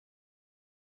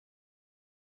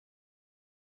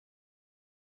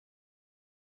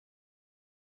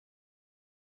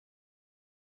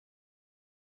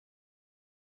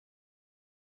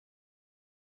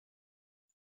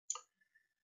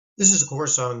This is a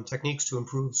course on techniques to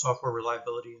improve software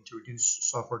reliability and to reduce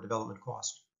software development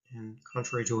cost. And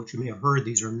contrary to what you may have heard,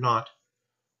 these are not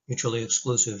mutually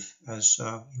exclusive, as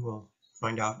you will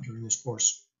find out during this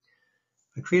course.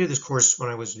 I created this course when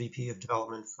I was VP of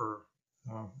development for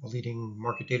a leading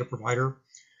market data provider,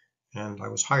 and I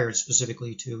was hired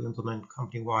specifically to implement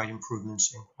company-wide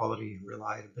improvements in quality,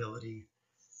 reliability,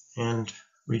 and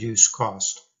reduce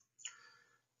cost.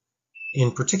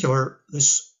 In particular,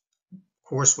 this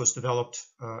course was developed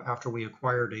after we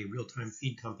acquired a real-time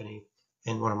feed company,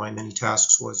 and one of my many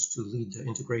tasks was to lead the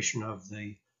integration of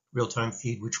the real-time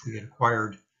feed which we had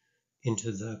acquired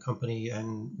into the company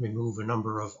and remove a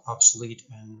number of obsolete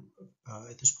and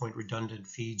at this point redundant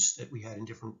feeds that we had in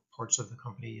different parts of the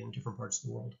company in different parts of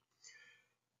the world.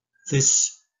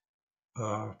 This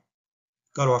got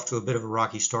off to a bit of a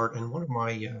rocky start, and one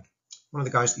of the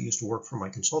guys that used to work for my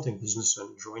consulting business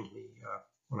and joined me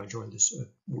when I joined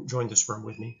this firm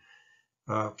with me,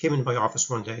 came into my office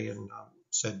one day and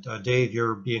said, "Dave,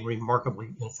 you're being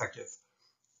remarkably ineffective."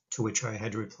 To which I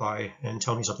had to reply, "And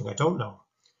tell me something I don't know."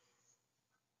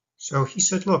 So he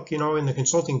said, "Look, in the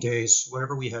consulting days,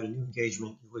 whenever we had a new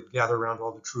engagement, you would gather around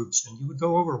all the troops and you would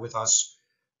go over with us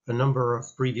a number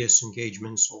of previous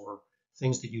engagements or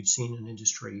things that you'd seen in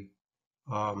industry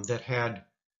that had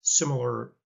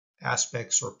similar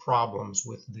aspects or problems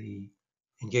with the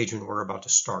engagement we're about to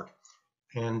start,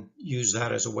 and use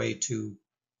that as a way to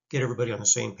get everybody on the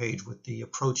same page with the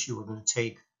approach you were going to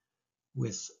take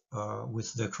with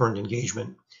the current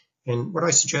engagement." And what I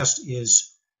suggest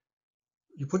is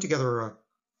you put together a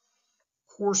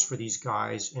course for these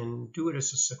guys and do it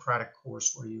as a Socratic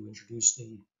course where you introduce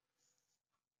the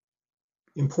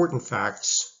important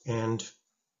facts and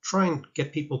try and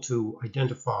get people to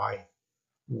identify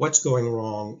what's going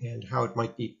wrong and how it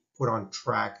might be put on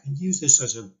track, and use this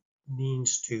as a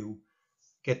means to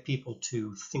get people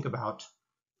to think about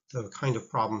the kind of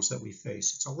problems that we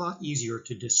face. It's a lot easier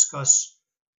to discuss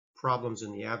problems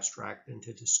in the abstract than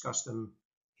to discuss them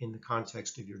in the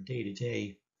context of your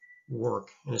day-to-day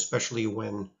work, and especially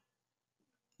when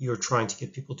you're trying to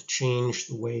get people to change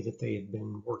the way that they have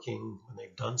been working when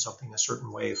they've done something a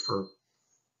certain way for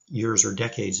years or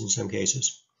decades in some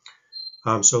cases.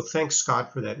 So thanks,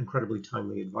 Scott, for that incredibly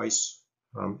timely advice.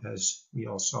 As we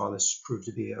all saw, this proved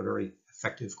to be a very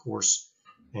effective course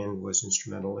and was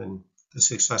instrumental in the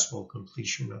successful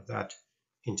completion of that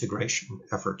integration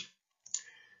effort.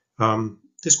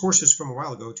 This course is from a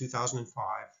while ago,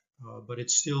 2005, but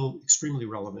it's still extremely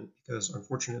relevant because,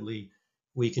 unfortunately,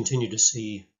 we continue to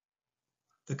see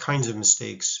the kinds of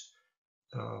mistakes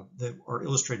that are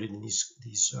illustrated in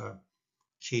these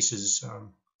cases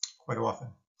quite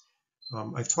often.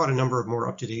 I've taught a number of more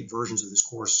up-to-date versions of this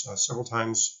course several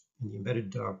times in the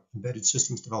embedded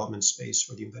systems development space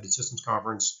for the Embedded Systems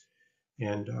Conference,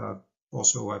 and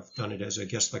also I've done it as a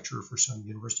guest lecturer for some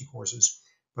university courses,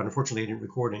 but unfortunately I didn't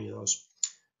record any of those.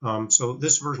 So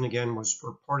this version again was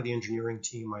for part of the engineering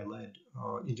team I led,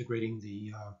 integrating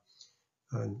the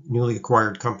newly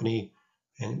acquired company,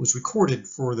 and it was recorded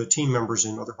for the team members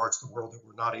in other parts of the world that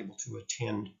were not able to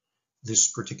attend this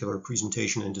particular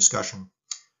presentation and discussion.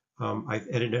 I've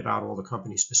edited out all the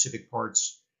company-specific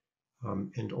parts,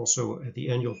 and also at the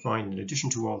end you'll find, in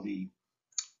addition to all the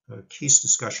case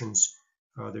discussions,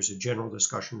 there's a general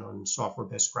discussion on software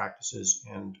best practices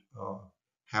and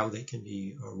how they can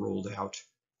be rolled out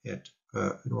at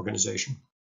an organization.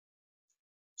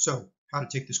 So, how to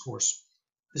take this course.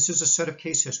 This is a set of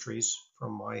case histories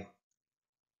from my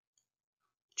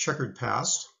checkered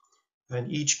past, and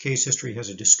each case history has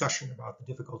a discussion about the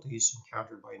difficulties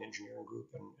encountered by an engineering group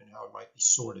and how it might be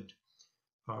sorted.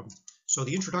 So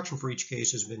the introduction for each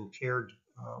case has been paired.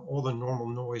 All the normal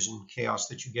noise and chaos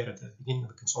that you get at the beginning of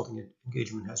the consulting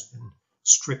engagement has been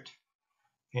stripped.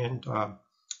 And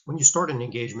when you start an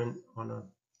engagement on a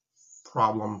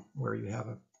problem where you have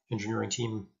an engineering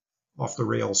team off the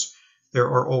rails, there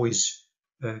are always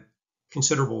a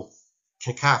considerable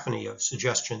cacophony of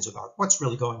suggestions about what's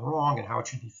really going wrong and how it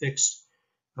should be fixed.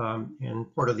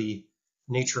 And part of the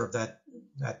nature of that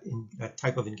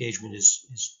type of engagement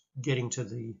is getting to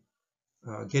the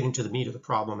meat of the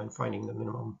problem and finding the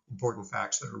minimum important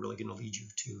facts that are really going to lead you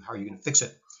to how you're going to fix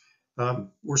it.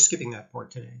 We're skipping that part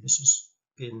today. This has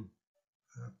been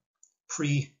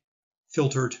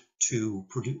pre-filtered to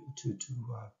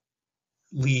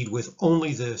lead with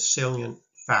only the salient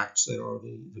facts that are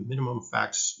the minimum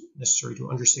facts necessary to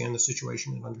understand the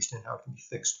situation and understand how it can be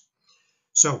fixed.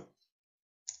 So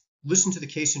listen to the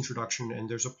case introduction, and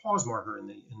there's a pause marker in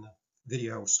the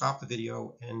video. Stop the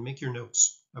video and make your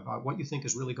notes about what you think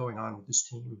is really going on with this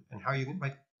team and how you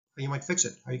might fix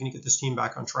it, how you're going to get this team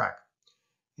back on track.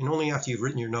 and only after you've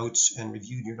written your notes and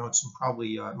reviewed your notes, and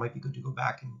probably it might be good to go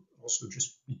back and also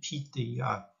just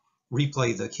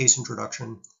replay the case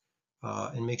introduction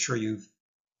and make sure you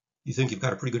think you've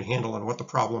got a pretty good handle on what the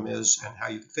problem is and how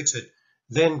you can fix it.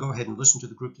 Then go ahead and listen to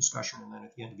the group discussion, and then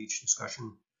at the end of each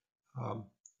discussion,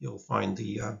 you'll find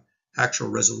the actual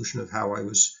resolution of how I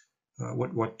was,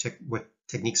 what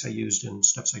techniques I used and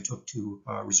steps I took to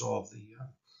resolve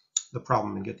the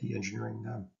problem and get the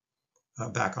engineering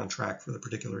back on track for the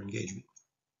particular engagement.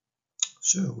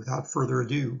 So, without further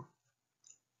ado.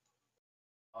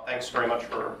 Thanks very much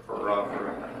for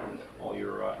all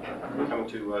your coming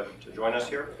to join us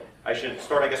here. I should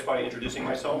start, I guess, by introducing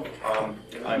myself.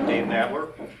 I'm Dave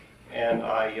Nadler, and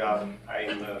I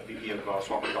am the VP of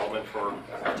Software Development for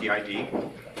TID.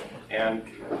 And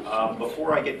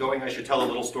before I get going, I should tell a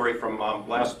little story from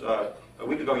a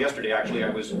week ago yesterday. Actually, I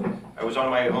was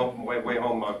on my way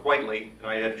home quite late, and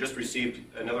I had just received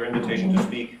another invitation to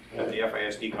speak at the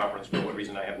FISD conference. For what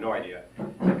reason, I have no idea.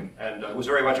 And it was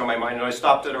very much on my mind. And I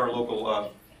stopped at our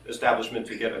local establishment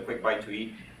to get a quick bite to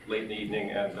eat late in the evening.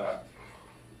 And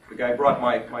the guy brought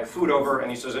my food over, and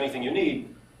he says, "Anything you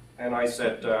need?" And I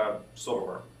said,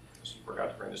 "Silverware." Just forgot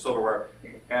to bring the silverware.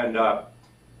 And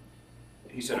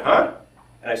he said, "Huh?"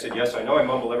 And I said, "Yes, I know I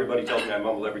mumble. Everybody tells me I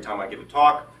mumble every time I give a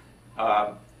talk."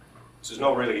 He says,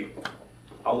 "No, really,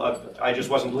 I just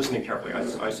wasn't listening carefully."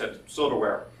 I said,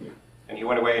 "Silverware." And he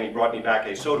went away and he brought me back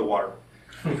a soda water.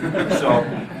 So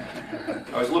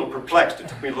I was a little perplexed. It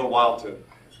took me a little while to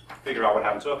figure out what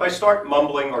happened. So if I start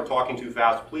mumbling or talking too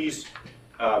fast, please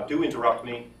do interrupt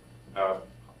me.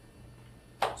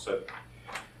 It's an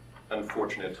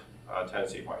unfortunate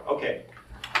tendency of mine. Okay.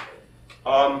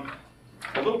 A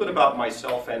little bit about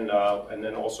myself, and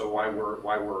then also why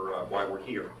we're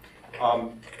here.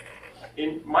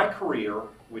 In my career,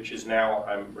 which is now,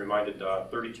 I'm reminded,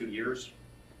 32 years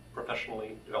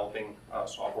professionally developing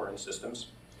software and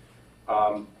systems,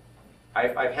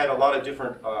 I've had a lot of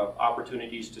different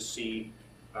opportunities to see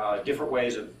different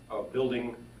ways of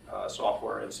building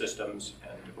software and systems,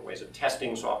 and different ways of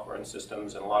testing software and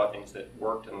systems, and a lot of things that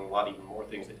worked and a lot even more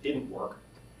things that didn't work.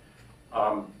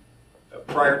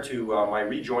 Prior to my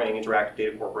rejoining Interactive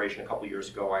Data Corporation a couple of years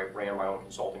ago, I ran my own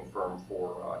consulting firm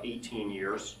for 18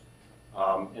 years.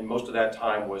 And most of that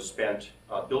time was spent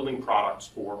building products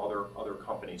for other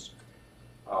companies.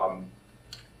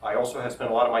 I also have spent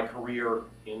a lot of my career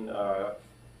in, I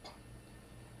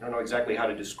don't know exactly how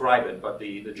to describe it, but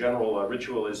the general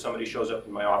ritual is somebody shows up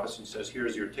in my office and says,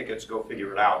 "Here's your tickets, go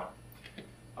figure it out."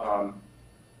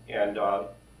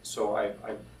 So I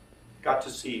got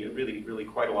to see really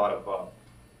quite a lot of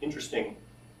interesting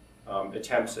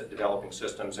attempts at developing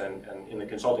systems, and in the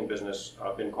consulting business,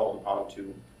 I've been called upon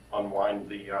to unwind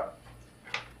the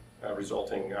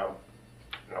resulting,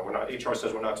 HR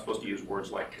says we're not supposed to use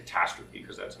words like catastrophe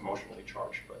because that's emotionally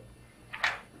charged, but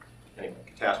anyway,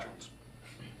 catastrophes.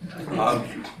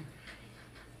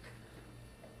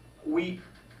 We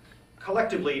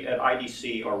collectively at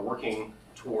IDC are working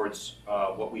towards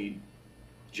what we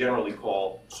generally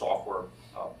call software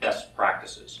best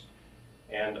practices.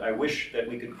 And I wish that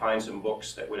we could find some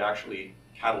books that would actually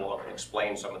catalog and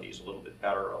explain some of these a little bit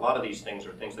better. A lot of these things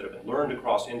are things that have been learned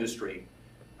across industry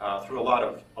through a lot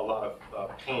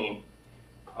of pain.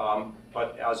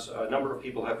 But as a number of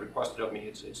people have requested of me,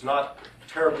 it's not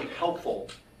terribly helpful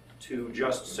to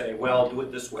just say, "Well, do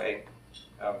it this way,"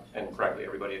 and frankly,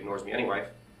 everybody ignores me anyway.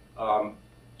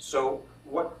 So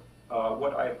what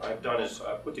I've done is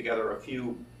put together a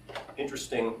few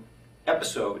interesting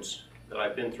episodes that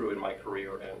I've been through in my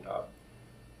career, and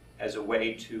as a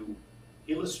way to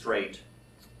illustrate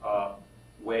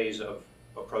ways of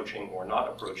approaching or not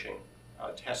approaching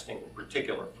testing in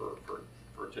particular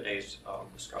for today's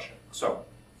discussion. So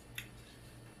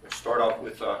we'll start off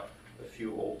with a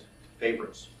few old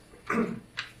favorites.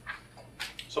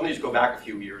 Some of these go back a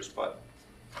few years, but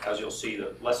as you'll see,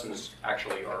 the lessons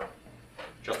actually are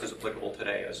just as applicable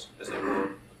today as they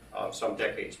were some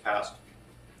decades past.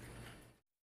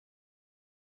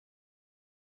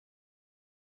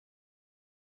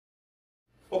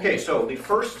 Okay, so the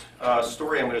first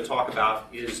story I'm going to talk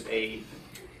about is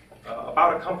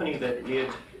about a company that did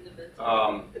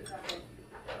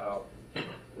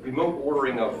remote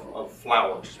ordering of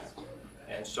flowers.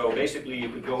 And so basically you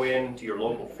could go into your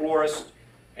local florist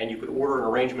and you could order an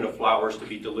arrangement of flowers to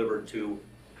be delivered to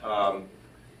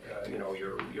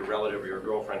your relative or your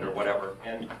girlfriend or whatever.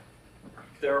 And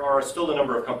there are still a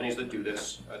number of companies that do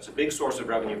this. It's a big source of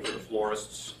revenue for the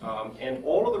florists. And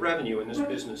all of the revenue in this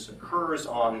business occurs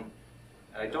on,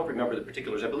 I don't remember the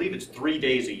particulars, I believe it's 3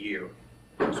 days a year.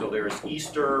 So there's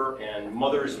Easter and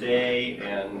Mother's Day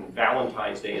and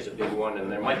Valentine's Day is a big one,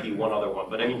 and there might be one other one.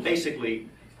 But I mean, basically,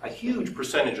 a huge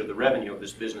percentage of the revenue of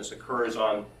this business occurs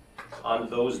on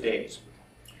those days.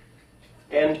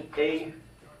 And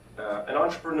an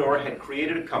entrepreneur had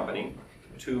created a company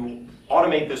to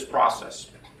automate this process.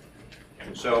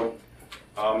 So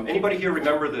anybody here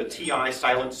remember the TI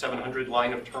Silent 700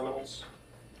 line of terminals?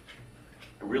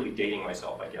 I'm really dating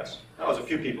myself, I guess. That was a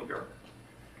few people here.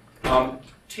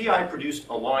 TI produced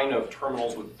a line of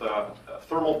terminals with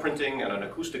thermal printing and an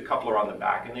acoustic coupler on the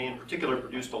back, and they in particular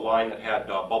produced a line that had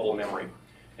bubble memory.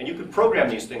 And you could program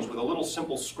these things with a little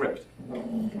simple script.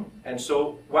 And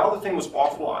so while the thing was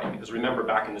offline, because remember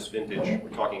back in this vintage, we're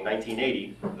talking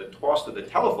 1980, the cost of the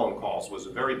telephone calls was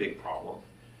a very big problem.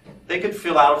 They could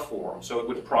fill out a form, so it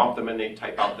would prompt them and they'd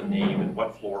type out the name and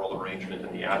what floral arrangement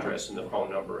and the address and the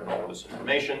phone number and all of this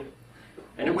information.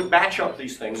 And it would batch up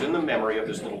these things in the memory of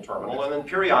this little terminal, and then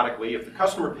periodically, if the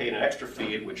customer paid an extra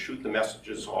fee, it would shoot the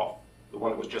messages off, the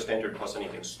one that was just entered plus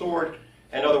anything stored,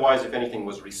 and otherwise, if anything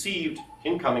was received,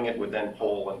 incoming, it would then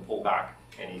pull back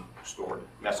any stored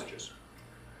messages.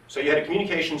 So you had a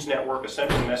communications network, a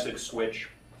central message switch,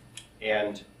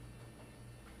 and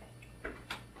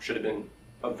should have been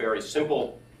a very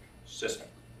simple system.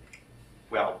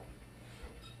 Well,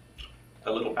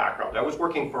 a little background. I was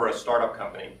working for a startup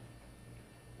company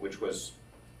which was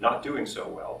not doing so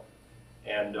well.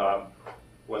 And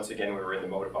once again, we were in the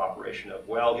mode of operation of,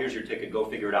 well, here's your ticket, go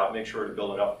figure it out, make sure to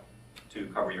build enough to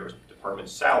cover your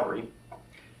department's salary.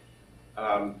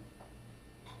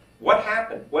 What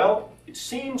happened? Well, it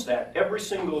seems that every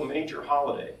single major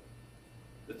holiday,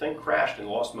 the thing crashed and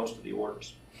lost most of the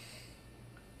orders.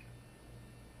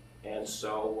 And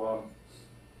so,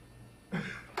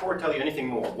 before I tell you anything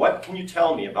more, what can you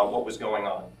tell me about what was going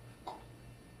on?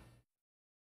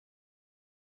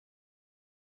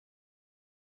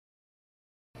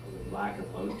 Lack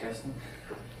of load testing?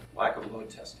 Lack of load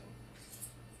testing.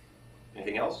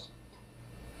 Anything else?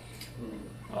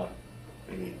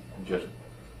 Maybe just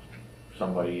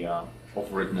somebody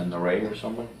overwritten an array or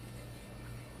something?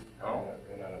 No.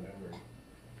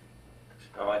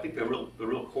 No, I think the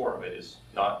real core of it is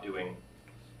not doing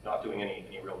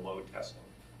any real load testing.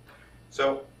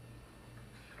 So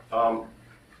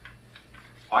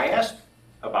I asked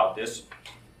about this,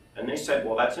 and they said,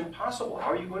 well, that's impossible.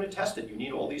 How are you going to test it? You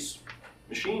need all these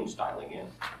machines dialing in.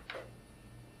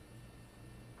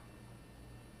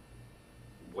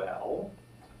 Well,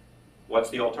 what's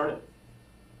the alternative?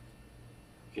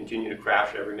 Continue to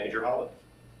crash every major holiday.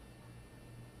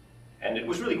 And it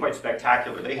was really quite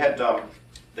spectacular. They had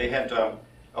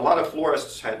a lot of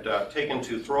florists had taken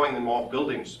to throwing them off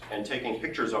buildings and taking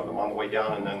pictures of them on the way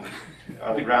down and then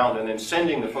on the ground, and then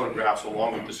sending the photographs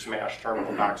along with the smashed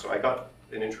terminal back. So I got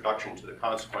an introduction to the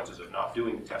consequences of not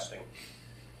doing the testing.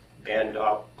 And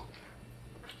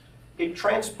it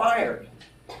transpired,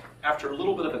 after a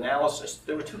little bit of analysis,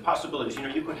 there were two possibilities. You know,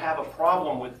 you could have a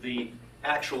problem with the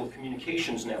actual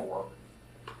communications network,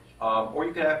 or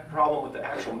you could have a problem with the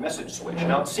actual message switch.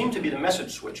 Now, it seemed to be the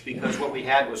message switch because what we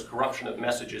had was corruption of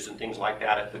messages and things like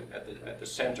that at the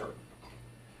center.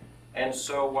 And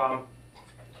so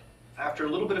after a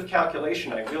little bit of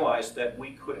calculation, I realized that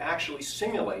we could actually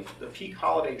simulate the peak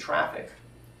holiday traffic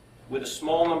with a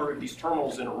small number of these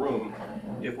terminals in a room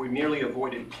if we merely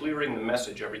avoided clearing the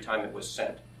message every time it was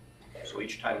sent. So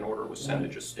each time an order was sent, it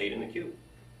just stayed in the queue.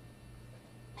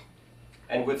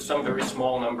 And with some very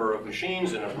small number of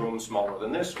machines in a room smaller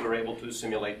than this, we were able to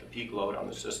simulate the peak load on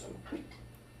the system.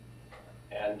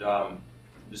 And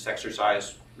this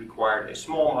exercise required a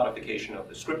small modification of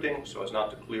the scripting so as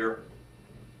not to clear,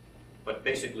 but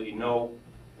basically no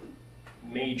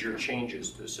major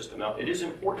changes to the system. Now, it is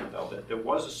important, though, that there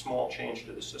was a small change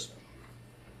to the system.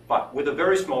 But with a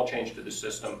very small change to the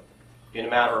system, in a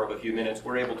matter of a few minutes,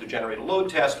 we're able to generate a load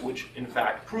test, which in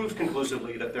fact proved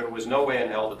conclusively that there was no way in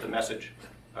hell that the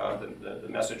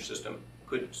message system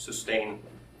could sustain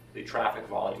the traffic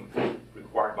volume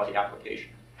required by the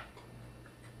application.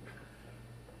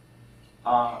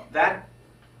 That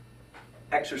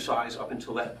exercise up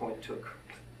until that point took,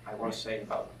 I want to say,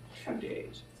 about 2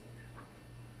 days.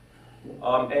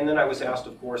 And then I was asked,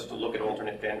 of course, to look at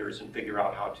alternate vendors and figure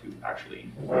out how to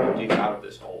actually dig out of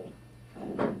this hole.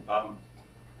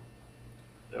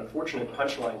 The unfortunate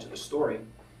punchline to the story,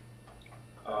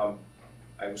 I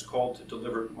was called to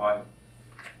deliver my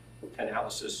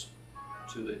analysis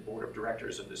to the board of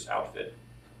directors of this outfit,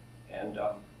 and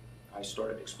I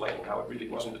started explaining how it really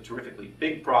wasn't a terrifically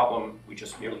big problem. We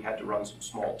just merely had to run some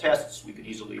small tests. We could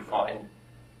easily find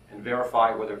and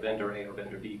verify whether vendor A or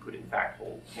vendor B could in fact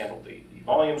handle the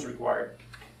volumes required.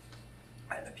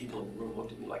 And the people in the room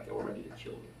looked at me like they were ready to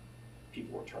kill me.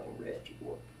 People were turning red.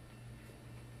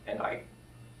 And I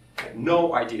had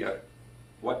no idea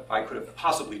what I could have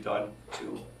possibly done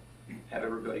to have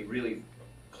everybody really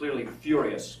clearly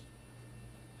furious.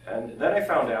 And then I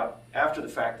found out after the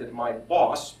fact that my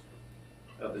boss,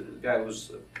 the guy who was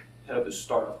the head of this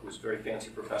startup, who was a very fancy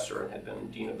professor and had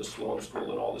been dean of the Sloan School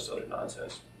and all this other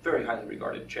nonsense, very highly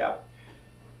regarded chap,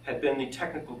 had been the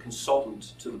technical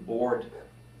consultant to the board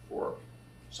for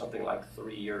something like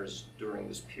 3 years during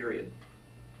this period.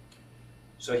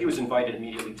 So he was invited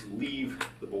immediately to leave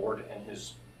the board and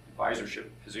his advisorship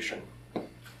position.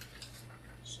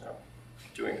 So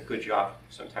doing a good job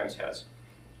sometimes has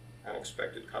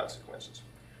unexpected consequences.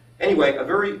 Anyway, a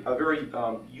very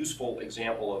useful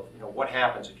example of what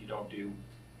happens if you don't do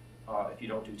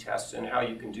tests, and how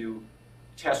you can do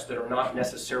tests that are not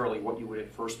necessarily what you would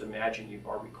at first imagine you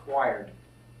are required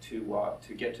to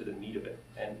get to the meat of it.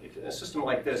 And if in a system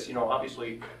like this,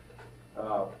 obviously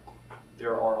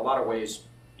there are a lot of ways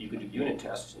you could do unit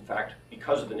tests. In fact,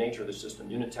 because of the nature of the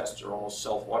system, unit tests are almost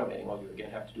self-automating. All you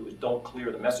again have to do is don't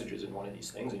clear the messages in one of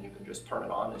these things, and you can just turn it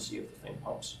on and see if the thing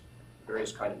pumps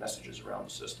various kind of messages around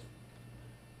the system.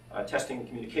 Testing the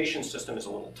communication system is a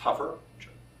little tougher, which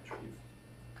I'm sure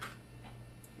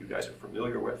you guys are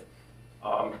familiar with.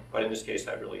 But in this case,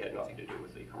 that really had nothing to do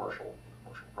with the commercial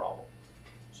problem.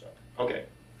 So, okay.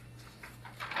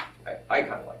 I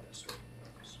kind of like this story.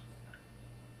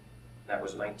 That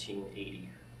was 1980,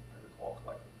 I recall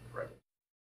correctly.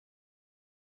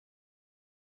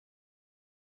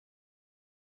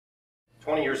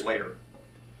 20 years later,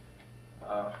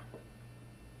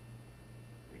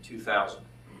 2000,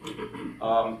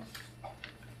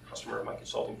 customer of my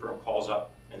consulting firm calls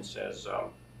up and says,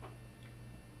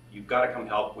 you've got to come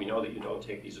help. We know that you don't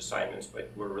take these assignments,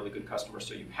 but we're a really good customer,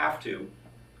 so you have to.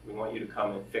 We want you to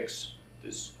come and fix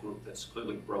this group that's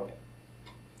clearly broken.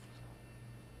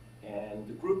 And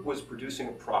the group was producing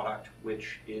a product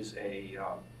which is it's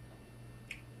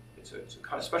a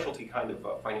kind of specialty kind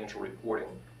of financial reporting.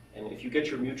 And if you get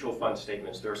your mutual fund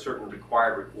statements, there are certain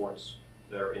required reports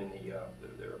that are in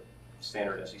their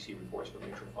standard SEC reports for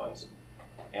mutual funds.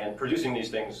 And producing these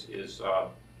things is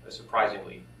a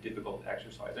surprisingly difficult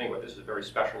exercise. Anyway, this is a very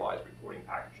specialized reporting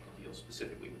package that deals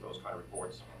specifically with those kind of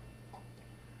reports.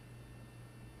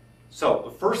 So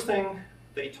the first thing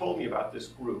they told me about this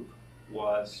group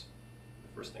was, the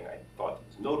first thing I thought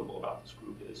was notable about this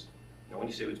group is, when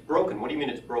you say it's broken, what do you mean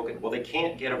it's broken? Well, they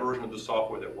can't get a version of the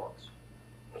software that works.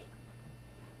 What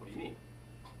do you mean?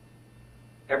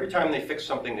 Every time they fix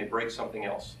something, they break something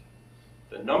else.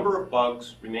 The number of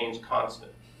bugs remains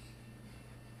constant.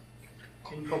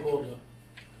 Incomodo.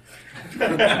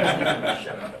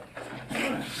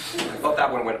 I thought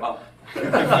that one went up.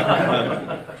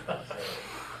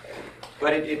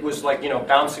 But it was like,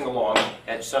 bouncing along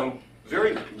at some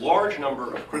very large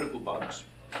number of critical bugs.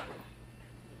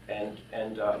 And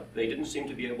they didn't seem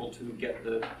to be able to get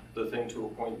the thing to a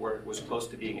point where it was close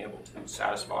to being able to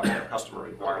satisfy their customer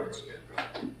requirements.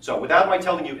 So without my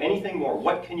telling you anything more,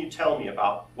 what can you tell me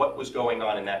about what was going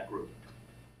on in that group?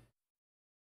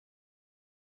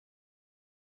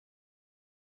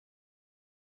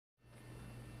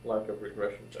 Lack of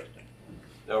regression testing.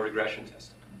 No regression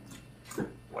testing.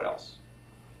 What else?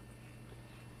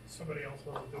 Somebody else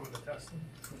wasn't doing the testing.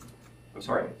 I'm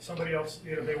sorry? Somebody else,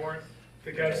 they weren't,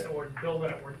 the guys that were building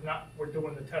it were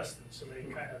doing the testing, so they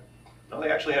kind of. No,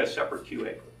 they actually had a separate QA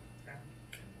group.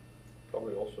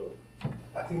 Probably also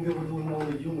I think they were doing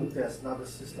only unit tests, not the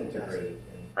system integrated.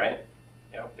 Right?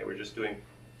 Yeah, they were just doing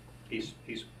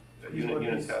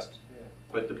unit tests. Yeah.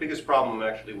 But the biggest problem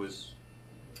actually was,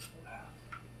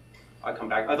 I'll come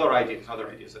back, other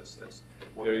ideas, that's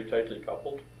Very tightly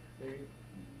coupled, maybe?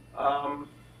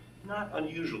 not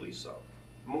unusually so.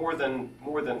 More than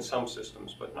some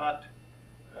systems, but not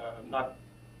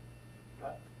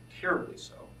terribly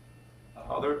so.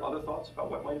 Other thoughts about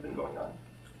what might have been going on?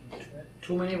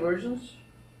 Too many versions?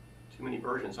 Too many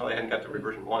versions. Oh, they hadn't got to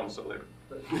reversion 1, so they're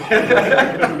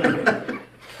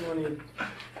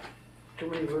Too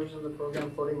many versions of the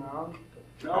program floating around?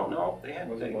 No, they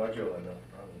hadn't. Modular enough,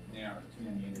 probably. Yeah,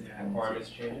 requirements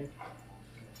changing.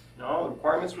 No, the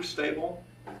requirements were stable.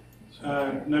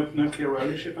 No clear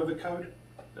ownership of the code?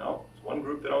 No, it's one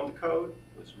group that owned the code.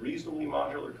 It was reasonably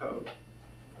modular code.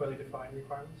 Poorly defined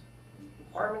requirements.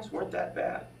 Requirements weren't that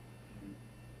bad.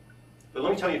 But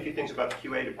let me tell you a few things about the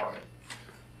QA department.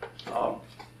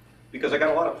 Because I got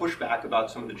a lot of pushback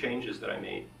about some of the changes that I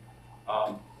made.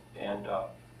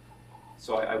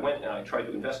 So I went and I tried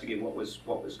to investigate what was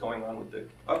going on with the...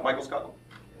 Oh, Michael Scotland.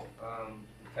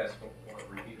 Tests weren't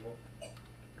repeatable.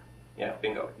 Yeah,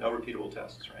 bingo. No repeatable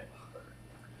tests, right?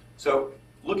 So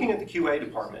looking at the QA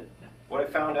department, what I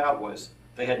found out was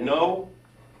they had no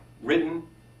written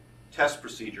test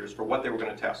procedures for what they were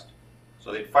going to test.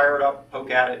 So they'd fire it up,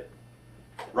 poke at it,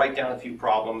 write down a few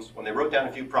problems. When they wrote down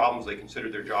a few problems, they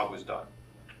considered their job was done.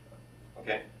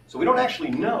 Okay? So we don't actually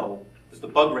know that the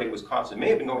bug rate was constant. It may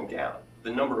have been going down.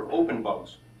 The number of open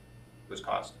bugs was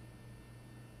constant.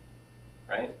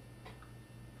 Right?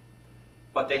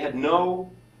 But they had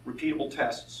no repeatable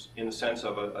tests in the sense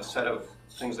of a set of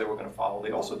things they were going to follow.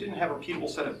 They also didn't have a repeatable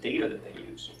set of data that they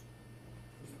used.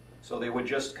 So they would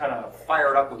just kind of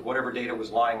fire it up with whatever data was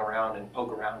lying around and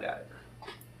poke around at it.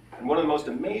 And one of the most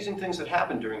amazing things that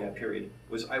happened during that period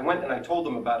was I went and I told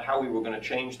them about how we were going to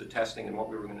change the testing and what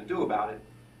we were going to do about it.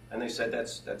 And they said,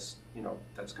 that's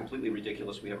completely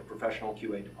ridiculous. We have a professional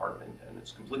QA department, and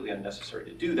it's completely unnecessary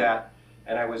to do that.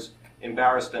 And I was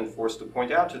embarrassed and forced to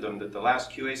point out to them that the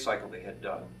last QA cycle they had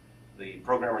done, the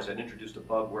programmers had introduced a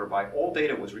bug whereby all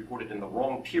data was reported in the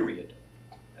wrong period,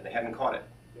 and they hadn't caught it.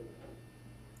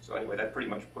 So anyway, that pretty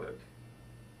much put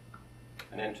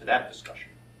an end to that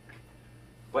discussion.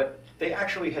 But they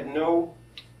actually had no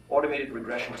automated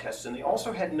regression tests, and they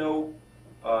also had no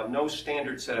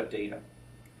standard set of data.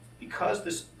 Because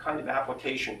this kind of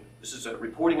application, this is a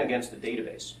reporting against the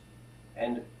database,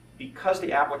 and because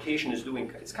the application is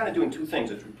it's kind of doing two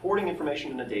things. It's reporting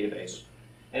information in the database,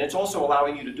 and it's also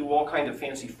allowing you to do all kinds of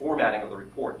fancy formatting of the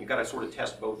report. You've got to sort of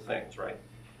test both things, right?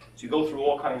 So you go through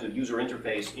all kinds of user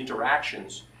interface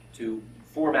interactions to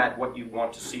format what you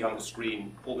want to see on the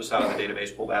screen, pull this out of the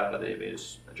database, pull that out of the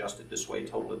database, adjust it this way,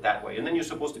 total it that way. And then you're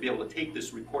supposed to be able to take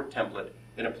this report template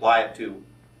and apply it to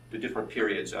the different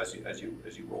periods as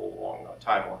you roll along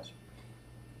time-wise.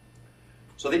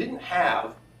 So they didn't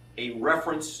have a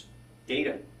reference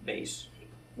database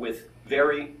with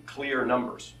very clear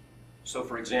numbers. So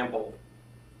for example,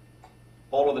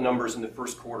 all of the numbers in the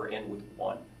first quarter end with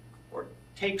 1. Or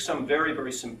take some very,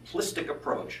 very simplistic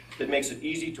approach that makes it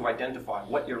easy to identify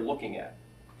what you're looking at.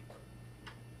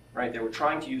 Right? They were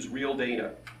trying to use real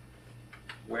data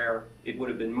where it would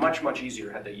have been much, much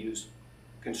easier had they used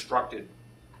constructed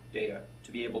data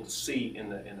to be able to see in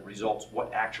the results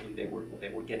what actually they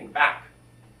were getting back.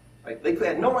 Right? They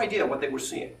had no idea what they were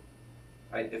seeing.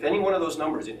 Right? If any one of those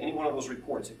numbers in any one of those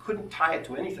reports, it couldn't tie it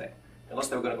to anything unless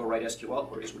they were going to go write SQL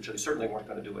queries, which they certainly weren't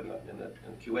going to do in the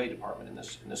QA department in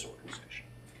this organization.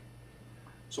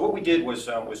 So what we did was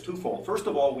twofold. First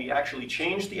of all, we actually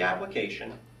changed the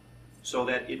application so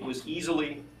that it was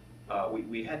easily.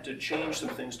 We had to change some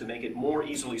things to make it more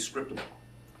easily scriptable.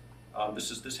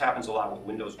 This happens a lot with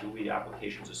Windows GUI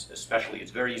applications, especially.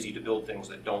 It's very easy to build things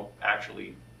that don't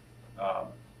actually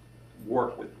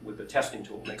work with the testing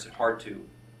tool. It makes it hard to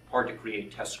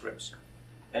create test scripts.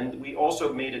 And we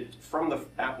also made it from the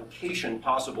application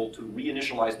possible to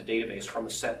reinitialize the database from a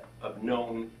set of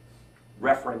known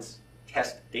reference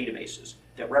test databases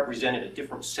that represented a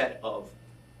different set of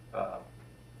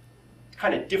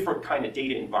different kind of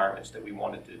data environments that we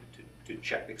wanted to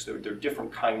check, because there are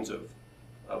different kinds of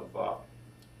I'm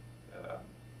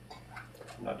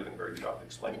not doing a very good job of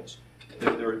explaining this.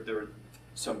 There are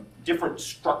some different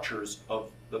structures of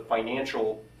the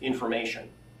financial information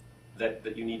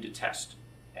that you need to test,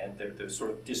 and they're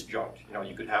sort of disjunct. You know,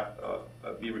 you could have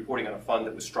be reporting on a fund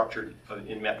that was structured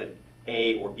in method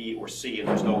A or B or C, and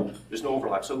there's no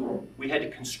overlap. So we had to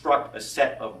construct a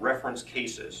set of reference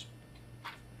cases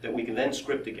that we can then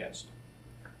script against.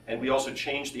 And we also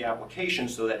changed the application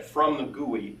so that from the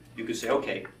GUI, you could say,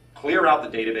 okay, clear out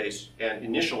the database and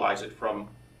initialize it from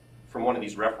one of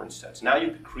these reference sets. Now you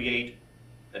could create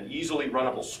an easily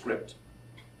runnable script,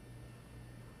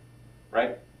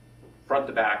 right? Front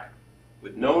to back,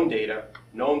 with known data,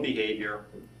 known behavior.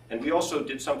 And we also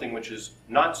did something which is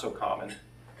not so common,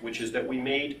 which is that we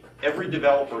made every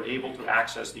developer able to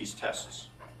access these tests.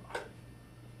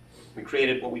 We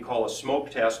created what we call a smoke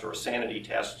test or a sanity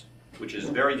test, which is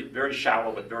very, very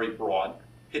shallow but very broad,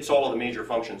 hits all of the major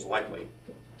functions likely.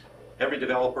 Every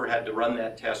developer had to run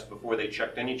that test before they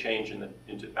checked any change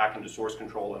back into source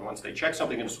control, and once they checked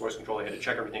something into source control, they had to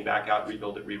check everything back out,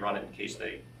 rebuild it, rerun it in case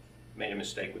they made a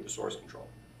mistake with the source control.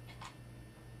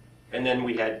 And then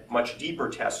we had much deeper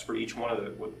tests for each one of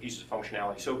the pieces of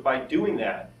functionality. So by doing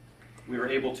that, we were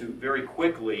able to very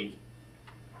quickly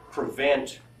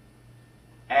prevent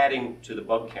adding to the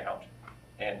bug count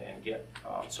and get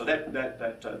so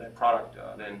that product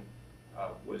then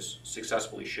was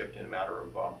successfully shipped in a matter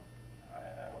of I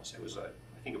want to say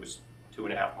I think it was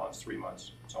 2.5 months, 3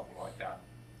 months, something like that.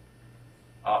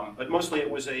 But mostly it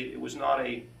was not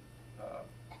a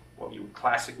what you would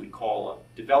classically call a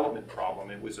development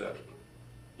problem. It was a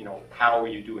how are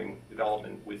you doing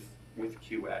development with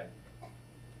QA?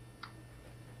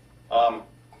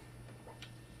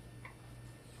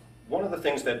 One of the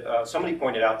things that somebody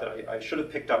pointed out that I should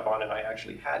have picked up on, and I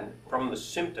actually hadn't, from the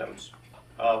symptoms,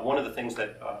 one of the things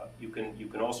that you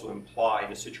can also imply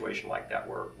in a situation like that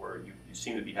where you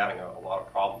seem to be having a lot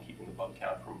of problem keeping the bug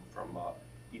count from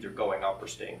either going up or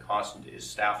staying constant is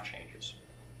staff changes.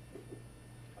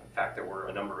 In fact, there were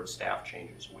a number of staff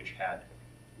changes which had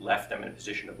left them in a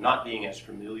position of not being as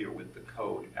familiar with the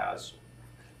code as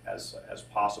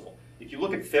possible. If you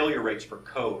look at failure rates for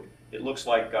code, it looks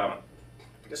like, I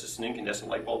guess it's an incandescent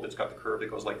light bulb that's got the curve that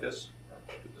goes like this.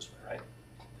 Do it this way, right?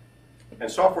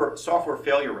 And software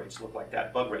failure rates look like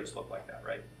that. Bug rates look like that,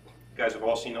 right? You guys have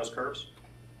all seen those curves,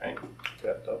 right?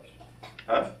 Bathtubs.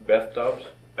 Huh? Bathtubs.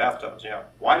 Bathtubs, yeah.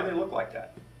 Why do they look like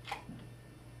that?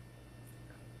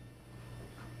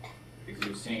 Because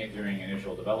you're seeing it during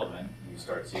initial development, you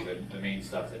start to see the main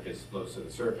stuff that just floats to the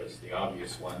surface, the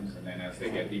obvious ones, and then as they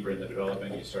get deeper in the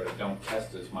development, you sort of don't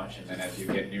test as much, and then as you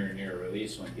get near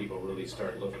release, when people really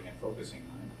start looking and focusing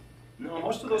on it. No,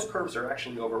 most of those curves are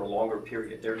actually over a longer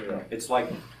period. It's like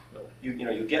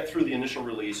you get through the initial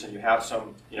release and you have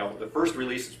some, the first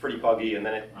release is pretty buggy, and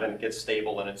then it gets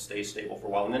stable and it stays stable for a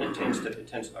while, and then it tends to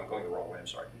I'm going the wrong way, I'm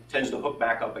sorry. It tends to hook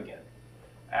back up again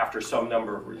after some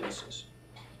number of releases.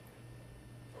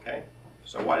 Okay,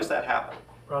 so why does that happen?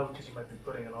 Probably because you might be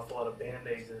putting an awful lot of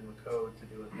band-aids in the code to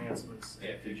do enhancements.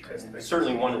 Yeah, future It's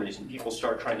certainly one reason. People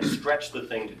start trying to stretch the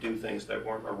thing to do things that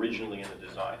weren't originally in the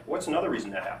design. What's another reason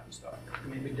that happens, though?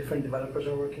 Maybe different developers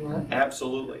are working on it?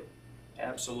 Absolutely.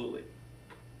 Absolutely.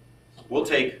 We'll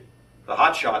take the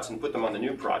hot shots and put them on the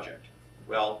new project.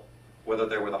 Well, whether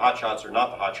they were the hot shots or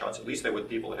not the hot shots, at least they were the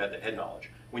people that had the head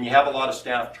knowledge. When you have a lot of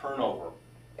staff turnover,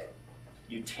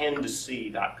 you tend to see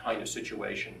that kind of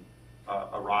situation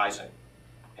arising.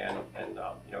 And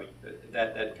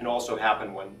that can also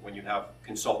happen when you have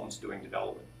consultants doing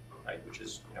development, right? Which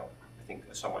is, I think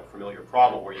a somewhat familiar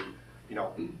problem where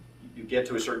you get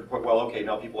to a certain point, well, okay,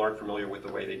 now people aren't familiar with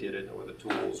the way they did it or the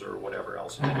tools or whatever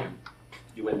else, and then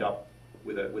you end up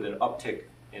with an uptick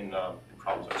in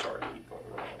problems. I'm sorry, I keep going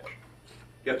the wrong way.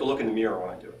 You have to look in the mirror when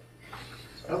I do it.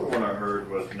 The other one I heard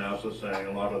was NASA saying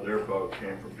a lot of their bugs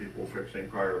came from people fixing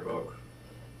prior bugs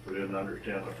who didn't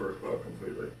understand the first bug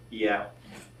completely. Yeah,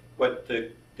 but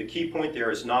the key point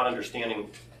there is not understanding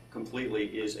completely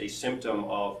is a symptom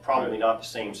of probably not the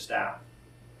same staff.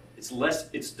 It's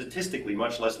statistically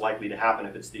much less likely to happen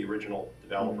if it's the original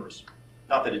developers.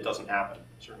 Not that it doesn't happen,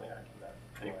 certainly I can do that.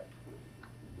 Anyway,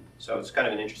 so it's kind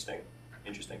of an interesting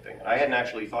thing. And I hadn't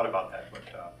actually thought about that, but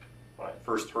when I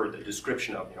first heard the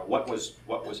description of what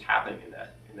was happening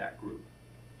in that group.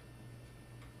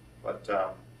 But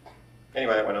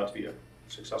anyway, that went out to be a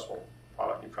successful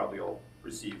product. You probably all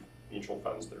receive mutual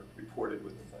funds that are reported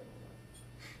with the thing.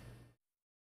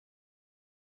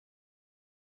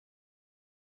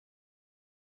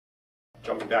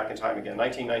 Jumping back in time again,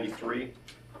 1993.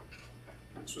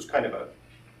 This was kind of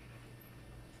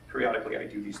periodically I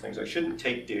do these things. I shouldn't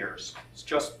take dares. It's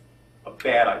just a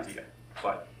bad idea,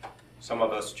 but some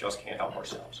of us just can't help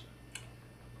ourselves.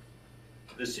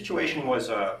 The situation was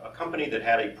a company that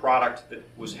had a product that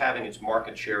was having its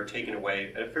market share taken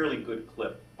away at a fairly good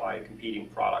clip by a competing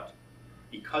product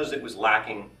because it was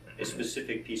lacking a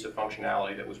specific piece of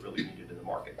functionality that was really needed in the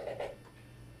market.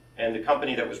 And the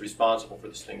company that was responsible for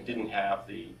this thing didn't have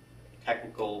the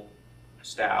technical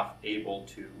staff able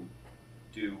to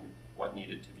do what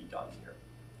needed to be done here.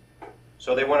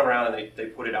 So they went around and they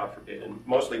put it out for bid, and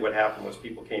mostly what happened was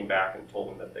people came back and told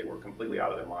them that they were completely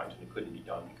out of their minds and it couldn't be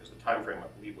done because the time frame, I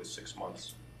believe, was 6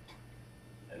 months,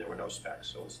 and there were no specs.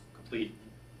 So it's complete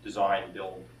design,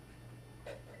 build,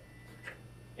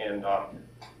 and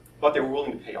but they were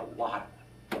willing to pay a lot.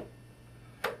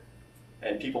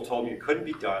 And people told me it couldn't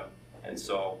be done, and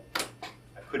so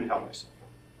I couldn't help myself.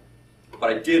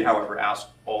 But I did, however, ask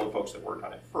all the folks that worked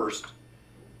on it first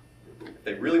if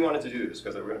they really wanted to do this,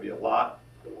 because there were going to be a lot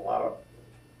of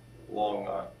long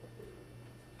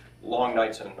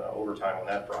nights and overtime on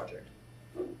that project.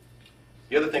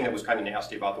 The other thing that was kind of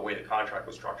nasty about the way the contract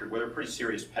was structured were there were pretty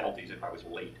serious penalties if I was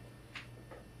late.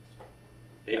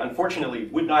 They unfortunately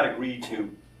would not agree to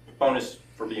bonus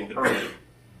for being early,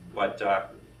 but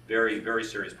very, very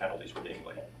serious penalties for being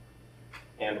late.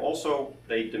 And also,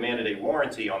 they demanded a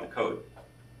warranty on the code,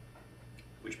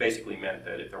 which basically meant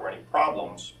that if there were any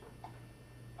problems,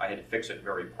 I had to fix it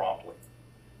very promptly.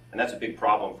 And that's a big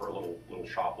problem for a little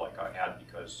shop like I had,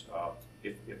 because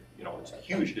if it's a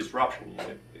huge disruption.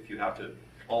 If you have to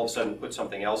all of a sudden put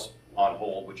something else on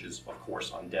hold, which is of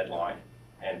course on deadline,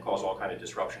 and cause all kind of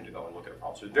disruption to go and look at a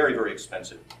problem. So it's very, very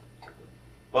expensive.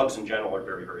 Bugs in general are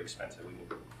very, very expensive. We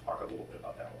can talk a little bit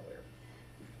about that one later.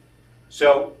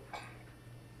 So,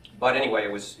 but anyway,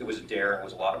 it was a dare. It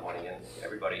was a lot of money, and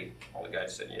everybody, all the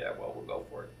guys said, "Yeah, well, we'll go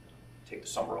for it. Take the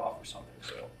summer off or something."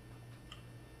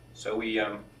 So we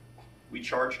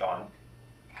charged on,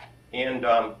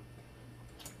 and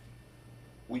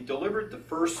we delivered the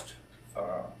first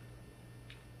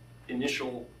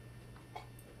initial,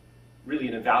 really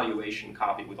an evaluation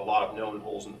copy with a lot of known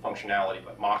holes in the functionality,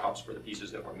 but mock-ups for the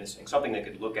pieces that were missing. Something they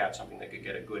could look at, something they could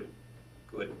get a good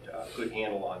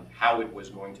handle on how it was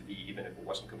going to be, even if it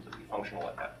wasn't completely functional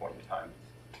at that point in time.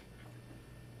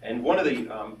 And one of the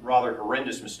rather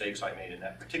horrendous mistakes I made in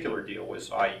that particular deal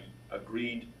was I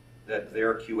agreed that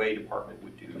their QA department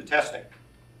would do the testing.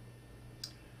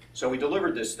 So we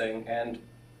delivered this thing, and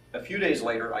a few days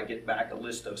later I get back a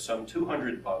list of some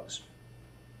 200 bugs.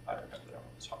 I don't remember,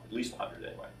 it's at least 100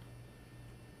 anyway.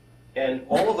 And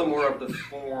all of them were of the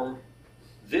form,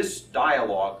 this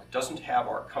dialogue doesn't have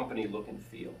our company look and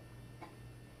feel.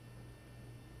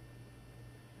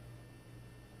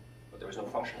 But there was no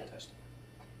functional testing.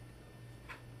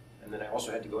 And then I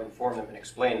also had to go inform them and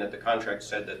explain that the contract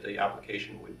said that the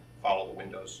application would follow the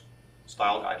Windows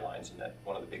style guidelines, and that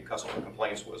one of the big customer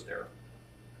complaints was their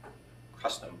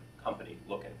custom company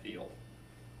look and feel.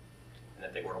 And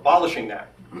that they were abolishing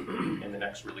that in the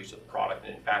next release of the product.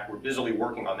 And in fact, we're busily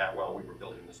working on that while we were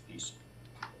building this piece.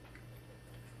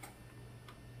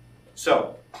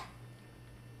 So,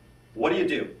 what do you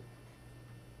do?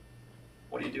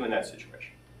 What do you do in that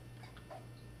situation?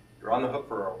 You're on the hook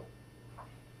for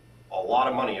a lot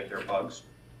of money if they're bugs.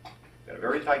 You've got a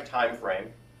very tight time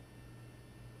frame.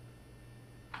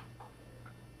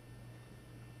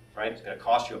 Right? It's going to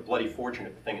cost you a bloody fortune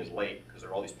if the thing is late, because there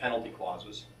are all these penalty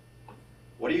clauses.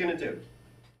 What are you going to do?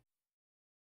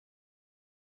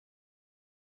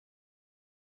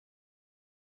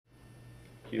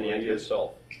 QA it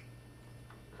yourself.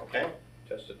 Okay?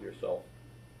 Test it yourself.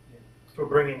 For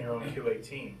bringing your own QA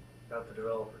team, not the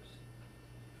developers.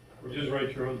 Or just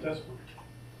write your own test book.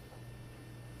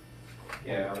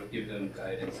 Yeah, I would give them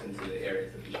guidance into the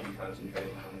areas that we should be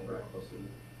concentrating on more closely.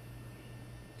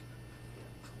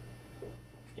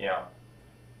 Yeah.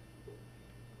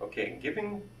 Okay,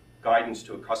 giving guidance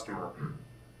to a customer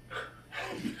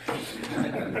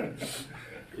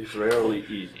It's rarely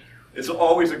easy. it's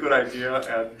always a good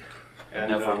idea,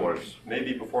 and Never works.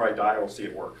 maybe before I die, I'll see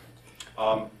it work.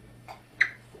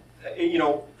 You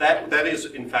know, that is,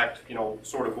 in fact, you know,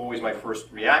 sort of always my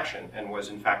first reaction, and was,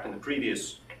 in fact, in the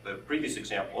previous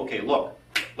example. Okay, look,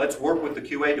 let's work with the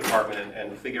QA department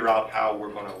and figure out how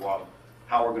we're going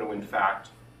to, in fact,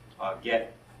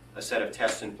 get a set of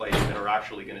tests in place that are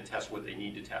actually going to test what they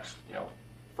need to test. You know,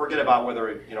 forget about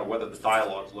whether the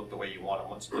dialogues look the way you want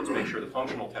them. Let's make sure the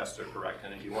functional tests are correct.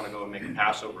 And if you want to go and make a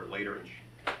pass over it later and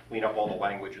clean up all the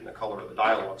language and the color of the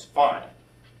dialogues, fine.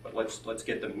 But let's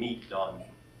get the meat done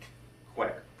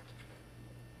quick.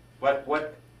 But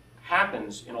what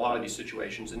happens in a lot of these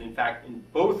situations, and in fact in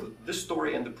both this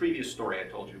story and the previous story I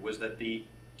told you, was that the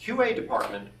QA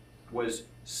department was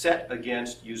set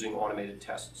against using automated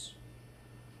tests.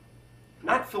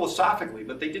 Not philosophically,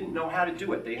 but they didn't know how to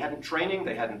do it. They hadn't training,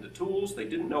 they hadn't the tools, they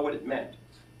didn't know what it meant.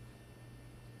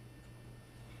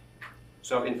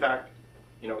 So in fact,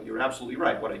 you know, you're absolutely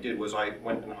right. What I did was I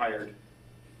went and hired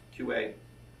QA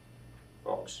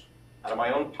folks out of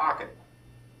my own pocket,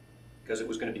 because it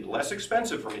was going to be less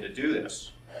expensive for me to do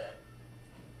this,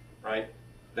 right,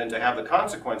 than to have the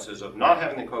consequences of not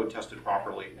having the code tested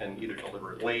properly and either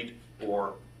deliver it late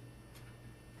or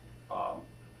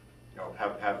you know,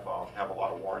 have a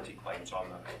lot of warranty claims on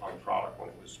the product when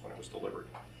it was delivered.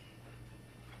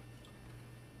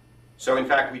 So in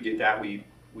fact, we did that. We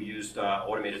used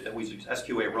automated. We used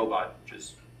SQA Robot, which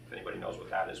is, if anybody knows what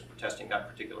that is, for testing that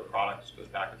particular product. This goes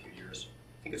back a few years.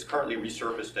 I think it's currently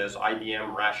resurfaced as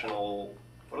IBM Rational.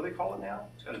 What do they call it now?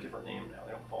 It's got a different name now.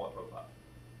 They don't call it Robot.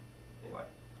 Anyway,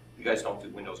 you guys don't do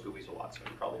Windows GUIs a lot, so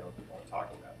you probably don't know what I'm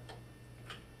talking about.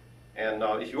 And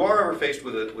if you are ever faced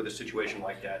with a situation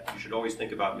like that, you should always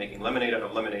think about making lemonade out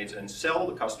of lemonades and sell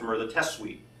the customer the test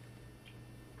suite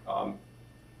at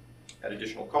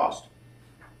additional cost.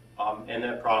 And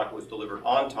that product was delivered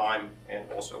on time and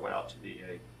also went out to be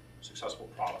a successful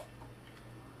product.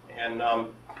 And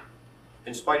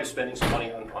in spite of spending some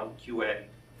money on QA,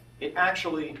 it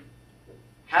actually,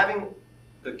 having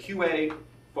the QA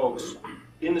folks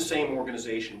in the same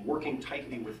organization working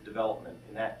tightly with development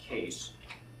in that case,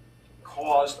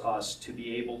 caused us to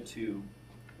be able to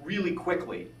really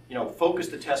quickly, you know, focus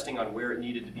the testing on where it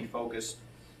needed to be focused,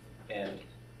 and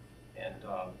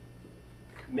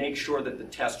make sure that the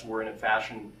tests were in a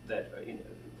fashion that,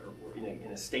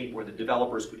 in a state where the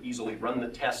developers could easily run the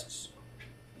tests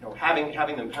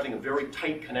having a very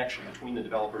tight connection between the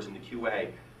developers and the QA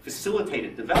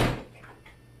facilitated development,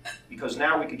 because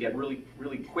now we could get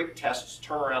really quick tests,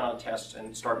 turn around on tests,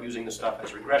 and start using the stuff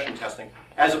as regression testing,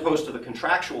 as opposed to the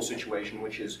contractual situation,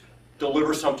 which is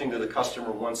deliver something to the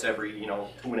customer once every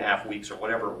 2.5 weeks or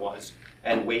whatever it was,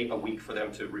 and wait a week for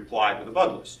them to reply with a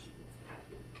bug list.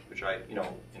 Which I,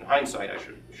 in hindsight, I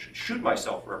should shoot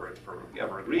myself for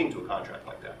ever agreeing to a contract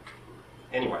like that.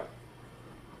 Anyway,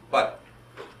 but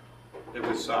it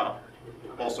was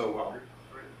also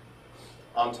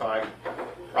on time,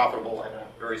 profitable, and a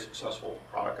very successful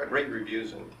product. Got great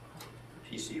reviews in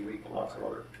PC Week and lots of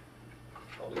other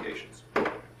publications.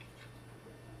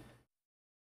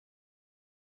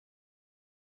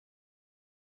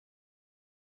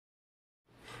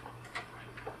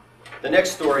 The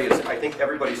next story is, I think,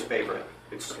 everybody's favorite.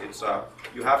 It's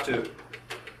you have to.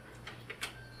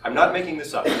 I'm not making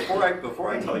this up. Before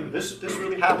I tell you, this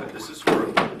really happened. This is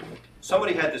true.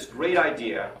 Somebody had this great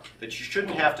idea that you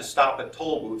shouldn't have to stop at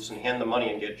toll booths and hand the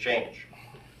money and get change,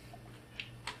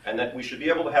 and that we should be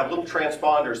able to have little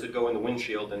transponders that go in the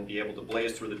windshield and be able to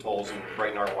blaze through the tolls and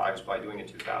brighten our lives by doing it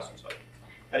 2,000. So,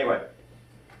 anyway,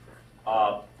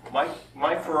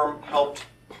 my firm helped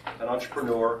an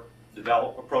entrepreneur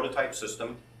develop a prototype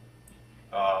system.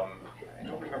 I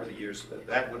don't remember the years.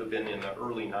 That would have been in the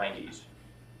early 90s.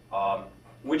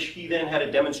 Which he then had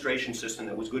a demonstration system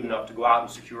that was good enough to go out and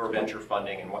secure venture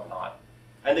funding and whatnot.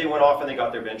 And they went off and they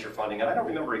got their venture funding. And I don't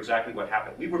remember exactly what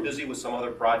happened. We were busy with some other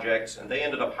projects, and they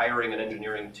ended up hiring an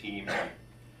engineering team.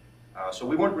 So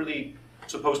we weren't really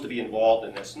supposed to be involved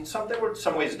in this. And there were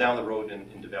some ways down the road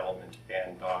in development.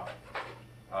 And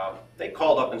they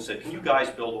called up and said, can you guys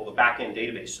build all the back-end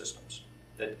database systems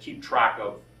that keep track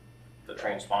of the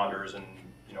transponders and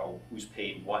who's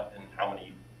paid what and how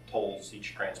many tolls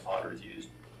each transponder is used.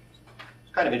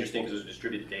 It's kind of interesting because it was a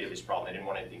distributed database problem. They didn't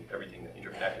want everything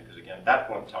interconnected because, again, at that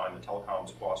point in time, the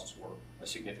telecoms costs were a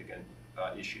significant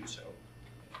issue. So,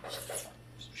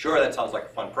 sure, that sounds like a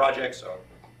fun project. So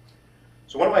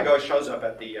one of my guys shows up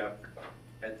at the outfit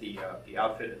at the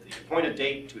appointed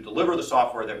date to deliver the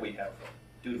software that we have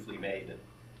dutifully made. And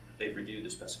they've reviewed the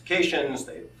specifications.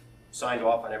 They've signed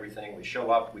off on everything. We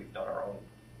show up. We've done our own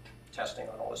testing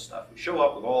on all this stuff. We show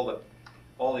up with all the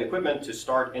equipment to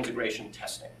start integration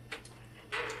testing.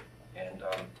 And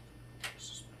the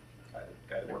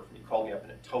guy that worked for me called me up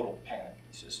in a total panic.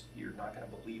 He says, you're not going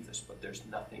to believe this, but there's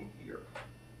nothing here.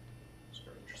 It's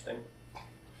very interesting. So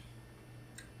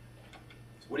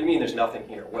what do you mean there's nothing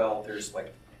here? Well, there's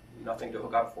like nothing to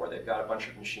hook up for. They've got a bunch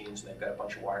of machines, and they've got a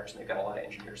bunch of wires, and they've got a lot of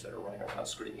engineers that are running around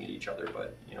screaming at each other,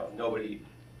 but nobody,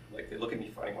 they look at me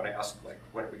funny when I ask,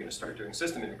 when are we going to start doing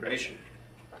system integration?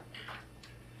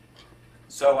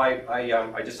 So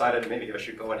I decided maybe I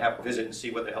should go and have a visit and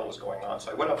see what the hell was going on.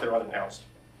 So I went up there unannounced.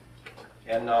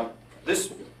 And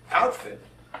this outfit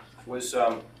was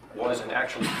and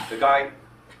actually the guy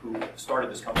who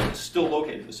started this company is still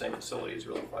located in the same facility. It's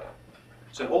really funny.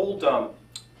 It's an old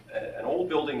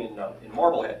building in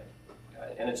Marblehead,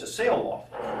 and it's a sail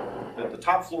loft. The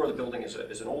top floor of the building is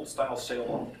an old style sail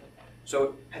loft. So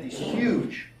it had these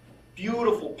huge,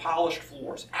 beautiful, polished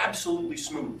floors, absolutely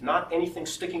smooth, not anything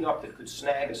sticking up that could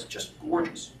snag. It's just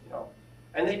gorgeous,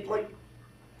 And they'd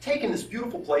taken this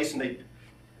beautiful place and they,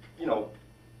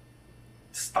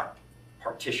 stuck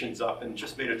partitions up and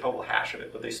just made a total hash of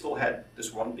it. But they still had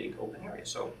this one big open area.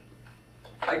 So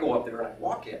I go up there and I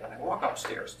walk in and I walk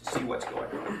upstairs to see what's going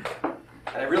on.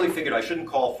 And I really figured I shouldn't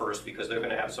call first because they're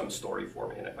going to have some story for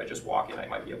me. And if I just walk in, I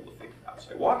might be able to figure it out.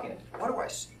 So I walk in. What do I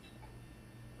see?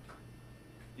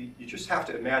 You just have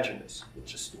to imagine this.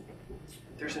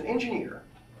 There's an engineer,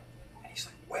 and he's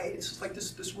like, wait,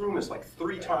 this room is like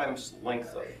 3 times the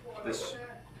length of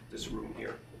this room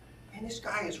here. And this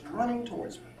guy is running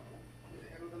towards me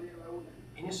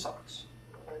in his socks,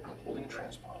 holding a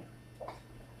transponder.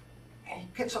 And he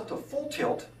gets up to full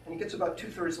tilt, and he gets about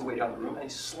 2/3 of the way down the room, and he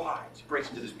slides, breaks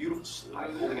into this beautiful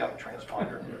slide, holding out the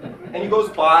transponder. And he goes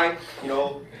by,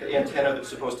 the antenna that's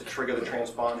supposed to trigger the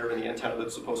transponder and the antenna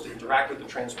that's supposed to interact with the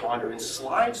transponder, and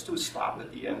slides to a stop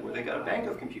at the end where they got a bank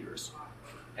of computers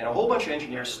and a whole bunch of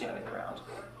engineers standing around.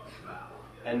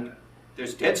 And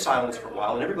there's dead silence for a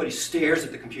while, and everybody stares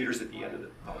at the computers at the end of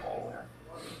the hall there.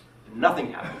 And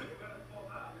nothing happened.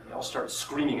 They all start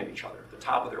screaming at each other at the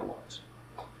top of their lungs.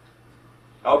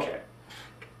 Okay,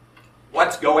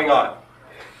 what's going on?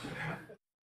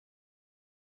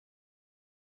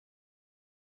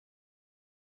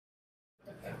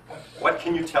 What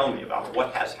can you tell me about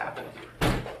what has happened here?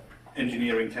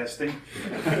 Engineering testing.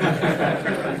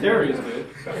 Theory is good.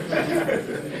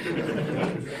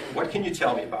 What can you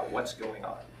tell me about what's going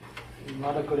on?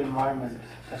 Not a good environment,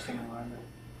 testing environment.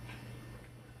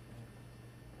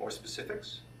 More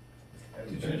specifics?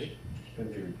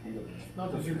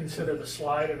 Not that you consider the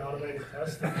slide an automated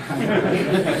test.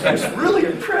 That's really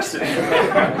impressive.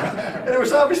 And it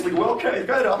was obviously the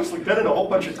guy had obviously been in a whole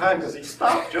bunch of time because he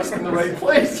stopped just in the right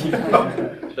place. You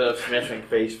know? So smashing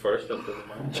face first after the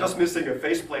moment. Just missing a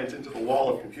faceplant into the wall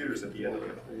of computers at the end of the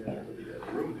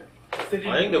room there. I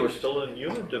think they were still in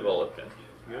unit development.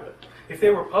 If they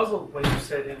were puzzled, like you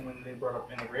said, when they brought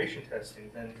up integration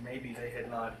testing, then maybe they had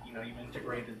not, even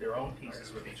integrated their own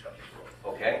pieces with each other.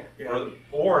 Okay.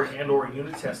 Or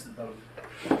unit tested them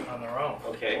on their own.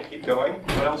 Okay, keep going.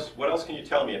 What else can you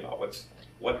tell me about what's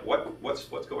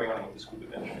going on with the scuba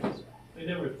dimensions? They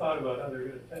never thought about how they're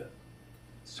going to test.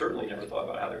 Certainly never thought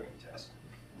about how they're going to test.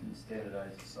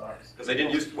 Standardize the socks. Because they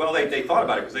didn't use. Well, they thought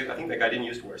about it because I think that guy didn't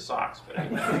used to wear socks. But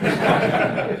anyway.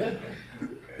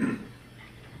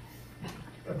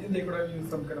 I think they could have used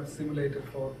some kind of simulator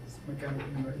for this mechanical,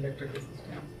 electrical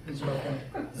system instead of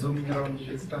kind of zooming around the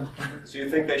distance. So you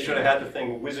think they should have had the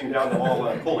thing whizzing down the hall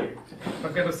and pulling?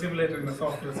 Some kind of simulator in the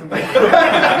software. Simulator.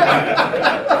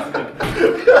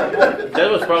 That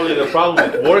was probably the problem.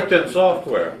 It worked in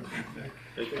software.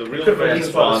 It's the real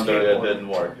transponder that didn't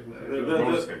work.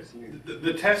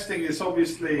 The testing is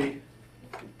obviously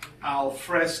al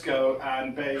fresco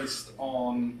and based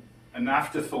on an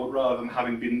afterthought rather than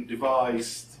having been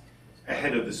devised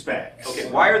ahead of the specs. Okay,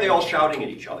 why are they all shouting at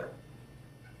each other?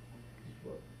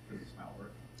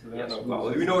 Yes, well,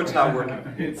 we know it's not working.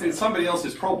 It's somebody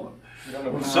else's problem.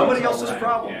 Somebody else's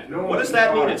problem. Yeah. What does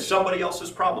that mean? It's somebody else's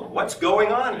problem. What's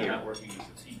going on here?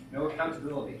 No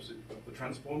accountability. The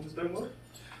transponders don't work?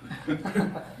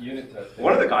 Unit testing.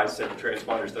 One of the guys said the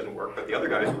transponders doesn't work, but the other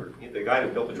guys were. The guy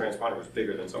that built the transponder was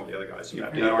bigger than some of the other guys. So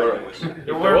that argument was.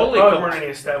 There weren't any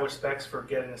established specs for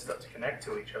getting this stuff to connect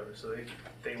to each other, so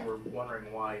they were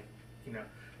wondering why,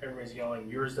 everybody's yelling,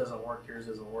 yours doesn't work,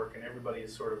 and everybody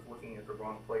is sort of looking at the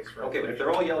wrong place. Okay, but if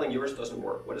they're all yelling, yours doesn't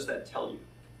work, what does that tell you?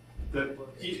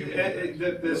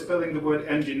 They're spelling the word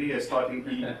engineer starting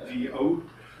E-G-O.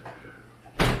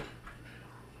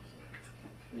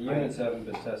 The units haven't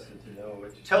been tested to know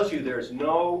which. It tells you there's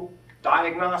no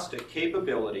diagnostic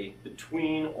capability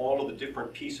between all of the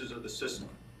different pieces of the system.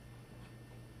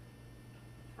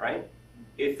 Right?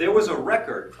 If there was a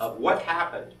record of what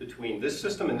happened between this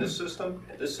system and this system,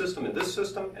 and this system and this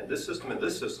system, and this system and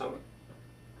this system,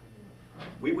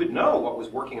 we would know what was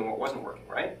working and what wasn't working,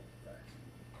 right?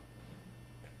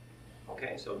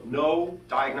 Okay, so no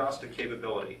diagnostic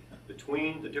capability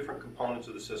between the different components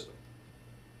of the system.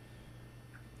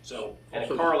 So, and a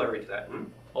corollary to that.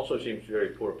 Also seems very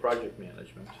poor project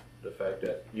management. The fact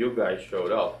that you guys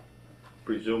showed up,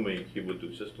 presuming he would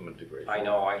do system integration. I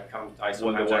know, I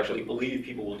sometimes actually believe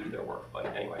people will do their work, but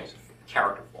anyway, it's a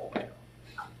character fault, I know.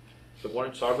 So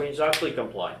weren't Sarbanes-Oxley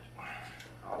compliant?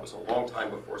 It was a long time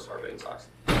before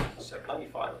Sarbanes-Oxley.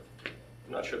 95.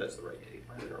 I'm not sure that's the right date.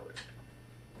 I don't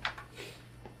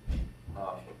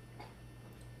know.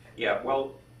 Yeah,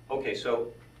 well, okay,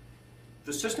 so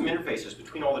the system interfaces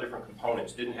between all the different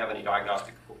components didn't have any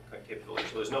diagnostic capability,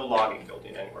 so there's no logging built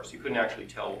in anywhere, so you couldn't actually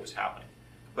tell what was happening.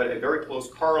 But a very close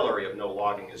corollary of no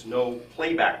logging is no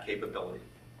playback capability,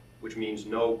 which means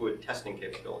no good testing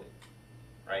capability,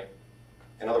 right?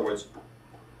 In other words,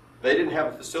 they didn't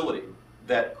have a facility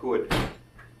that could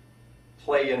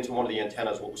play into one of the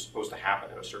antennas what was supposed to happen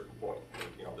at a certain point,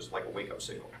 just like a wake-up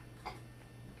signal.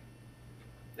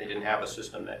 They didn't have a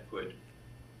system that could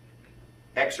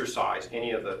exercise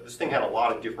any of this thing had a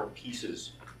lot of different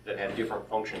pieces that had different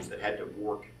functions that had to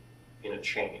work in a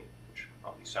chain, which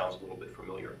probably sounds a little bit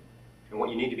familiar. And what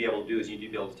you need to be able to do is you need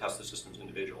to be able to test the systems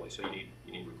individually. So you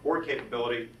need record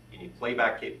capability, you need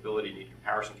playback capability, you need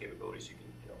comparison capability, so you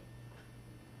can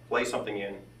play something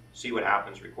in, see what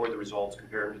happens, record the results,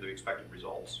 compare them to the expected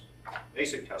results.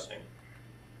 Basic testing.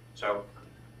 So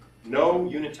no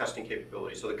unit testing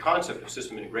capability. So the concept of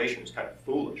system integration is kind of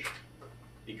foolish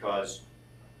because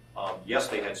yes,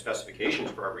 they had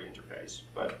specifications for every interface,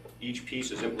 but each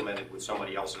piece is implemented with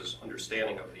somebody else's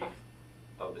understanding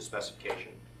of the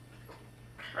specification,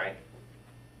 right?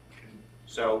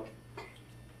 So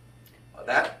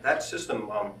that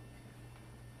system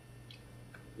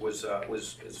was a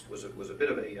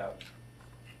bit of a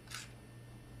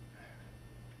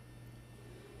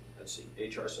let's see.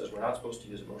 HR says we're not supposed to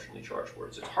use emotionally charged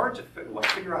words. It's hard to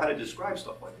figure out how to describe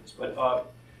stuff like this, but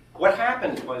what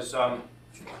happened was.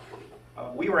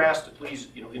 We were asked to please,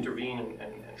 intervene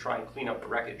and try and clean up the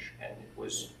wreckage, and it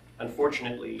was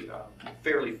unfortunately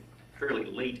fairly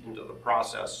late into the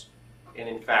process. And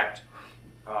in fact,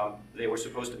 they were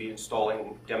supposed to be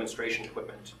installing demonstration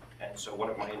equipment. And so one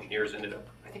of my engineers ended up,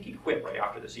 I think he quit right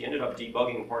after this, he ended up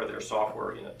debugging part of their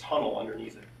software in a tunnel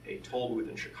underneath a toll booth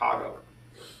in Chicago.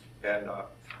 And it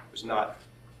was not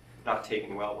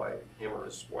taken well by him or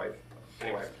his wife.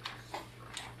 Anyway,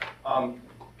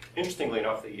 interestingly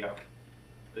enough,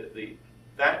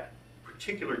 that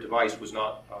particular device was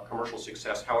not a commercial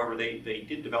success. However, they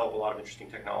did develop a lot of interesting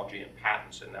technology and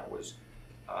patents, and that was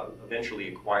eventually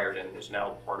acquired and is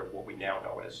now part of what we now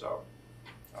know as,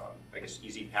 I guess,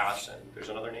 Easy Pass, and there's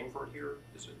another name for it here.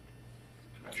 Is it?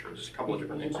 I'm not sure. There's a couple of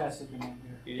different names.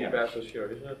 Easy Pass is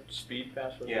here, isn't it? Speed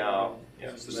Pass? Yeah,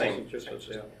 it's the same system.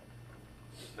 system.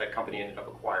 That company ended up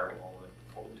acquiring all the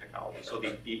technology. So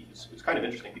it's kind of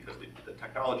interesting because the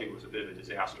technology was a bit of a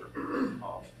disaster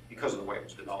because of the way it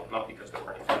was developed, not because there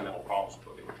were any fundamental problems with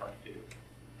what they were trying to do.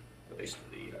 But the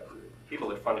people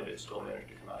that funded it still managed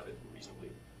to come out of it in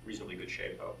reasonably good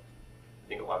shape, though. I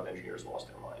think a lot of engineers lost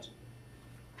their minds.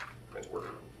 Friends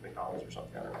working at McDonald's or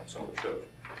something. I don't know. Some of them should.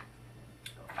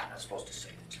 I'm not supposed to say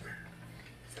it.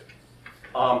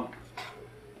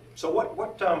 So what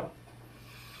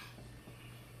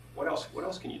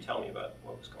else can you tell me about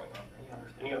what was going on?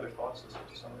 Any other thoughts listening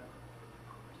to some of that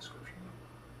description?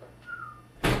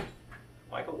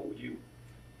 Michael,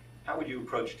 how would you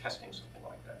approach testing something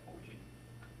like that?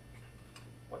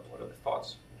 What are the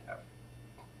thoughts you have?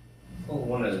 Well,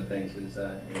 one of the things is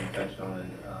you touched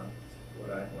on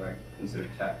what I consider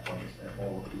tap points, that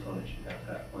all components should have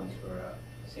tap points for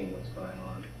seeing what's going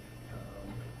on.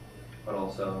 But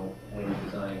also, when you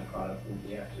design a product,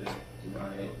 you have to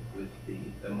design it with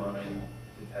the mind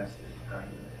to test it, how you're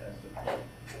going to test it.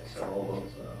 So all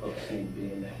those hooks need to be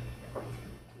in there.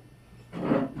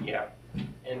 Yeah,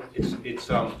 and it's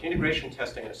integration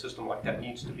testing in a system like that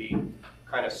needs to be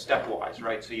kind of stepwise,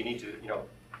 right? So you need to,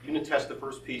 unit test the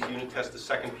first piece, unit test the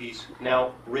second piece,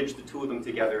 now bridge the two of them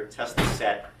together, test the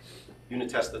set, unit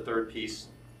test the third piece,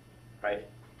 right?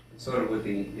 It's sort of with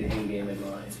the end game in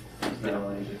mind. It's not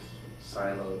only just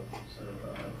siloed sort of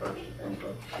approach to things,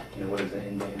 but what is the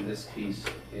end game? This piece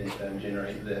is going to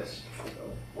generate this.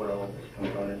 So what are all the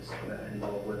components that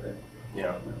involved with it?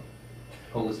 Yeah.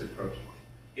 Holistic approach.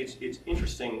 It's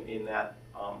interesting in that,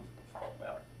 well,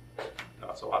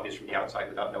 not so obvious from the outside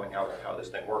without knowing how this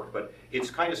thing worked, but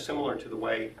it's kind of similar to the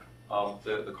way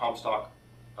the Comstock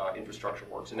infrastructure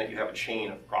works, in that you have a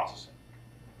chain of processing.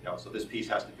 So this piece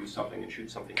has to do something and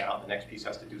shoot something out, the next piece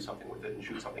has to do something with it and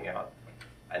shoot something out.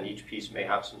 And each piece may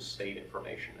have some state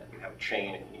information, and you have a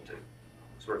chain, and you need to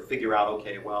sort of figure out,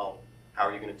 okay, well, how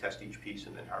are you going to test each piece,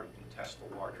 and then how are you going to test the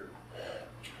larger.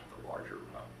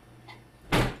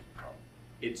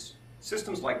 It's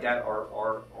systems like that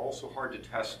are also hard to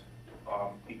test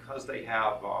because they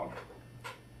have a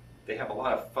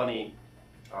lot of funny.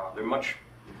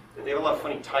 They have a lot of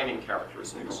funny timing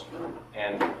characteristics,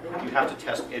 and you have to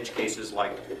test edge cases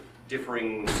like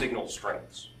differing signal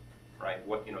strengths. Right?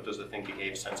 What does the thing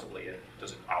behave sensibly? And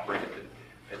does it operate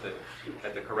at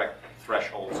the correct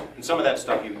thresholds? And some of that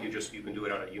stuff you can do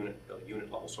it on a unit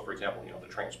level. So for example, the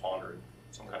transponder in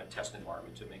some kind of test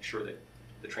environment to make sure that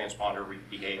the transponder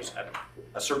behaves at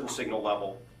a certain signal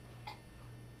level,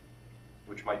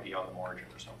 which might be on the margin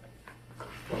or something.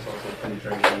 Plus also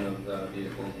penetration of the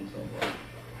vehicles and so forth.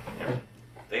 Yeah.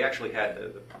 They actually had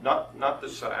not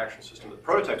this action system, the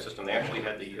prototype system. They actually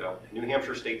had the New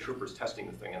Hampshire State Troopers testing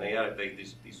the thing, and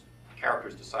these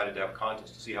characters decided to have a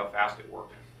contest to see how fast it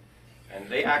worked. And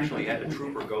they actually had a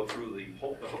trooper go through the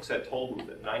Hookset toll booth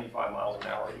at 95 miles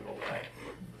an hour in the middle of the night.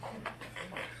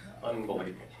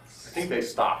 Unbelievable. I think they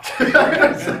stopped.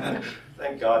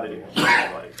 Thank God they didn't kill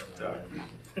anybody.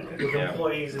 With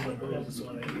employees in the booths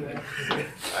when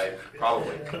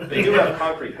probably. They do have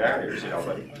concrete barriers,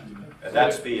 but. At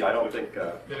that speed, I don't think...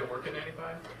 Did it work in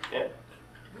 95? Yeah.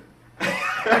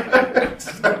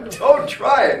 Don't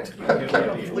try it,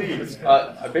 please.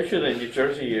 I bet you the New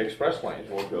Jersey express lanes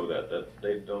will go that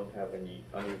they don't have any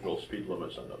unusual speed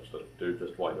limits on those. That they're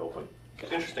just wide open.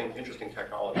 It's interesting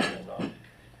technology, and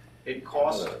it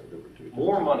costs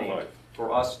more money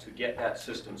for us to get that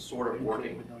system sort of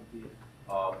working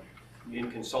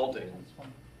in consulting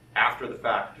after the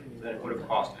fact than it would have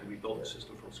cost had we built the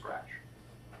system from scratch.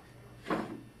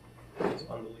 It's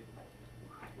unbelievable,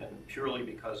 and purely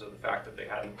because of the fact that they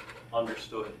hadn't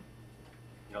understood,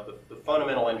 the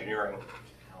fundamental engineering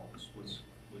was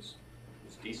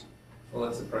decent. Well,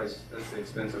 that's the price. That's the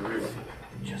expense of real.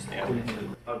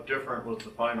 How different was the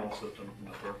final system from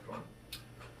the first one?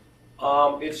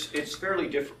 It's fairly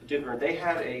different. They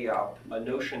had a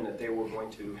notion that they were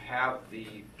going to have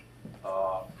they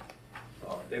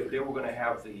were going to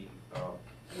have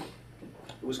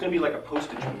it was going to be like a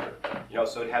postage meter,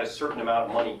 so it had a certain amount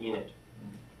of money in it.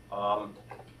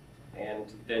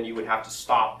 And then you would have to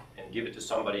stop and give it to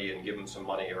somebody and give them some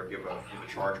money or give a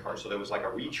charge card. So there was like a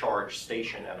recharge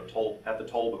station at the toll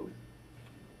booth,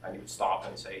 and you would stop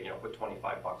and say, put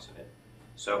 25 bucks in it.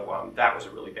 So that was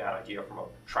a really bad idea from a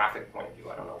traffic point of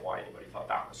view. I don't know why anybody thought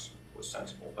that was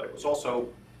sensible, but it was also,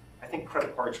 I think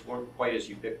credit cards weren't quite as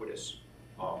ubiquitous.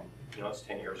 It's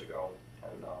 10 years ago,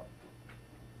 and it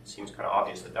seems kind of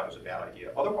obvious that was a bad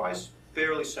idea. Otherwise,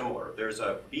 fairly similar. There's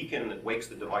a beacon that wakes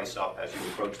the device up as you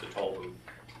approach the toll booth.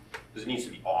 This needs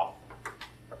to be off.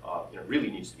 It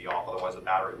really needs to be off, otherwise the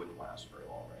battery wouldn't last very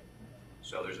long, right?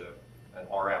 So there's an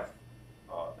RF,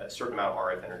 a certain amount of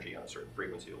RF energy on a certain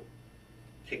frequency will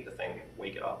kick the thing and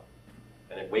wake it up.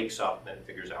 And it wakes up and then it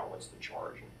figures out what's the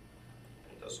charge. And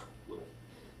it does a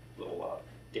little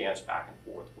dance back and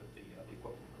forth with the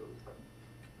equipment crew.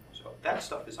 So that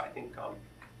stuff is, I think,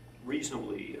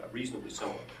 reasonably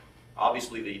similar.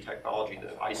 Obviously, the technology,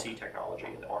 the IC technology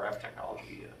and the RF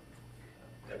technology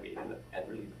and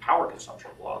really the power consumption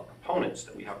of a lot of components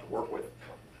that we have to work with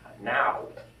now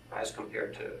as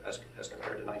compared to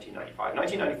 1995.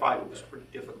 1995, it was pretty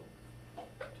difficult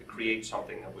to create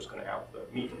something that was going to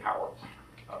meet the power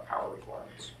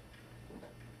requirements.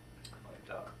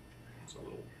 But it's a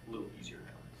little easier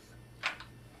now.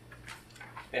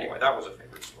 Anyway, that was a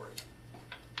favorite story.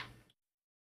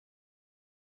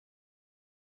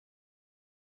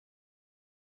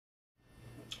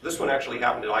 This one actually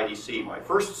happened at IDC. My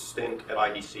first stint at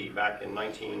IDC back in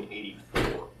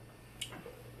 1984.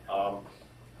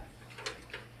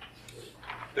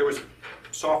 There was a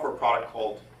software product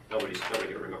called, nobody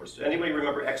here remembers. Anybody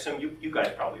remember XM? You guys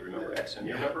probably remember XM.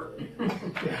 You remember?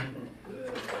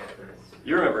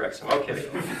 You remember XM, okay.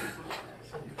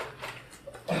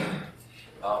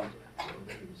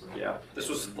 Yeah, this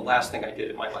was the last thing I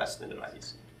did at my last stint at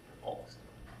IDC, almost.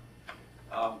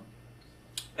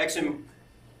 XM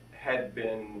had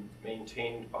been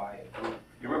maintained by a group.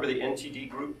 You remember the NTD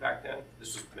group back then?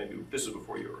 This was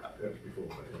before you were around. That's before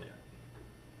my time.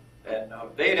 Yeah. And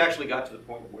they had actually got to the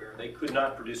point where they could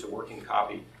not produce a working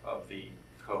copy of the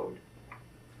code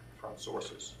from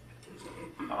sources.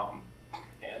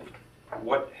 And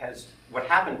what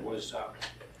happened was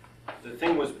the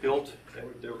thing was built.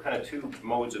 There were kind of two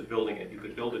modes of building it. You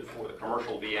could build it for the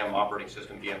commercial VM operating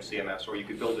system, VM CMS, or you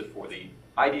could build it for the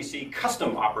IDC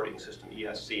custom operating system,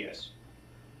 ESCS.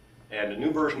 And a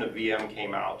new version of VM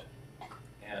came out,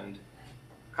 and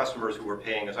customers who were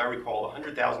paying, as I recall,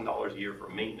 $100,000 a year for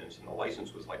maintenance, and the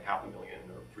license was like $500,000 or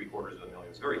 $750,000.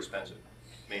 It's very expensive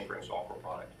mainframe software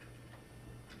product.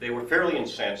 They were fairly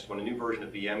incensed when a new version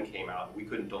of VM came out and we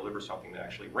couldn't deliver something that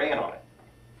actually ran on it.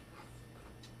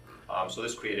 So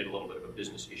this created a little bit of a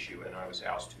business issue, and I was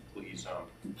asked to please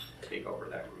take over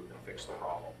that group and fix the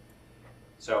problem.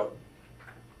 So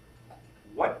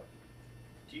what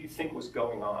do you think was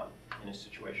going on in a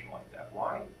situation like that?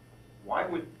 Why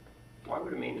would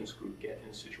a maintenance group get in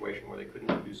a situation where they couldn't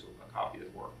produce a copy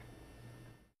that worked?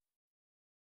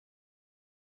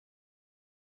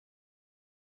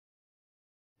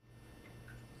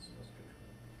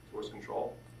 Source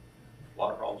control. A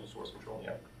lot of problems with source control,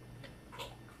 yeah.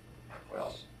 What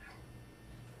else?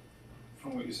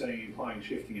 From what you're saying, implying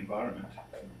shifting environment.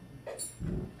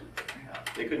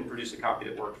 They couldn't produce a copy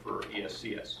that worked for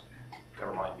ESCS,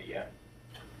 never mind VM.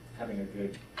 Having a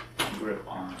good grip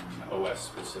on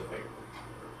OS-specific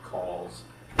calls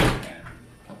and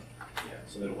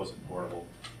so that it wasn't portable.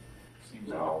 Seems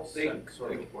No, like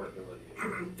sort of portability.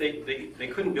 They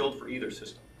couldn't build for either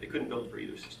system.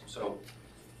 So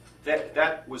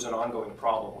that was an ongoing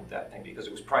problem with that thing because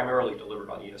it was primarily delivered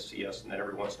on ESCS, and then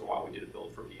every once in a while we did a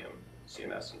build for VM,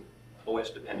 CMS, and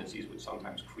OS dependencies would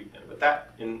sometimes creep in. But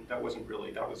that wasn't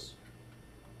really, that was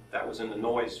in the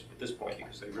noise at this point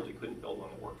because they really couldn't build one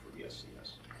that worked for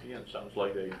ESCS. Yeah, it sounds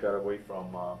like they got away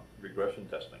from regression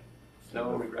testing.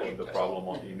 No regression the testing.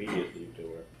 problem immediately to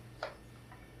it.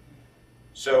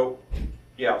 So,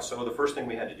 yeah, so the first thing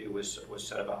we had to do was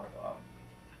set about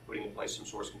putting in place some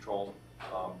source control,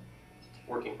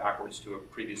 working backwards to a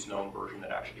previous known version that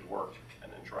actually worked,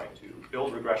 and then trying to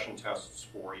build regression tests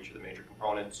for each of the major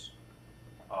components.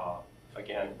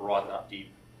 Again, broad, not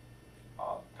deep,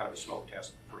 kind of a smoke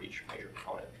test for each major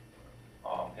component,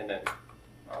 and then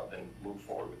move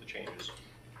forward with the changes.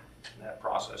 And that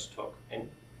process took, and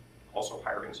also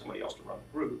hiring somebody else to run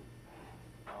the group,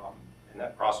 and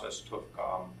that process took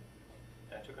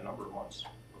a number of months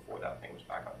before that thing was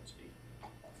back on its feet.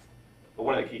 But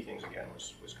one of the key things, again,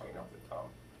 was coming up with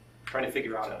trying to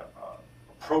figure out an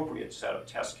appropriate set of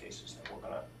test cases that we're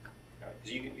going to,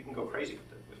 because you can go crazy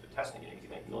with the testing. You can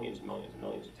make millions and millions and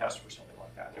millions of tests for something like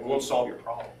like that. It won't solve your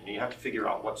problem. You have to figure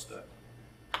out what's the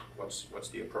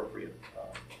appropriate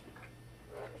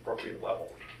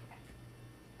level.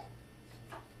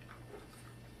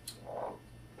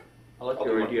 I like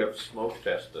your idea of smoke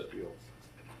test that you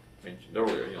mentioned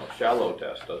earlier. You know, shallow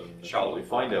test doesn't necessarily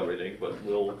find everything, but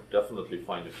will definitely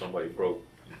find if somebody broke.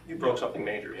 You broke something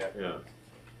major, yeah. Yeah.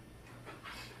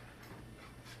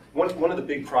 One of the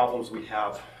big problems we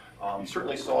have,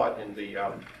 certainly saw it in the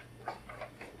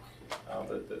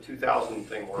 2000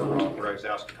 thing where I was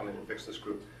asked to come in and fix this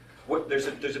group. There's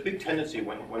a big tendency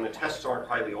when the tests aren't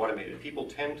highly automated, people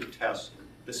tend to test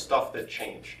the stuff that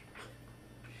changed.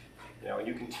 You know,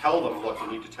 you can tell them, look, you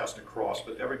need to test across,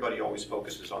 but everybody always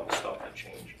focuses on the stuff that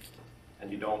changed,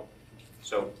 and you don't.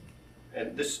 So,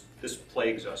 and this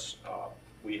plagues us.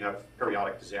 We have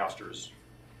periodic disasters.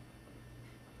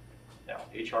 Now,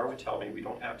 HR would tell me we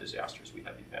don't have disasters, we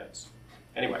have events.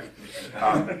 Anyway.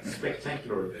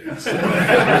 Spectacular events.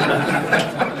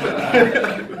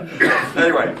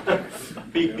 Anyway,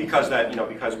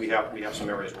 because we have some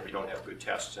areas where we don't have good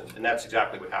tests, and that's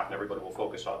exactly what happened. Everybody will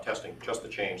focus on testing just the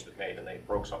change that made, and they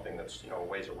broke something that's a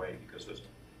ways away because there's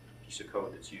a piece of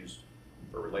code that's used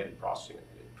for related processing and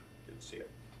they didn't see it.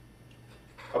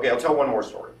 Okay, I'll tell one more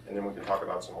story, and then we can talk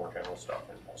about some more general stuff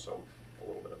and also a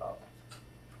little bit about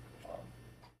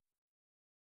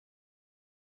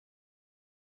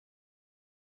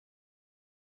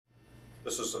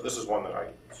this is one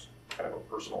that it's kind of a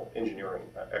personal engineering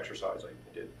exercise I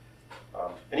did.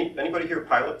 Anybody here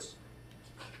pilots?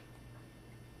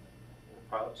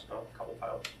 Pilots? No, a couple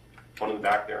pilots. One in the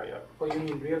back there, yeah. Oh, you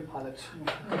mean real pilots?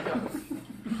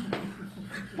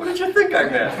 What did you think I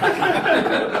meant?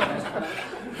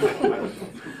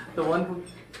 The one who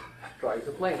drives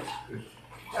the plane.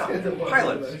 Yeah,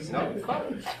 pilots. No.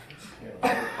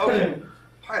 Okay,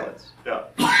 pilots. Yeah.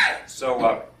 So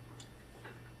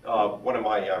one of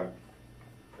my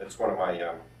it's one of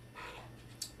my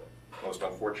most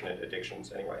unfortunate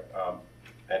addictions, anyway.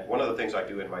 And one of the things I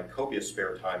do in my copious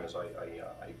spare time is I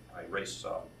race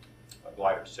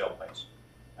gliders, sailplanes,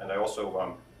 and I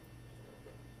also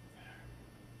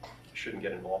shouldn't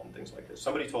get involved in things like this.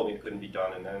 Somebody told me it couldn't be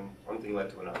done, and then one thing led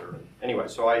to another. Anyway,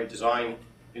 so I design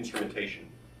instrumentation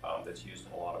that's used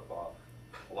in a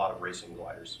lot of racing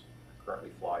gliders. It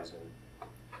currently flies in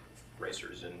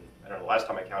racers in, I don't know, last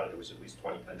time I counted it was at least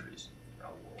 20 countries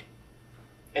around the world.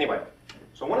 Anyway,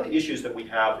 so one of the issues that we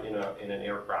have in an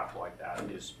aircraft like that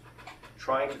is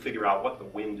trying to figure out what the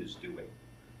wind is doing.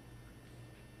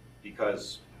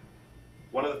 Because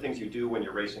one of the things you do when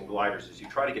you're racing gliders is you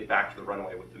try to get back to the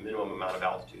runway with the minimum amount of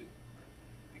altitude.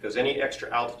 Because any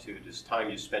extra altitude is time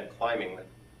you spend climbing that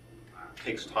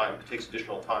takes time, it takes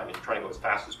additional time, and you're trying to go as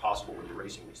fast as possible when you're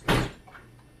racing these things.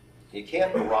 You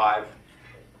can't arrive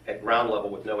at ground level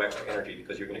with no extra energy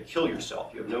because you're going to kill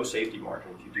yourself. You have no safety margin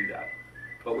if you do that.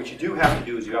 But what you do have to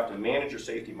do is you have to manage your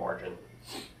safety margin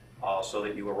so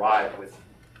that you arrive with,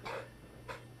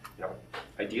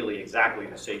 ideally exactly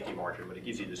the safety margin, but it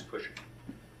gives you this cushion.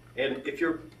 And if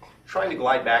you're trying to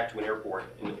glide back to an airport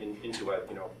into a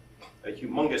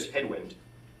humongous headwind,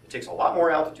 it takes a lot more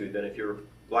altitude than if you're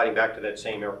gliding back to that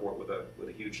same airport with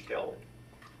a huge tailwind.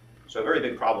 So a very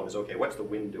big problem is, okay, what's the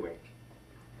wind doing?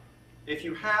 If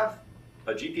you have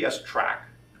a GPS track,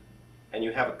 and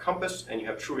you have a compass, and you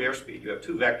have true airspeed, you have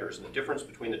two vectors, and the difference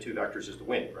between the two vectors is the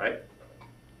wind, right?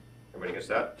 Everybody gets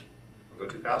that? I'll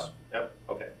go too fast? Yep,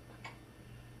 okay.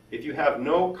 If you have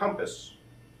no compass,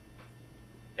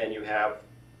 and you have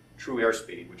true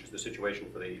airspeed, which is the situation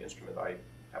for the instrument I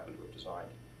happen to have designed,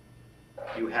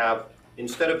 you have,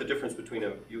 instead of the difference between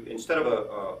instead of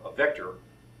a vector,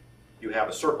 you have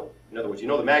a circle. In other words, you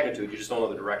know the magnitude, you just don't know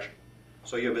the direction.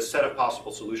 So you have a set of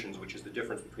possible solutions, which is the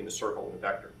difference between the circle and the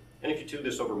vector. And if you do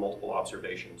this over multiple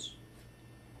observations,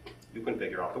 you can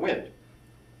figure out the wind.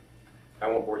 I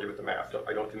won't bore you with the math.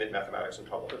 I don't commit mathematics in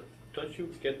public. Don't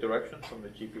you get direction from the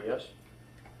GPS?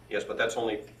 Yes, but that's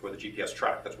only for the GPS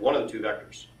track. That's one of the two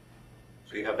vectors.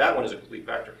 So you have that one as a complete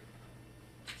vector.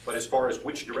 But as far as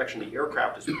which direction the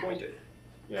aircraft is pointed,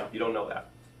 you don't know that.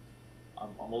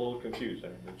 I'm a little confused. I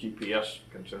mean, the GPS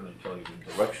can certainly tell you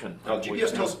the direction. Now,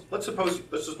 GPS tells, let's suppose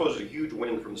there's a huge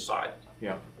wind from the side.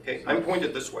 Yeah. Okay, I'm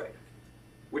pointed this way.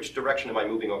 Which direction am I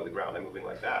moving over the ground? I'm moving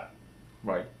like that.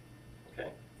 Right. Okay.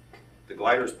 The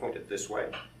glider is pointed this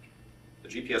way. The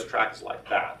GPS track is like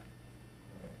that.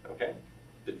 Okay.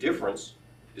 The difference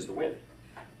is the wind.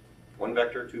 One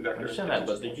vector, two vectors. I understand that,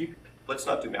 but did you? Let's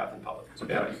not do math in public. It's a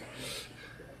bad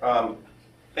idea.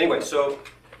 Anyway, so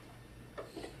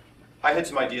I had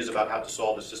some ideas about how to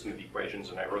solve the system of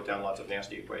equations, and I wrote down lots of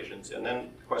nasty equations. And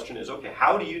then the question is, okay,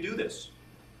 how do you do this?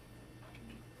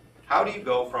 How do you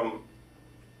go from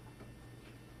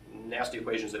nasty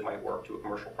equations that might work to a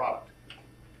commercial product.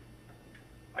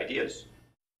 Ideas.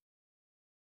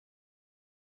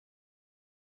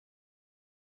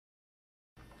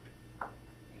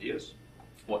 Ideas.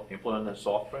 What, implement the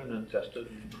software and then test it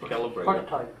and calibrate it?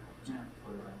 Prototype.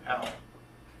 How?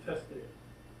 Test it.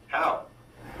 How?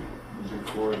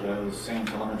 For those same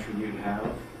telemetry you'd have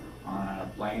on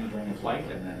a plane during a flight,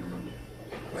 and then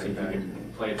see if you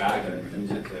can play it back and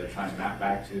use it to try and map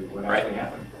back to what actually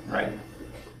happened. Right.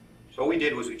 So what we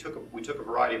did was we took a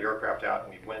variety of aircraft out,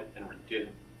 and we went and did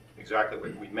exactly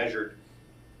what we measured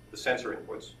the sensor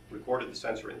inputs, recorded the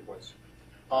sensor inputs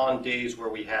on days where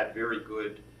we had very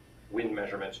good wind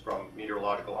measurements from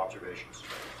meteorological observations.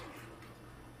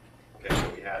 Okay, so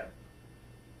we had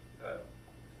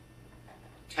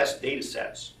test data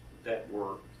sets that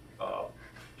were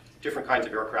different kinds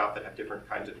of aircraft that have different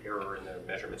kinds of error in the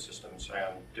measurement systems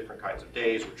and different kinds of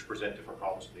days which present different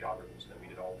problems to the algorithms. And then we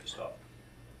did all of this stuff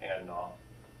and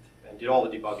did all the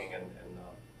debugging and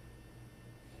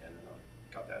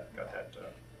got that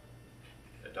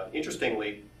done.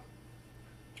 Interestingly,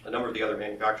 a number of the other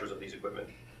manufacturers of these equipment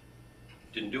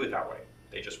didn't do it that way.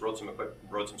 They just wrote some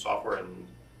software and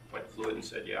went through it and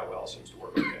said, yeah, well, it seems to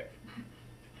work okay.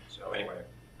 So anyway,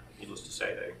 needless to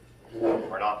say, they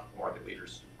are not market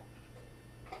leaders.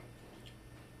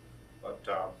 But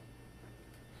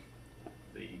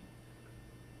the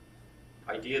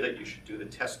idea that you should do the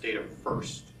test data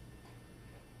first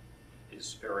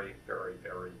is very, very,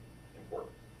 very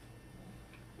important,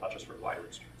 not just for glider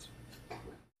instruments.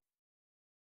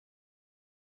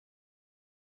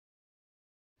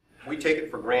 We take it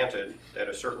for granted that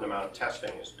a certain amount of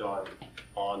testing is done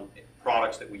on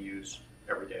products that we use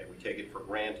every day. We take it for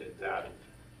granted that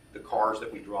the cars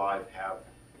that we drive have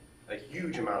a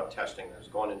huge amount of testing that has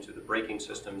gone into the braking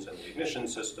systems and the ignition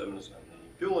systems and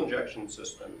the fuel injection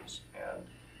systems, and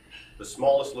the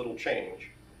smallest little change,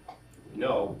 we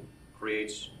know,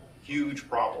 creates huge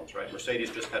problems, right? Mercedes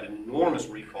just had an enormous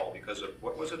recall because of,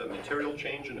 what was it, a material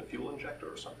change in a fuel injector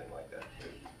or something like that.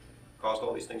 Caused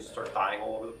all these things to start dying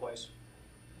all over the place.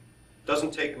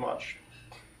 Doesn't take much,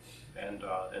 and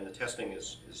the testing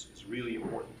is really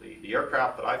important. The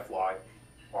aircraft that I fly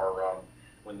are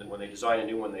when they design a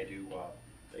new one, they do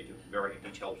very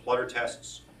detailed flutter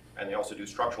tests, and they also do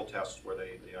structural tests where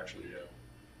they actually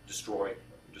destroy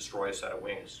a set of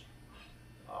wings.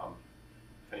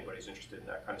 If anybody's interested in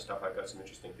that kind of stuff, I've got some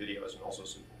interesting videos and also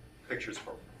some pictures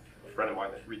from a friend of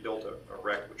mine that rebuilt a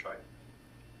wreck, which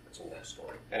it's a long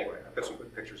story. Anyway, I've got some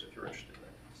good pictures if you're interested in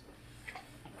that.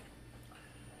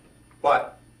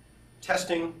 But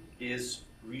testing is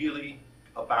really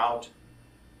about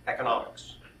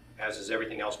economics, as is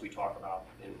everything else we talk about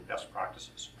in best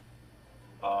practices.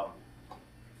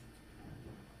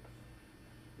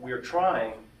 We are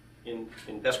trying, in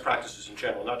best practices in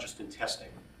general, not just in testing,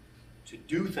 to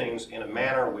do things in a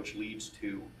manner which leads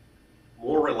to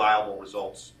more reliable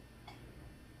results.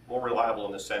 More reliable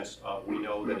in the sense of we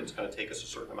know that it's going to take us a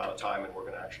certain amount of time and we're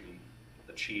going to actually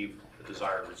achieve the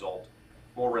desired result.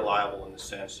 More reliable in the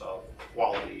sense of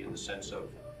quality, in the sense of,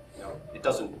 it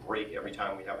doesn't break every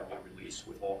time we have a new release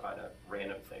with all kind of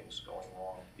random things going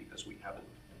wrong because we haven't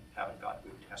got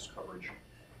good test coverage.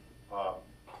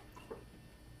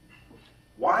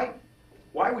 Why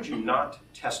would you not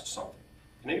test something?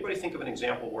 Can anybody think of an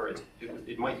example where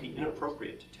it might be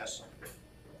inappropriate to test something?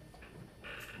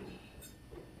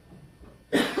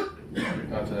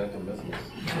 Continental missiles.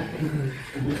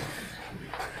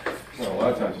 Well, a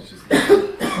lot of times it's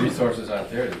just resources aren't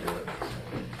there to do it.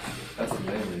 That's the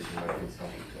main reason why it's not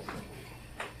testing.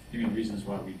 You mean reasons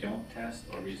why we don't test,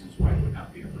 or reasons why it would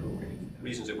not be appropriate?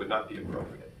 Reasons it would not be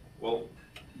appropriate. Well,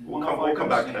 we'll come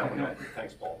back to that one.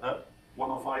 Thanks, Paul. Huh?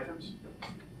 One-off items?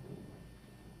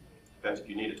 Depends if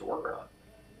you need it to work or not.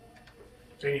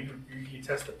 So you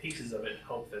test the pieces of it and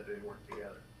hope that they work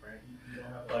together, right?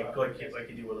 Like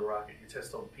you do with a rocket. You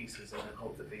test all the pieces and then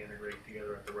hope that they integrate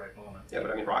together at the right moment. Yeah,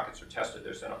 but I mean, rockets are tested.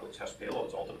 They're sent up with test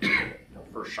payloads ultimately.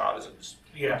 First shot is a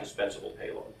dispensable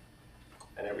payload.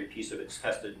 And every piece of it's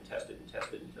tested and tested and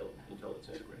tested until it's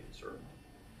integrated, certainly.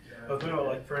 But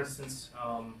like for instance,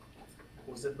 what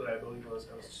was it that I believe I was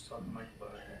just talking to Mike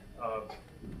about?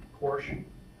 Porsche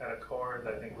had a car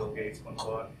that I think Bill Gates once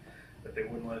bought that they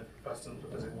wouldn't let it through customs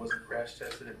because it wasn't crash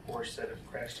tested, and Porsche said if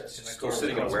crash testing that car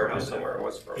sitting in a warehouse somewhere. It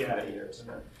was for many years.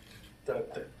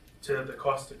 The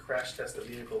cost to crash test the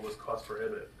vehicle was cost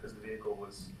prohibitive because the vehicle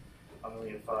was $1.5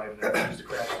 million and they used to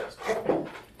crash test it.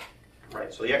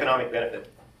 Right. So the economic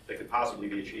benefit that could possibly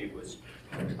be achieved was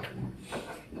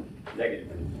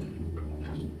negative.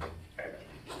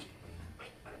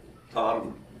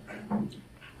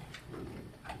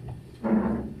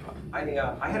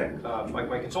 I had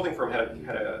my consulting firm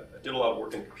did a lot of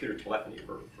work in computer telephony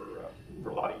for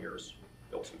a lot of years.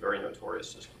 Built some very notorious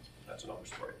systems. That's another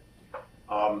story.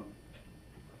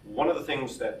 One of the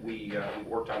things that we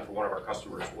worked on for one of our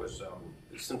customers was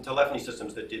some telephony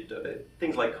systems that did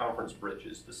things like conference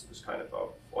bridges, this kind of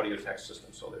audio text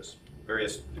system. So there's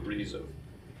various degrees of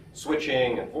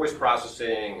switching and voice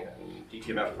processing and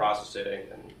DTMF processing,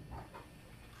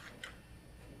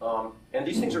 and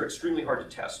these things are extremely hard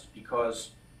to test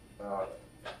because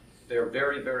they're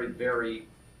very, very, very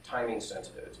timing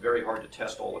sensitive. It's very hard to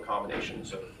test all the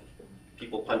combinations of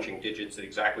people punching digits at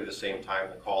exactly the same time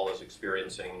the call is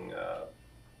experiencing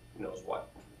who knows what.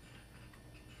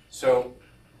 So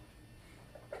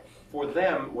for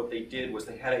them, what they did was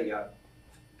they had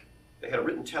a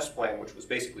written test plan, which was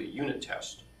basically a unit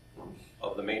test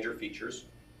of the major features,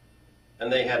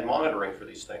 and they had monitoring for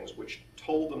these things, which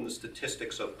told them the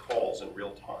statistics of calls in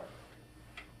real time.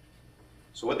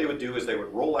 So what they would do is they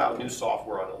would roll out new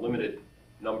software on a limited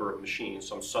number of machines,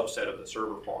 some subset of the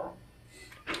server farm,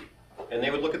 and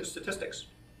they would look at the statistics.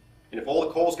 And if all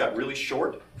the calls got really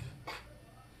short,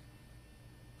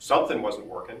 something wasn't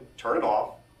working, turn it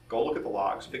off, go look at the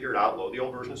logs, figure it out, load the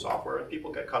old version of software, and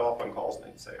people get cut off on calls, and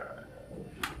they'd say, all right.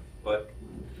 But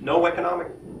no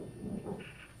economic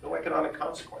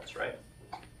consequence, right?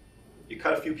 You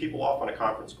cut a few people off on a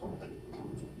conference call.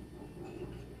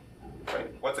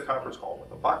 Right? What's a conference call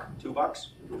worth? $1, $2?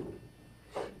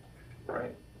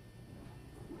 Right?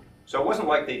 So it wasn't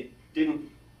like they didn't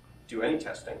do any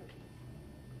testing,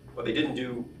 but they didn't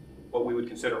do what we would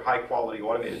consider high-quality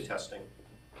automated testing,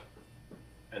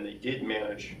 and they did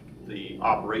manage the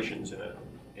operations in a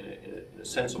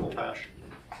sensible fashion.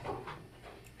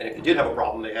 And if you did have a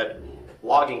problem, they had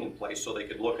logging in place so they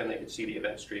could look and they could see the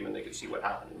event stream and they could see what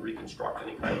happened and reconstruct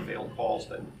any kind of failed calls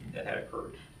that had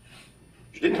occurred.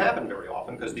 Which didn't happen very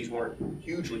often because these weren't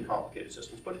hugely complicated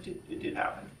systems, but it did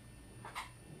happen.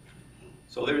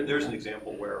 So there's an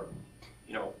example where,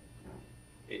 you know,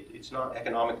 it's not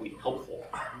economically helpful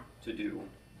to do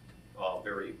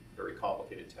very, very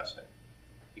complicated testing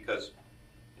because,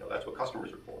 you know, that's what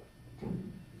customers are for,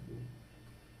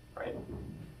 right?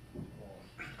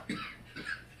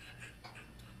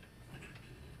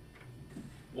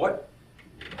 What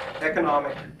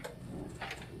economic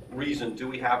reason do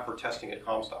we have for testing at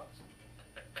Comstock?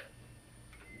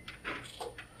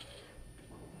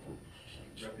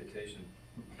 Reputation.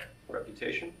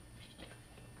 Reputation?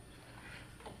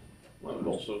 I would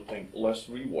also think less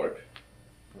rework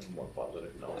and more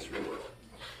positive knowledge. Less rework.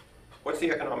 What's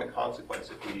the economic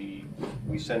consequence if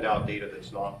we send out data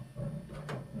that's not,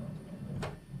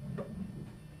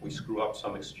 we screw up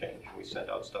some exchange and we send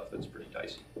out stuff that's pretty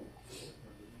dicey?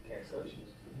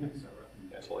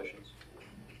 Cancellations.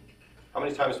 How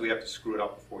many times do we have to screw it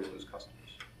up before we lose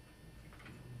customers?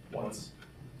 Once.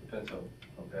 Depends how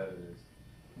bad it is.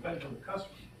 Depends on the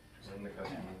customer. And the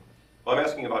customer. Well, I'm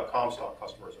asking about Comstock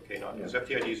customers, okay, not because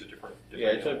FTID is a different Yeah,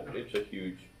 it's a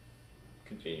huge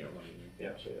continuum. I mean, you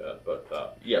can't say that, but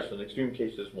yes, in extreme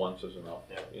cases, once is enough.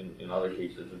 Yeah. In other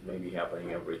cases, it may be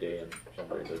happening every day, and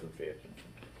somebody doesn't pay attention.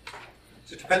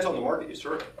 So it depends on the market you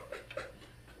serve,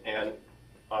 and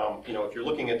you know, if you're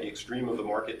looking at the extreme of the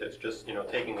market that's just, you know,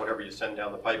 taking whatever you send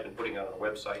down the pipe and putting it on a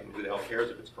website and who the hell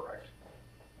cares if it's correct,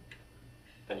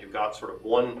 then you've got sort of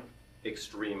one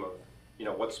extreme of, you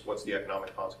know, what's the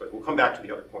economic consequence. We'll come back to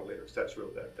the other point later because that's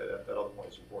really, that other point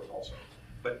is important also.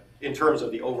 But in terms of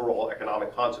the overall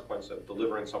economic consequence of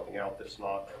delivering something out that's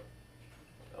not,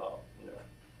 you know,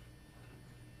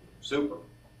 super.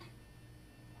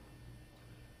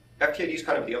 FTID is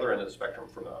kind of the other end of the spectrum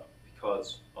from that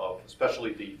because of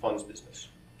especially the funds business.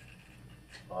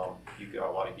 A lot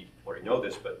of people already know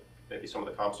this, but maybe some of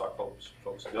the Comstock folks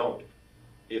don't.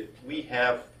 If we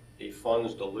have a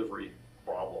funds delivery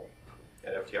problem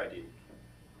at FTID,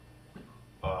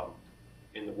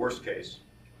 in the worst case,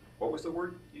 what was the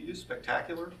word you used?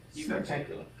 Spectacular?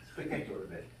 Spectacular. Spectacular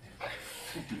event.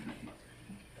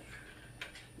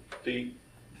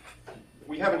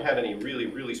 We haven't had any really,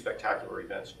 really spectacular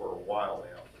events for a while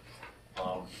now.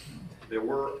 There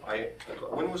were,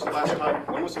 when was the last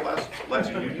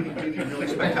really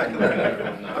spectacular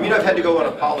event? I mean, I've had to go on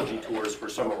apology tours for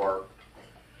some of our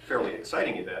fairly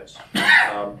exciting events,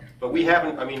 but we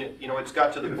haven't, I mean, you know, it's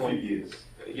got to the point, you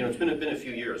know, it's been a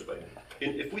few years, but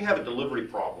if we have a delivery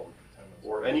problem,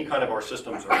 or any kind of our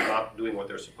systems are not doing what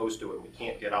they're supposed to and we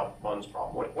can't get out the funds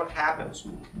problem, what happens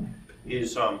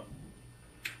is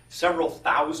several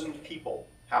thousand people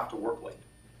have to work late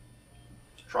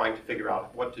trying to figure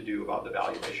out what to do about the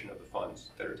valuation of the funds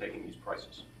that are taking these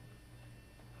prices.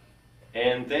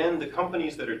 And then the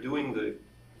companies that are doing the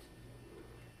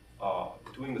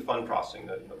doing the fund processing,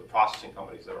 the processing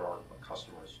companies that are our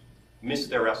customers, miss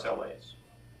their SLAs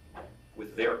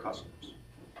with their customers.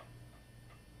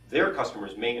 Their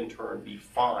customers may in turn be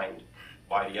fined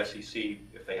by the SEC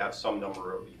if they have some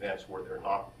number of events where they're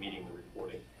not meeting the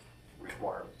reporting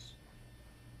requirements.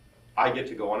 I get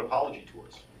to go on apology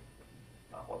tours.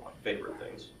 Not one of my favorite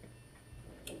things.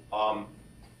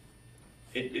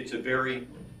 It's a very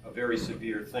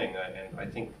severe thing, and I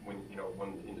think when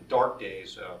in the dark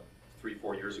days,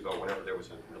 3-4 years ago, whenever there was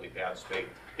a really bad spate,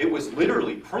 it was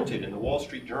literally printed in the Wall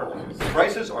Street Journal.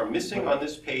 Prices are missing on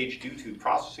this page due to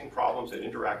processing problems at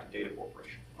Interactive Data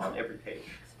Corporation on every page.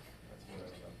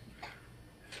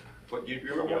 What you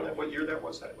remember what year that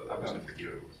was? That was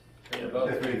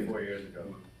about 3 or 4 years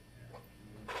ago.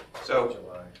 So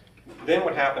then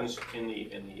what happens in the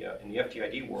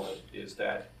FTID world is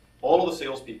that all of the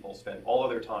salespeople spend all of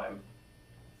their time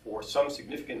for some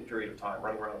significant period of time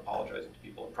running around apologizing to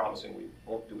people and promising we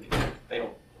won't do it again. They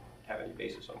don't have any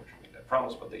basis on which to make that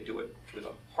promise, but they do it with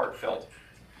a heartfelt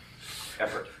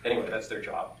effort. Anyway, that's their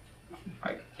job.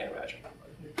 I can't imagine.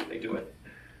 They do it.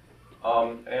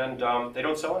 And they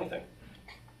don't sell anything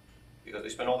because they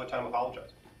spend all their time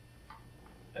apologizing.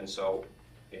 And so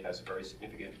it has a very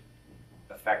significant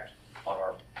effect on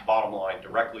our bottom line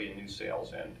directly in new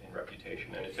sales and in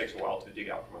reputation, and it takes a while to dig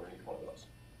out from underneath one of those.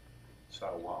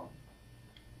 So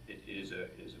it is a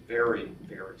very,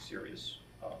 very serious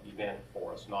event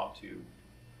for us not to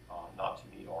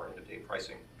meet our end-of-day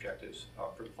pricing objectives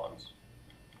for the funds.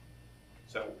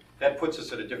 So that puts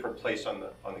us at a different place on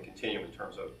the continuum in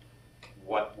terms of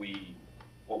what we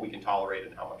can tolerate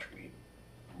and how much we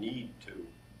need to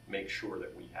make sure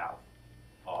that we have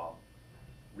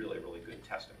really, really good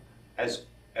testing.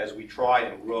 As we try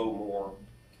and grow more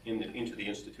into the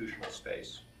institutional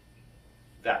space,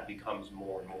 that becomes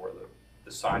more and more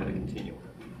the side of the continuum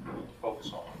that we need to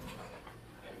focus on.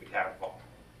 And we have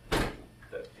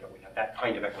we have that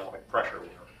kind of economic pressure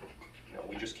where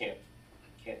we just can't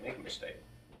make a mistake.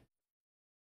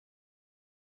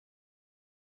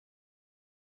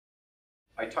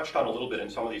 I touched on a little bit in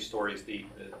some of these stories the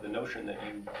notion that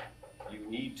you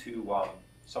need to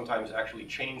sometimes actually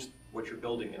change what you're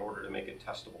building in order to make it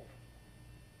testable.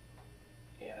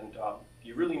 And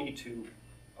you really need to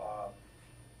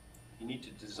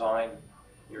design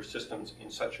your systems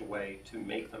in such a way to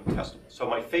make them testable. So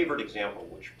my favorite example,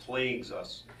 which plagues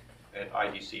us at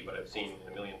IDC, but I've seen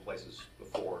in a million places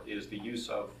before, is the use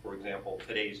of, for example,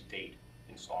 today's date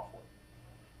in software.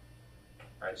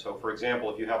 Right? So for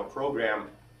example, if you have a program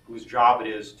whose job it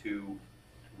is to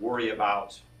worry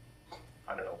about,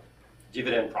 I don't know,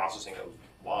 dividend processing of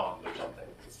bonds or something,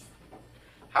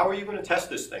 how are you going to test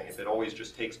this thing if it always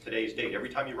just takes today's date? Every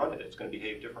time you run it, it's going to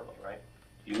behave differently, right?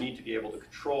 You need to be able to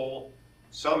control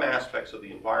some aspects of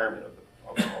the environment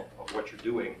of what you're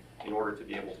doing in order to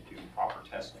be able to do proper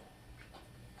testing.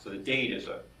 So the date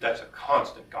that's a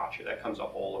constant gotcha. That comes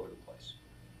up all over the place.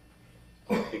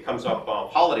 It comes up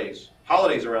holidays.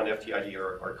 Holidays around FTID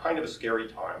are kind of a scary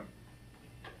time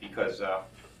because,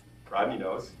 Rodney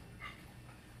knows,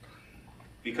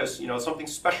 because something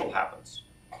special happens.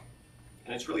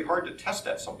 And it's really hard to test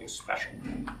that something special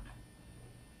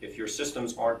if your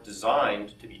systems aren't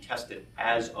designed to be tested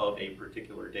as of a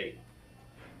particular date.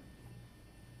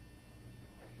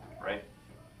 Right?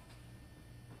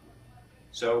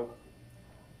 So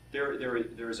there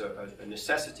is a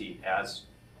necessity as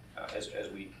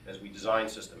we design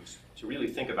systems to really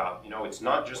think about, it's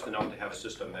not just enough to have a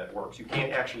system that works. You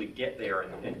can't actually get there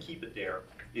and keep it there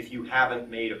if you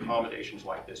haven't made accommodations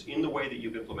like this in the way that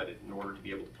you've implemented in order to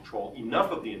be able to control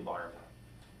enough of the environment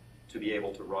to be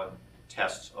able to run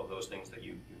tests of those things that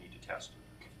you need to test.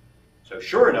 So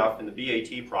sure enough, in the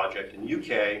BAT project in the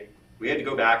UK, we had to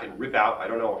go back and rip out, I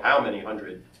don't know how many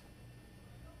hundred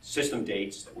system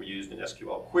dates that were used in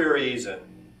SQL queries and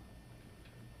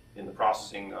in the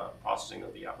processing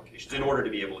of the applications in order to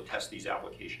be able to test these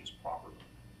applications properly.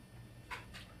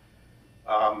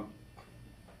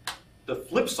 The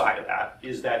flip side of that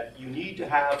is that you need to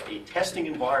have a testing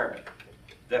environment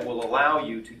that will allow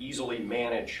you to easily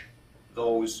manage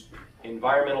those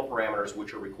environmental parameters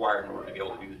which are required in order to be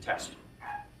able to do the test.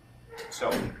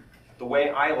 So the way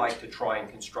I like to try and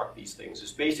construct these things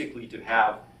is basically to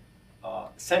have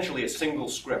essentially a single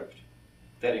script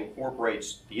that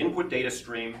incorporates the input data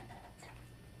stream,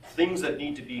 things that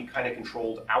need to be kind of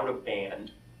controlled out of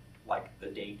band, like the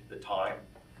date, the time,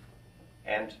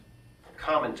 and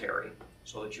commentary,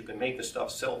 so that you can make the stuff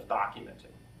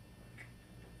self-documenting.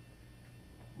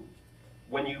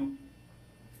 When you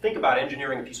think about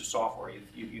engineering a piece of software,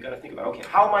 you've got to think about, okay,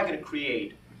 how am I going to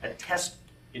create a test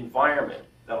environment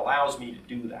that allows me to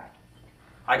do that?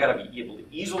 I got to be able to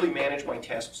easily manage my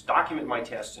tests, document my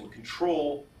tests, and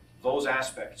control those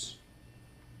aspects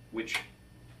which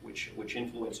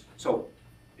influence. So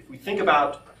if we think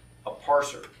about a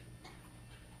parser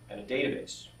and a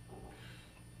database,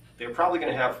 they're probably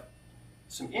going to have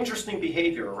some interesting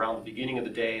behavior around the beginning of the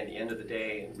day and the end of the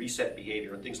day and reset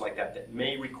behavior and things like that that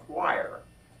may require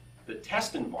the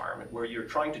test environment where you're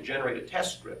trying to generate a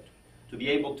test script to be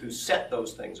able to set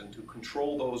those things and to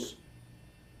control those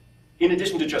in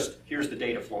addition to just here's the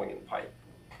data flowing in the pipe.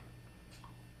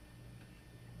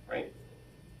 Right?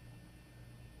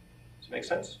 Does it make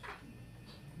sense?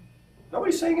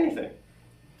 Nobody's saying anything.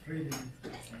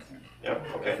 Yeah,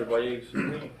 okay. Everybody's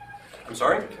agreeing. I'm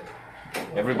sorry?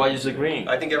 Everybody's agreeing.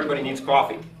 I think everybody needs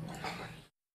coffee.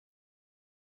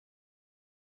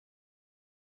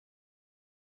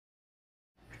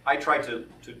 I try to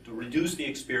reduce the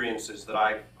experiences that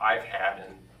I've had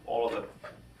and all of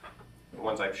the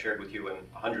ones I've shared with you and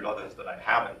 100 others that I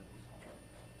haven't.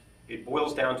 It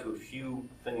boils down to a few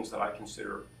things that I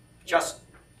consider just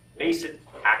basic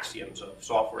axioms of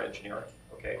software engineering,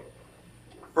 okay?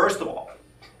 First of all,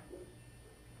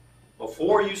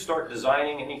 before you start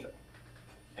designing anything,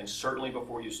 and certainly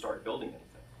before you start building anything,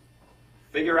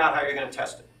 figure out how you're going to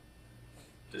test it.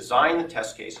 Design the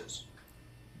test cases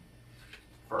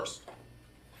first,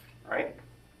 all right?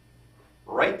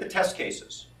 Write the test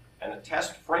cases and the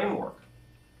test framework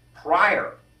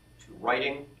prior to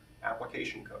writing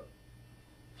application code,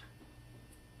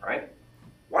 all right?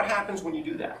 What happens when you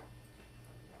do that?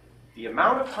 The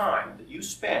amount of time that you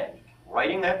spend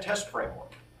writing that test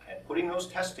framework and putting those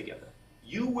tests together,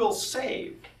 you will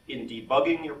save in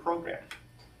debugging your program.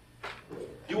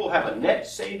 You will have a net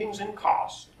savings in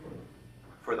cost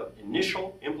for the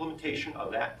initial implementation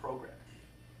of that program.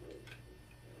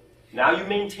 Now you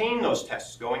maintain those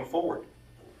tests going forward.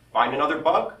 Find another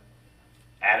bug,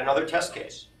 add another test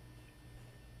case.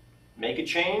 Make a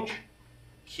change,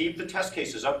 keep the test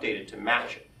cases updated to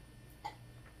match it.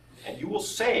 And you will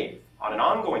save on an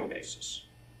ongoing basis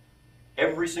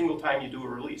every single time you do a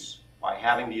release by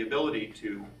having the ability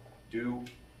to do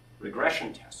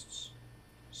regression tests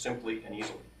simply and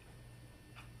easily.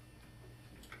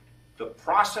 The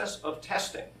process of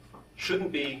testing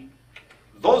shouldn't be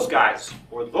those guys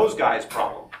or those guys'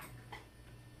 problem.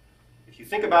 If you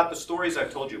think about the stories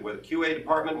I've told you where the QA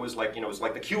department was like, it was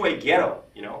like the QA ghetto,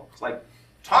 it's like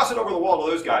toss it over the wall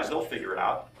to those guys, they'll figure it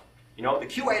out. The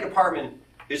QA department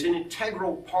is an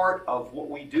integral part of what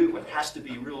we do. It has to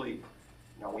be really,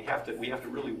 we have to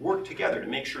really work together to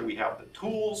make sure we have the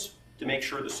tools, to make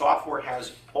sure the software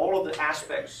has all of the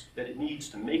aspects that it needs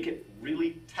to make it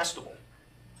really testable,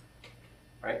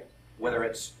 right? Whether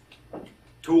it's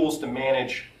tools to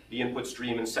manage the input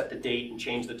stream and set the date and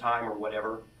change the time or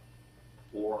whatever,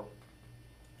 or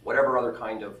whatever other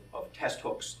kind of test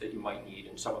hooks that you might need.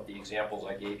 And some of the examples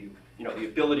I gave you, the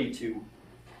ability to,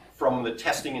 from the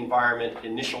testing environment,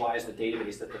 initialize the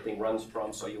database that the thing runs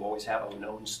from so you always have a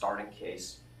known starting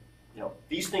case.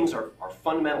 These things are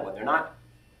fundamental, and they're not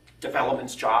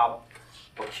development's job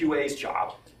or QA's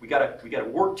job. We gotta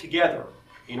work together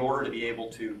in order to be able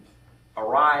to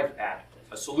arrive at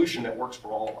a solution that works for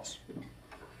all of us.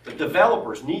 The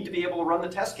developers need to be able to run the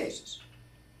test cases,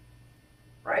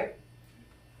 right?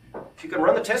 If you can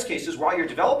run the test cases while you're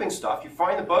developing stuff, you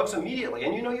find the bugs immediately,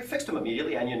 and you fixed them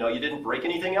immediately, and you didn't break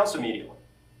anything else immediately.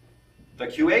 The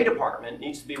QA department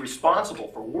needs to be responsible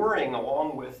for worrying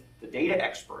along with the data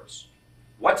experts.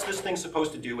 What's this thing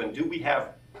supposed to do, and do we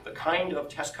have the kind of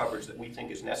test coverage that we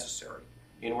think is necessary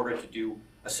in order to do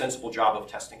a sensible job of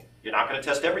testing it? You're not going to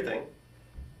test everything,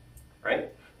 right?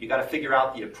 You got to figure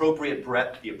out the appropriate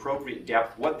breadth, the appropriate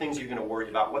depth, what things you're going to worry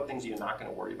about, what things you're not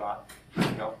going to worry about.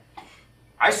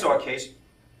 I saw a case,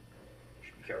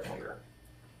 should be careful here.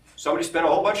 Somebody spent a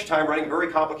whole bunch of time writing a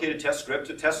very complicated test script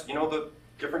to test, the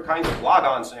different kinds of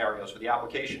logon scenarios for the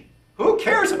application. Who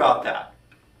cares about that?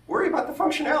 Worry about the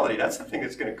functionality. That's the thing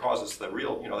that's going to cause us the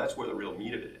real, that's where the real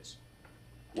meat of it is.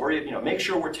 Make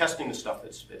sure we're testing the stuff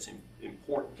that's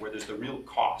important, where there's the real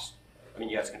cost. I mean,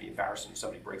 yeah, it's going to be embarrassing if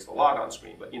somebody breaks the logon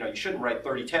screen, but you shouldn't write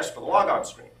 30 tests for the logon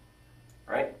screen,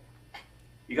 right?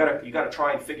 You got to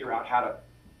try and figure out how to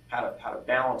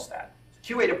balance that.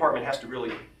 The QA department has to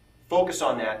really focus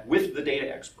on that with the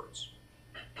data experts,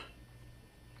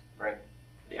 right?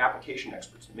 The application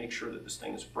experts, to make sure that this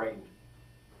thing is framed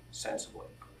sensibly.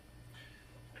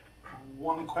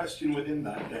 One question within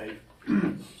that, Dave.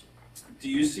 Do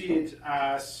you see it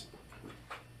as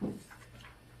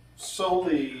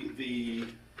solely the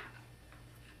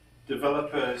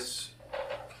developer's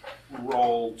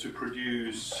role to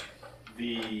produce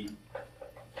the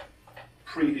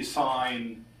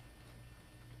pre-design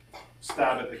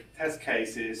stab at the test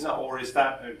cases, or is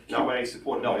that a QA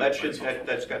supported? No,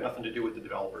 that's got nothing to do with the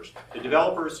developers. The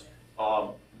developers,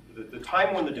 the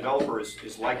time when the developer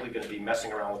is likely going to be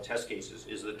messing around with test cases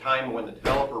is the time when the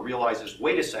developer realizes,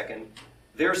 wait a second,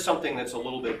 there's something that's a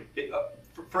little bit,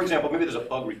 for example, maybe there's a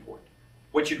bug report.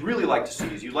 What you'd really like to see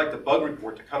is you'd like the bug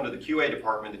report to come to the QA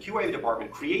department. The QA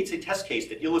department creates a test case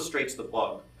that illustrates the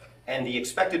bug and the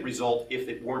expected result if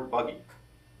it weren't buggy,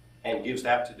 and gives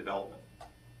that to development.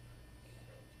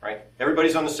 Right?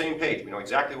 Everybody's on the same page. We know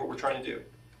exactly what we're trying to do.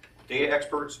 Data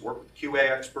experts work with QA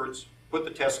experts, put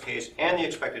the test case and the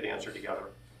expected answer together.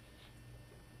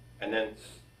 And then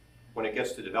when it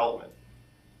gets to development,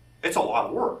 it's a lot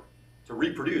of work to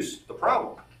reproduce the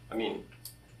problem. I mean,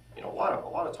 you know, a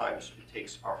lot of times it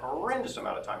takes a horrendous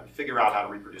amount of time to figure out how to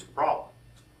reproduce the problem.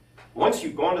 Once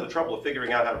you've gone to the trouble of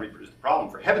figuring out how to reproduce the problem,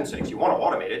 for heaven's sakes, you want to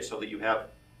automate it so that you have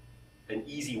an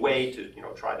easy way to, you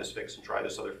know, try this fix and try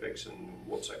this other fix, and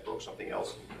whoops, I broke something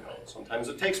else. And, you know, sometimes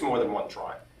it takes more than one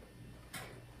try,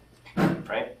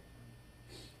 right?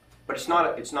 But it's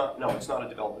not a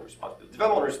development responsibility. The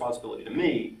development responsibility to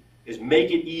me is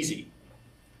make it easy,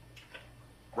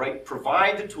 right?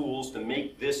 Provide the tools to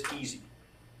make this easy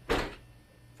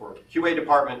for the QA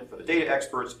department, for the data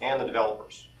experts, and the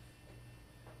developers,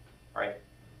 right?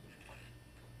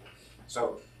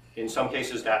 So in some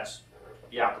cases, that's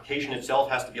the application itself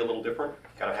has to be a little different.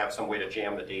 You've got to have some way to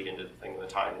jam the date into the thing, the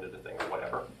time into the thing, or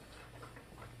whatever.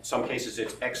 In some cases,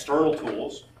 it's external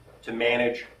tools to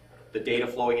manage the data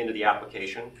flowing into the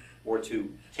application, or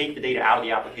to take the data out of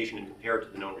the application and compare it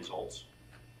to the known results.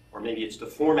 Or maybe it's to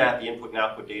format the input and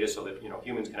output data so that, you know,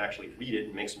 humans can actually read it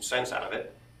and make some sense out of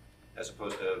it, as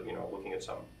opposed to, you know, looking at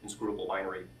some inscrutable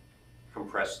binary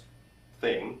compressed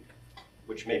thing,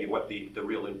 which may be what the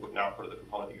real input and output of the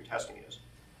component that you're testing is.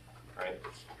 Right?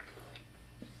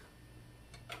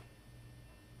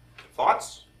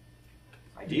 Thoughts?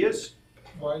 Ideas?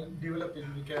 While developing,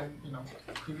 we can, you know,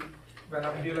 when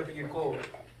I'm developing a code,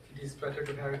 it is better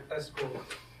to have a test code.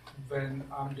 When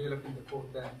I'm developing the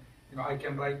code, then, you know, I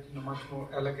can write, you know, much more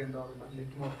elegant or a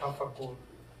little more tougher code.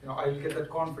 You know, I will get that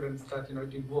confidence that, you know,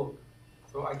 it will work.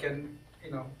 So I can,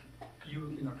 you know,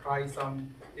 try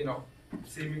some, you know,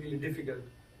 seemingly difficult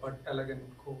but elegant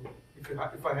code.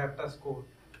 If I have test code,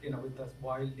 you know, with us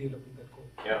while developing that code.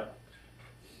 Yeah.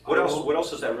 What else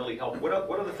does that really help? What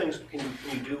other things can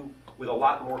you do with a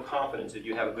lot more confidence if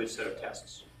you have a good set of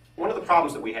tests? One of the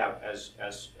problems that we have as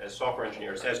software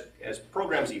engineers, as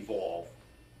programs evolve,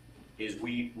 is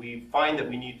we find that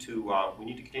we need to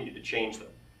continue to change them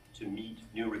to meet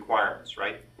new requirements,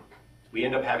 right? We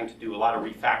end up having to do a lot of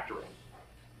refactoring.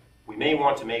 We may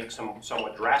want to make some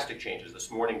somewhat drastic changes. This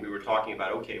morning we were talking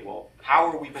about, okay, well, how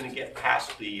are we going to get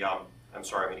past the, I'm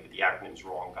sorry, I'm going to get the acronyms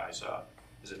wrong, guys.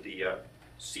 Is it the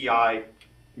CI?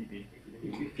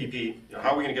 PP. You know,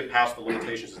 how are we going to get past the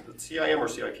limitations? Is it the CIM or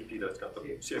CIPP that's got the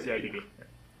CIPP?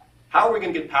 How are we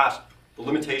going to get past the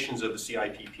limitations of the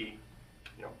CIPP?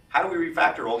 You know, how do we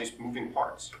refactor all these moving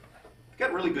parts? We've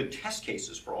got really good test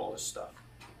cases for all this stuff.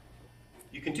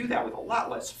 You can do that with a lot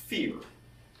less fear,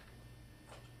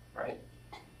 right?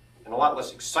 And a lot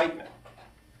less excitement.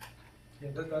 Yeah,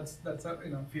 that's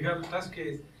you know, if you have a test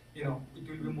case, you know, it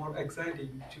will be more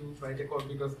exciting to write a code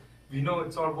because we know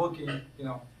it's all working. You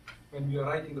know, when we are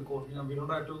writing the code, you know, we don't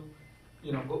have to,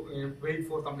 you know, go wait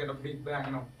for some kind of big bang.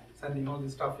 You know, sending all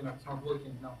this stuff. You know, it's not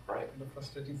working now. Right. And the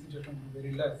frustrating situation will be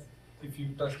very less if you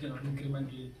test, you know,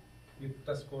 incrementally with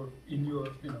test code in your,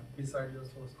 you know, beside your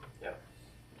source code. Yeah.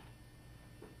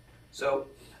 So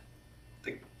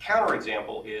the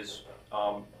counterexample is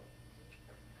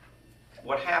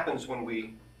what happens when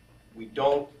we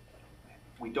don't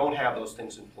have those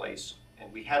things in place.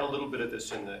 And we had a little bit of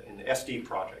this in the SD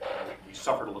project. We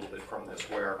suffered a little bit from this,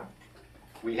 where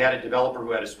we had a developer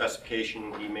who had a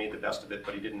specification. He made the best of it,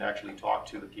 but he didn't actually talk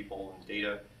to the people in the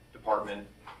data department,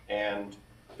 and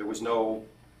there was no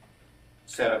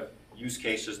set of use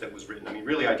cases that was written. I mean,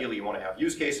 really, ideally, you want to have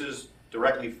use cases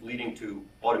directly leading to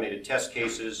automated test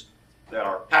cases that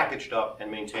are packaged up and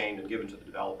maintained and given to the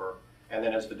developer. And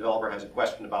then as the developer has a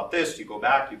question about this, you go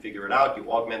back, you figure it out,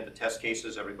 you augment the test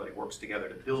cases, everybody works together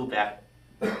to build that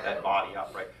body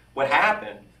up, right? What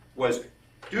happened was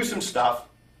do some stuff,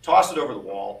 toss it over the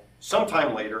wall,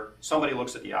 sometime later, somebody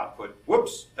looks at the output,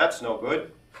 whoops, that's no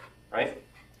good, right?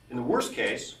 In the worst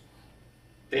case,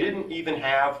 they didn't even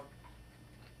have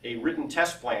a written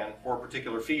test plan for a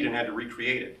particular feed and had to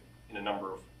recreate it in a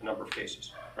number of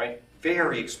cases, right?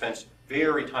 Very expensive,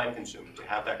 very time consuming to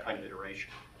have that kind of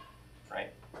iteration,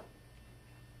 right?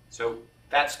 So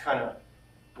that's kind of,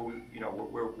 you know,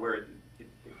 where it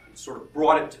sort of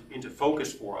brought it into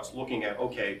focus for us, looking at,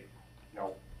 okay, you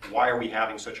know, why are we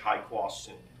having such high costs?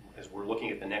 And as we're looking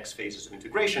at the next phases of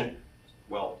integration,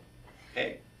 well,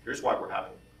 hey, here's why we're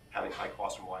having high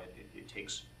costs and why it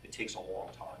takes a long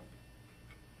time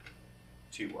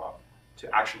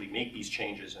to actually make these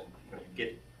changes, and you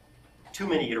get too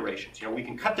many iterations. We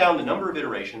can cut down the number of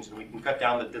iterations, and we can cut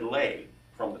down the delay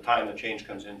from the time the change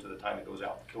comes in to the time it goes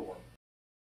out the door.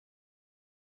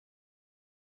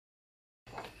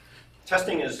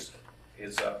 Testing is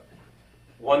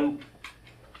one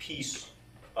piece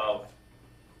of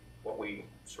what we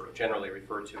sort of generally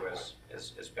refer to as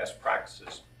best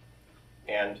practices.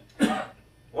 And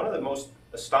one of the most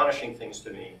astonishing things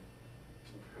to me,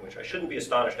 which I shouldn't be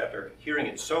astonished after hearing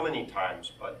it so many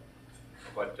times, but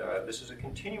this is a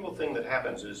continual thing that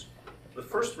happens, is the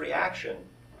first reaction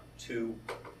to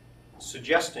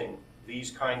suggesting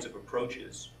these kinds of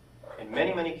approaches in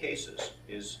many, many cases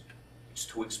is it's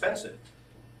too expensive.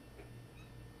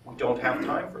 We don't have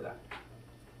time for that.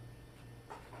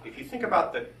 If you think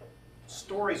about the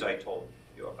stories I told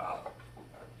you about,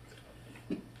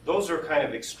 those are kind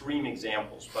of extreme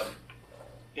examples, but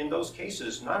in those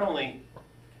cases, not only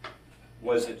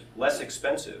was it less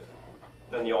expensive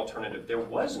than the alternative, there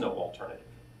was no alternative.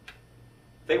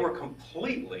 They were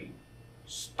completely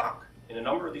stuck in a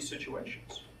number of these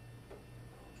situations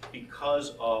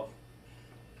because of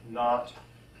not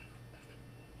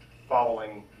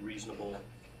following reasonable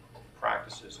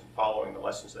practices and following the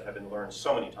lessons that have been learned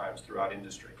so many times throughout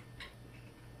industry.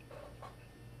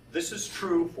 This is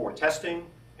true for testing,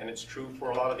 and it's true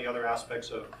for a lot of the other aspects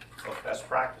of best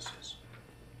practices.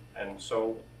 And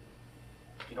so,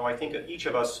 I think that each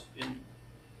of us,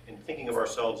 in thinking of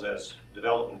ourselves as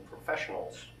development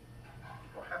professionals,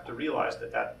 have to realize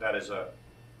that is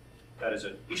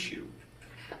an issue.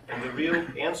 And the real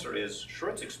answer is, sure,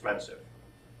 it's expensive,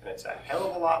 and it's a hell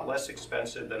of a lot less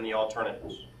expensive than the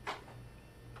alternatives.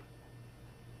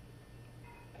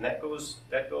 And that goes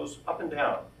up and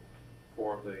down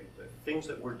for the things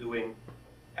that we're doing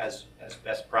as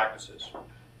best practices.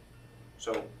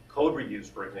 So code reviews,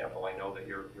 for example, I know that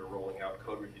you're rolling out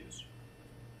code reviews.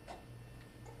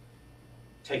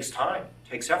 Takes time,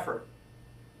 takes effort.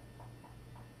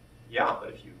 Yeah, but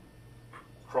if you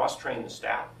cross-train the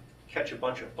staff, catch a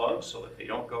bunch of bugs so that they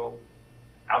don't go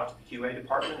out to the QA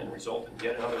department and result in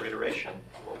yet another iteration,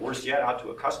 or worse yet, out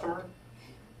to a customer,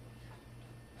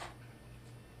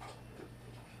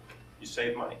 you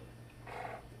save money,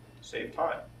 save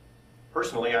time.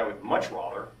 Personally, I would much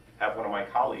rather have one of my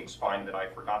colleagues find that I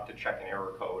forgot to check an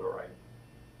error code or I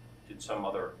did some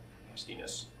other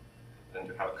nastiness than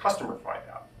to have a customer find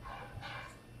out.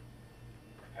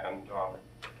 And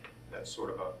that's sort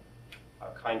of a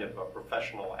kind of a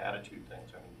professional attitude thing.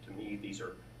 I mean, to me, these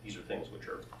are things which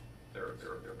are they're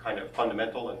kind of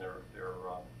fundamental, and they're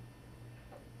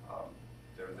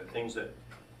the things that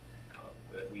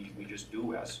we just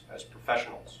do as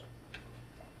professionals.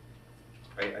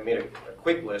 I made a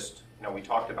quick list. We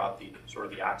talked about the sort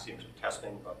of the axioms of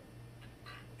testing, but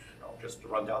just to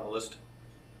run down the list.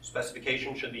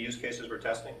 Specification should be use cases for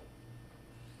testing.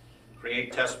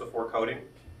 Create tests before coding.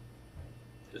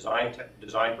 Design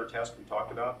for test, we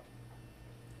talked about.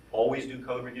 Always do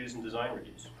code reviews and design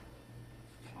reviews.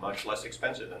 Much less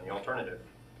expensive than the alternative.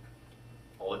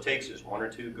 All it takes is one or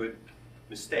two good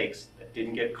mistakes that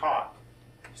didn't get caught.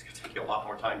 It's going to take you a lot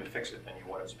more time to fix it than you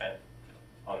would have spent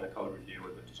on the code review or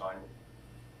the design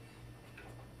review.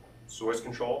 Source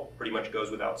control pretty much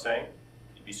goes without saying.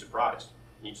 You'd be surprised.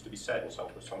 It needs to be said in some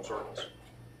circles.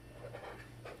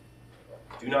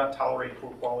 Do not tolerate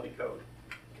poor quality code.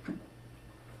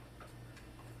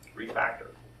 Refactor.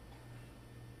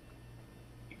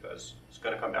 Because it's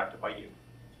going to come back to bite you.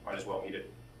 Might as well meet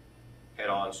it head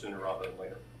on sooner rather than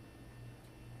later.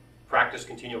 Practice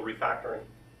continual refactoring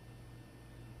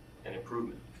and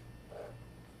improvement.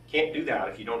 Can't do that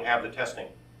if you don't have the testing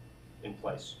in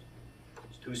place.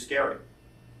 It's too scary.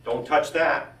 Don't touch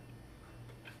that.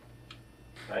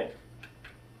 Right?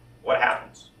 What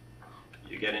happens?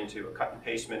 You get into a cut and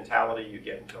paste mentality. You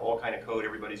get into all kind of code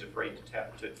everybody's afraid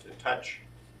to touch.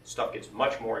 Stuff gets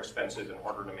much more expensive and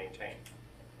harder to maintain.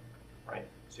 Right?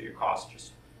 So your costs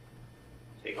just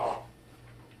take off.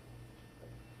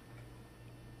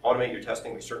 Automate your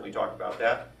testing. We certainly talked about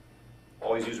that.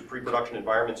 Always use a pre-production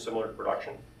environment similar to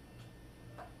production.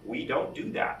 We don't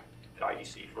do that at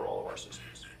IDC for all of our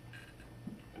systems.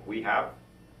 And we have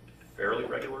fairly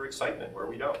regular excitement where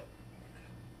we don't.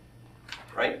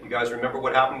 Right? You guys remember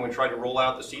what happened when we tried to roll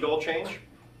out the CDOL change?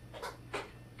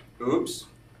 Oops.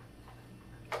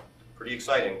 Pretty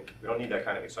exciting. We don't need that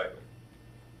kind of excitement.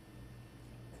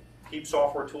 Keep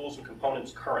software tools and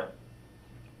components current.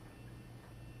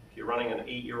 If you're running an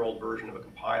 8-year-old version of a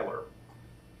compiler,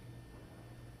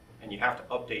 and you have to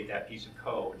update that piece of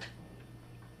code,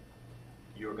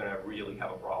 you're going to really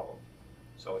have a problem.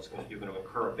 So you're going to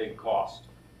incur a big cost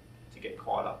to get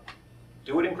caught up.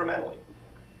 Do it incrementally.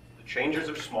 The changes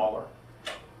are smaller,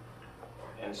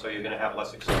 and so you're going to have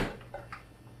less excitement.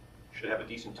 You should have a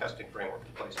decent testing framework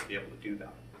in place to be able to do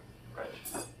that.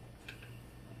 Right?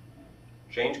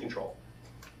 Change control.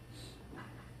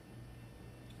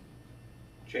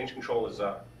 Change control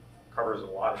covers a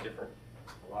lot of different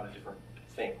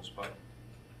things, but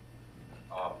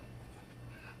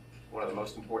one of the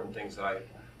most important things that I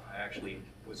actually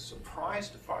was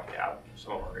surprised to find out in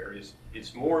some of our areas,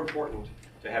 it's more important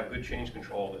to have good change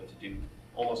control than to do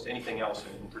almost anything else.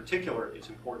 And in particular, it's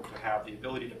important to have the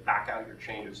ability to back out your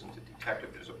changes and to detect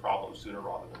if there's a problem sooner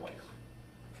rather than later.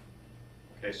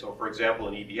 Okay, so for example,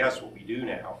 in EBS, what we do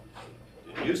now,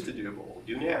 we used to do, but what we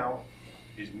do now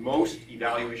is most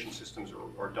evaluation systems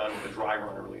are done with a dry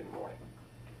run early in the morning.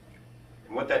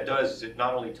 And what that does is it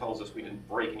not only tells us we didn't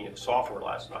break any of the software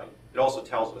last night, it also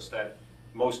tells us that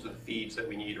most of the feeds that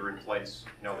we need are in place.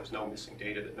 There's no missing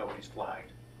data that nobody's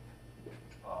flagged.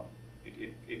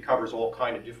 It covers all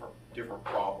kind of different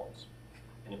problems.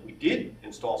 And if we did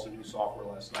install some new software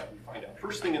last night, we find out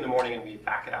first thing in the morning and we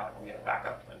back it out and we have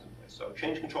backup plans in place. So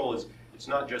change control it's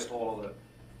not just all of the,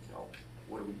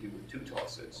 what do we do with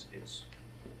two-toss? It's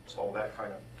all that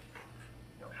kind of,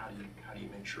 how do you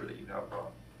make sure that you have,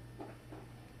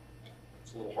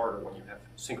 it's a little harder when you have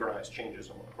synchronized changes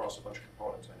across a bunch of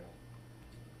components, I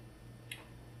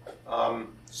know.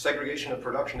 Segregation of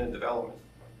production and development.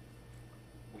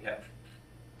 We have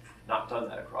not done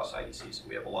that across IDC, so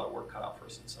we have a lot of work cut out for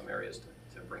us in some areas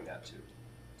to bring that to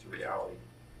reality.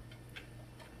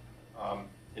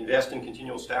 Invest in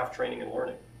continual staff training and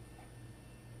learning.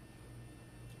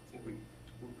 I think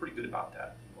we're pretty good about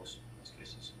that in most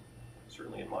cases,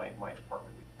 certainly in my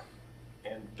department.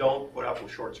 And don't put up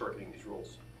with short-circuiting these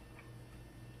rules.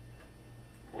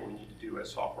 What we need to do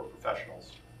as software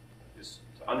professionals is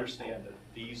to understand that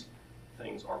these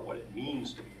things are what it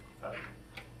means to be a professional.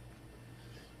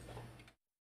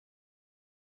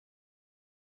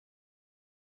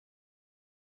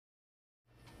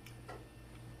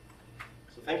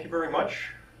 So thank you very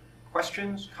much.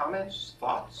 Questions, comments,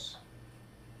 thoughts?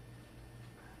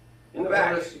 In the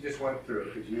back. The list you just went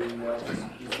through, could you email this to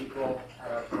people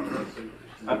so you can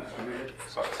distribute it?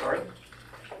 Sorry?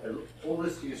 The whole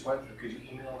list you just went through, could you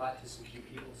email that to some key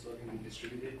people so it can be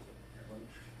distributed?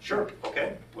 Sure,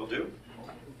 okay, will do.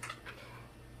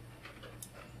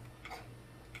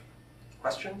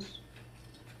 Questions?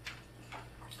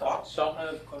 Thoughts? Sean, I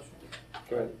have a question.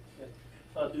 Go ahead.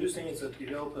 Do you think it's a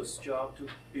developer's job to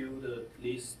build a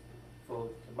list for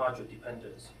the module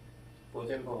dependence? For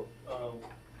example,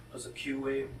 as a QA,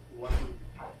 we want to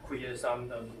create some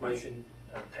regression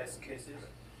test cases,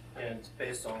 and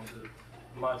based on the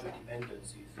module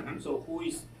dependencies. So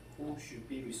who should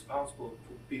be responsible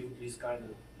to build this kind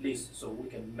of list so we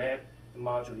can map the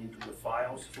module into the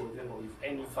files? For example, if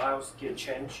any files get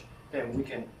changed, then we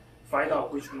can find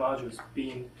out which module is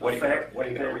being affected. What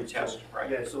are you going to retest, right?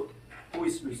 Yeah, so who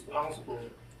is responsible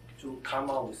to come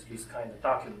up with this kind of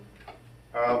document?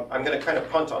 I'm going to kind of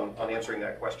punt on answering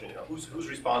that question. Who's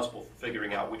responsible for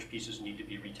figuring out which pieces need to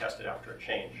be retested after a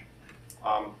change?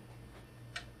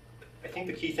 I think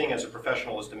the key thing as a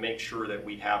professional is to make sure that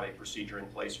we have a procedure in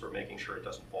place for making sure it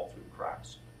doesn't fall through the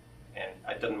cracks. And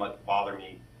it doesn't bother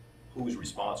me who's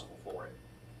responsible for it.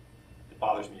 It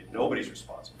bothers me if nobody's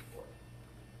responsible for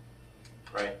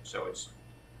it. Right? So it's,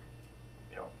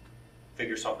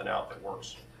 figure something out that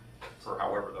works for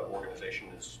however the organization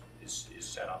is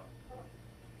set up.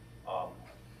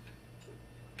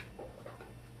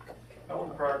 How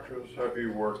in practice have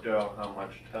you worked out how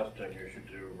much testing you should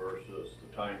do versus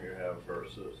the time you have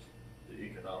versus the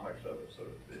economics of it, so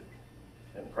to speak?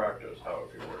 In practice, how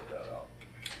have you worked that out?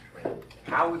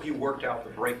 How have you worked out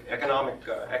the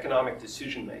economic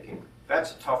decision making?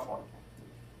 That's a tough one.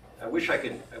 I wish I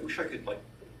could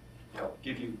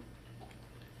give you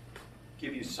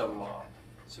some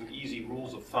easy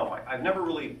rules of thumb. I've never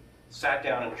really sat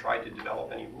down and tried to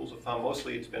develop any rules of thumb.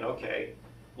 Mostly it's been, okay,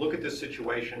 look at this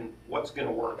situation, what's going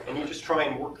to work? And you just try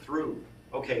and work through,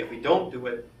 okay, if we don't do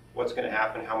it, what's going to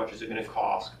happen? How much is it going to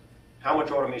cost? How much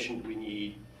automation do we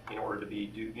need in order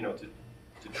to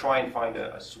try and find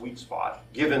a sweet spot,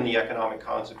 given the economic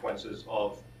consequences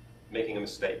of making a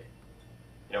mistake?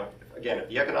 Again, if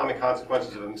the economic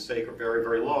consequences of a mistake are very,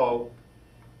 very low,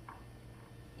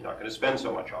 you're not going to spend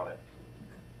so much on it,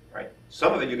 right?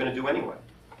 Some of it you're going to do anyway.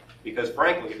 Because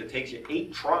frankly, if it takes you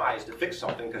 8 tries to fix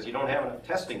something because you don't have enough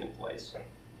testing in place,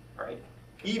 right?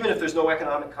 Even if there's no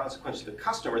economic consequence to the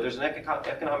customer, there's an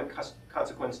economic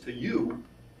consequence to you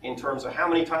in terms of how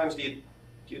many times do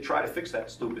you try to fix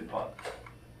that stupid bug,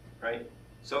 right?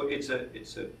 So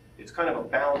it's kind of a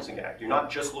balancing act. You're not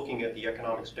just looking at the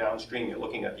economics downstream, you're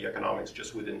looking at the economics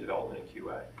just within development and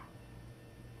QA.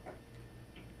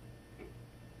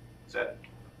 Is that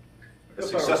a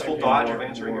successful dodge of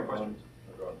answering your question?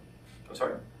 I'm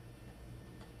sorry?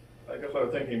 I guess I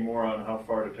was thinking more on how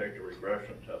far to take the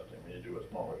regression testing when you do a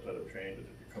smaller set of changes.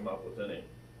 If you come up with any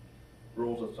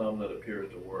rules of thumb that appears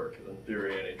to work, because in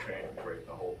theory any change will break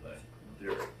the whole thing, in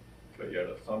theory. But yet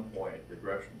at some point,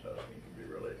 regression testing can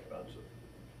be really expensive.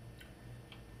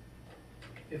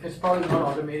 If it's probably not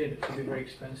automated, it could be very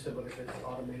expensive, but if it's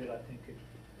automated, I think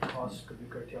the cost could be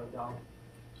curtailed down.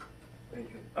 Thank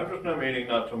you. I'm just not meaning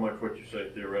not so much what you say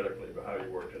theoretically, but how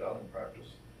you worked it out in practice.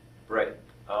 Right.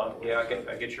 Yeah,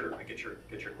 I get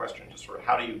your question. Just sort of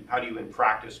how do you in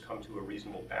practice come to a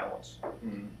reasonable balance?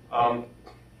 Mm-hmm.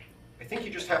 I think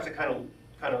you just have to kind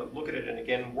of look at it and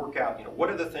again work out. What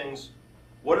are the things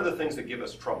that give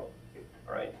us trouble?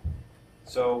 All right.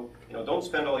 So don't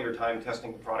spend all your time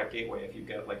testing the product gateway if you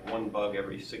get like one bug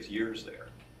every 6 years there.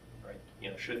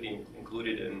 Right. Should be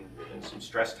included in some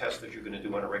stress tests that you're going to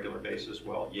do on a regular basis.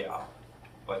 Well, yeah,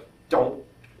 but don't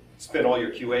spend all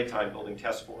your QA time building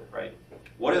tests for it. Right.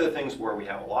 What are the things where we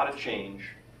have a lot of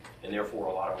change and therefore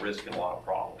a lot of risk and a lot of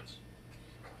problems?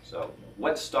 So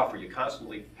what stuff are you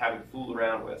constantly having to fool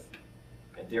around with,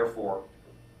 and therefore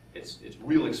it's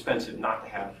real expensive not to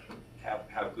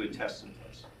have good tests in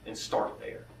place? And start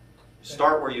there.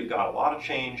 Start where you've got a lot of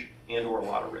change and or a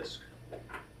lot of risk,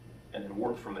 and then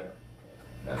work from there.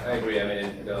 I agree. I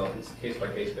mean, it's a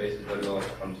case-by-case basis, but it all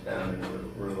comes down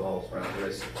and revolves around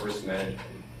risk management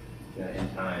in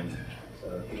time.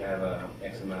 So if you have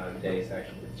X amount of days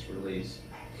actually it's released,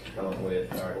 come up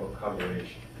with what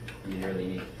coverage you really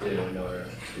need to do in order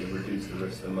to reduce the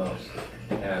risk the most.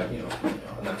 Have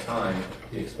enough time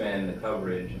to expand the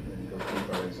coverage and go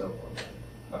deeper and so forth.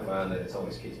 I found that it's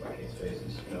always case-by-case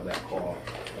basis. That call,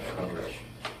 that coverage,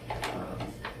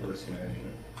 risk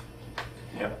management.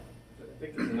 Yeah. I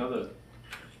think there's another.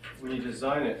 When you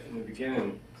design it in the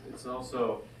beginning, it's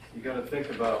also you got to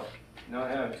think about not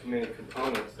having too many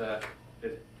components that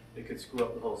it could screw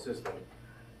up the whole system.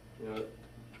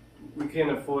 We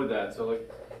can't afford that. So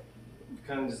like, we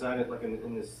kind of design it like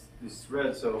in this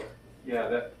thread. So yeah,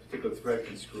 that particular thread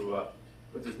can screw up,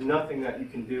 but there's nothing that you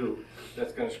can do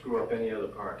that's going to screw up any other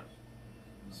part.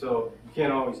 So you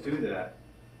can't always do that,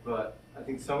 but I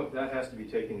think some of that has to be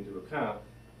taken into account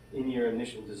in your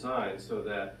initial design, so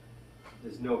that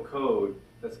there's no code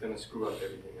that's going to screw up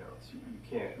everything else. You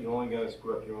can't. You're only going to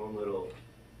screw up your own little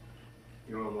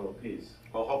piece.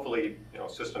 Well, hopefully,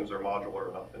 systems are modular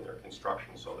enough in their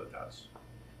construction so that that's.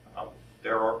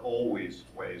 There are always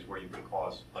ways where you can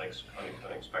cause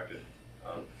unexpected,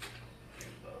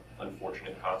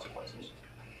 unfortunate consequences,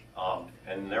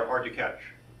 and they're hard to catch.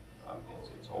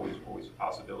 It's always a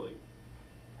possibility.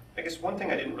 I guess one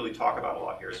thing I didn't really talk about a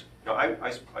lot here is,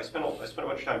 I spent a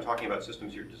bunch of time talking about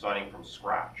systems you're designing from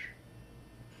scratch,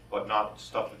 but not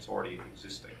stuff that's already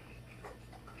existing.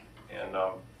 And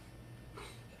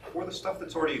for the stuff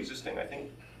that's already existing, I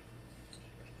think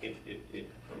it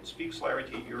speaks, Larry,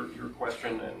 to your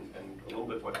question and a little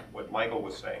bit what Michael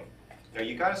was saying.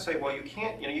 You got to say, well, you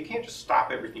can't just stop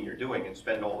everything you're doing and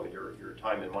spend all of your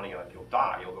time and money on it. You'll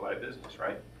die. You'll go out of business,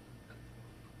 right?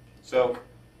 So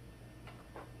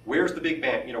where's the big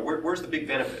where's the big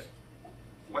benefit?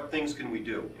 What things can we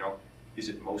do? Is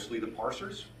it mostly the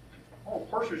parsers? Oh,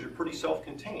 parsers are pretty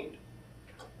self-contained,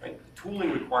 right? The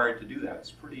tooling required to do that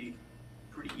is pretty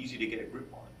easy to get a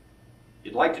grip on.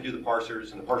 You'd like to do the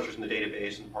parsers and the parsers in the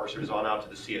database and the parsers on out to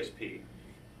the CSP,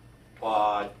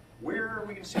 but where are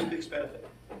we going to see the biggest benefit?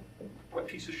 What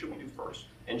pieces should we do first?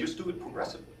 And just do it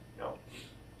progressively.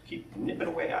 Keep nipping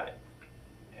away at it,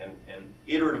 and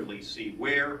iteratively see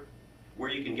where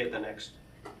you can get the next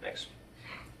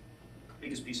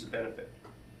biggest piece of benefit.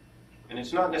 And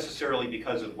it's not necessarily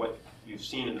because of what you've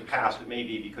seen in the past. It may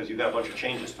be because you've got a bunch of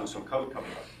changes to some code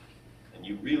coming up, and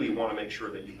you really want to make sure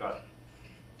that you've got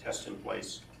tests in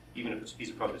place, even if it's a piece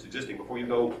of code that's existing, before you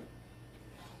go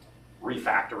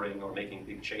refactoring or making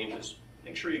big changes.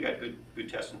 Make sure you got good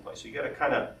tests in place. So you got to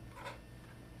kind of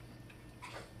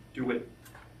do it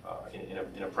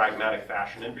in a pragmatic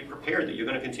fashion and be prepared that you're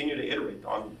going to continue to iterate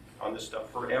on this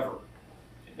stuff forever.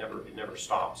 It never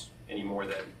stops any more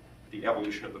than the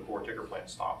evolution of the core ticker plant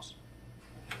stops.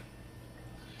 I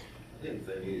think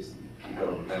the thing is, you've got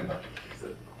to remember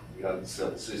that we don't sell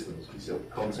the systems, we sell the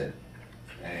content.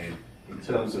 And in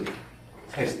terms of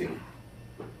testing,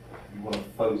 you want to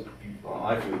focus,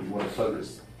 I feel you want to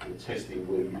focus your testing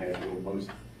where you have your most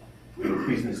where the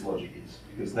business logic is,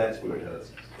 because that's where it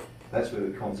hurts us. That's where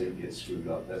the concept gets screwed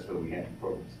up. That's where we have the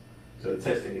problems. So the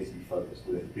testing needs to be focused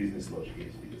where the business logic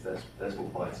is, because that's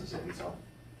what bites us every time.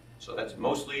 So that's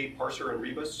mostly parser and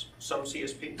rebus, some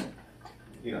CSP?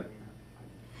 You know.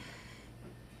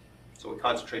 So we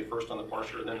concentrate first on the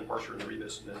parser, and then the parser and the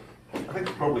rebus, and then... I think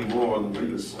probably more on the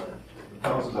rebus side. The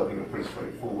parsers, I think, are pretty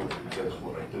straightforward in terms of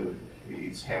what they do.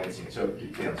 It's how it's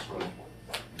interpreted downstream.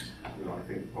 You know, I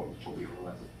think the problem's probably on the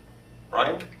latter.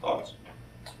 Brian, thoughts?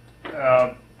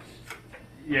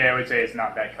 Yeah, I would say it's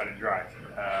not that cut and dry.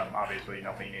 Obviously,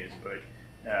 nothing is, but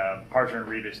parser and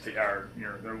rebus are,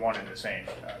 they're one and the same.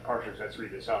 Parser sets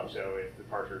rebus up, so if the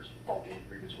parser's faulty,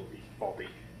 rebus will be faulty,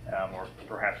 or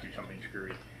perhaps do something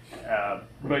screwy.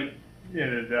 But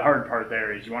the hard part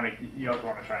there is you also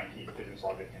want to try and keep business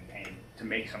logic contained to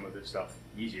make some of this stuff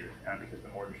easier, because the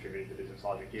more distributed the business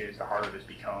logic is, the harder this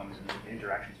becomes, and the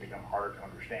interactions become harder to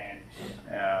understand.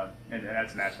 And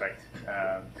that's an aspect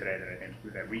today that I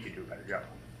think that we could do a better job.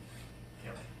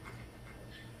 Yep.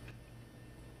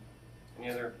 Any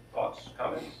other thoughts,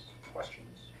 comments, questions?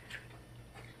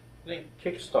 I think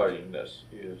kickstarting this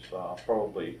is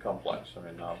probably complex. I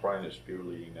mean, Brian is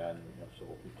spearleading that, and we have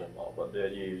several people involved. But the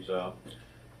idea is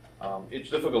it's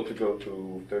difficult to go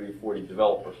to 30, 40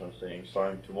 developers and saying,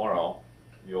 starting tomorrow,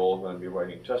 you're all going to be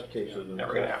writing test cases and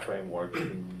test frameworks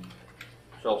and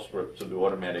shell scripts to do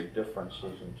automatic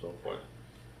differences and so forth.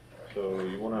 So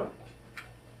you want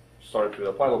to start with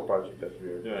a pilot project as we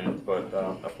are doing. But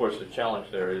of course, the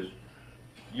challenge there is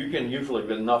you can usually,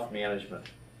 with enough management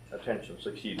attention,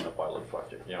 succeed in a pilot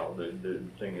project. The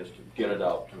thing is to get it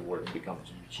out to where it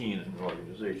becomes routine in an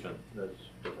organization. That's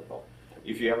difficult.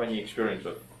 If you have any experience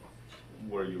of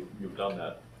where you've done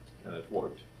that and it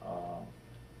worked,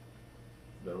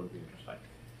 that would be interesting.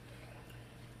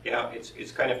 Yeah,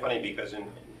 it's kind of funny because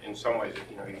in some ways,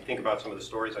 you think about some of the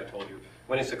stories I told you.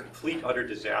 When it's a complete, utter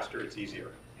disaster, it's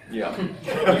easier. Yeah.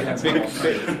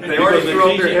 They already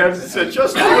threw up their hands and said,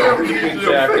 just do whatever you need to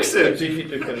do, fix it. It's easy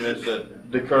to convince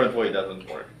that the current way doesn't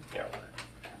work. Yeah.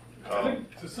 I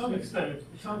think to some extent,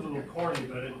 it sounds a little corny,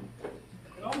 but it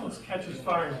almost catches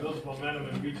fire and builds momentum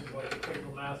and reaches like a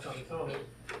critical mass on its own.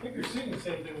 I think you're seeing the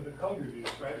same thing with the code reviews,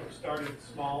 right? We're starting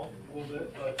small a little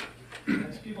bit, but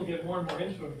as people get more and more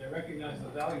into them, they recognize the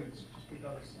value. It's just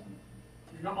because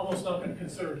you're almost not going to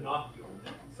consider not doing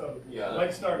it. So you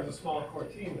might start as a small core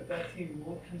team, but that team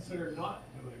won't consider not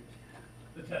doing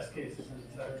the test cases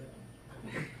necessarily.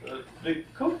 The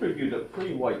code reviews are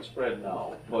pretty widespread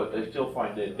now, but I still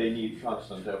find that they need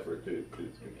constant effort to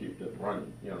keep them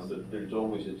running. There's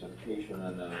always a temptation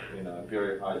in a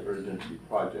very high urgency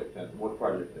project, and what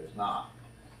project is not,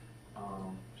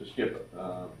 to skip it.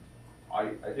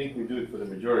 I think we do it for the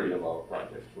majority of our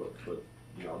projects, but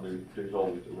there's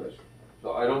always a risk.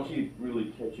 So I don't see it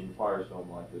really catching fire so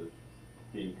much as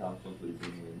being constantly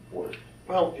being reinforced.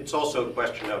 Well, it's also a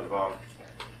question of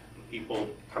people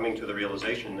coming to the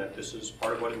realization that this is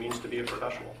part of what it means to be a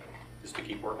professional, is to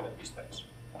keep working at these things.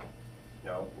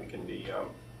 We can be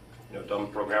dumb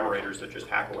programmerators that just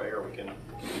hack away, or we can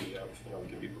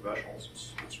be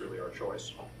professionals. It's really our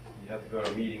choice. You have to go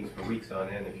to meetings for weeks on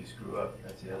end if you screw up.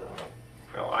 That's the other one.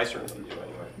 Well, I certainly do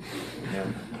anyway. Yeah.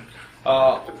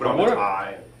 To put on the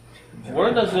tie.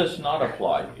 Where does this not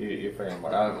apply, if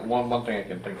anywhere? One thing I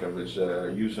can think of is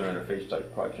user interface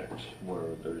type projects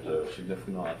where there's a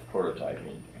significant amount of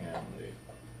prototyping and the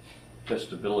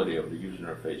testability of the user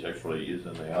interface actually is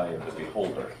in the eye of the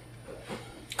beholder.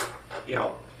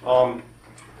 Yeah.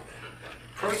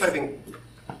 Prototyping,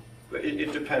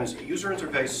 it depends. User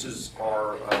interfaces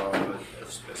are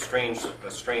a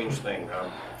strange thing.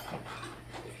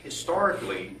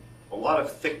 Historically, a lot of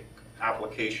thick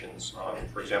applications,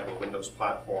 for example, Windows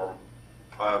platform,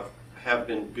 have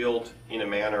been built in a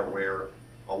manner where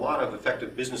a lot of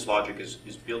effective business logic is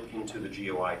built into the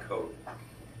GUI code.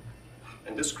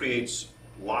 And this creates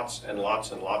lots and lots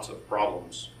and lots of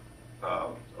problems,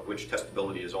 of which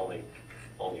testability is only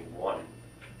one.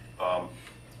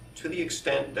 To the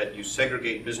extent that you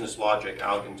segregate business logic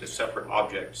out into separate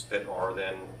objects that are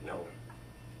then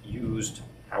used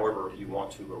however you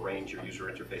want to arrange your user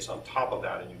interface on top of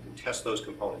that, and you can test those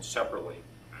components separately,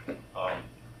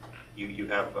 you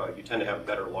tend to have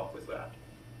better luck with that.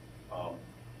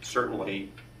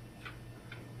 Certainly,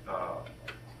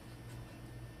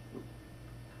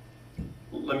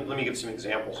 let me give some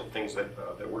examples of things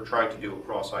that we're trying to do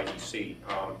across IDC,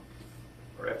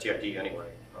 or FTID anyway.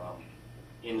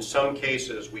 In some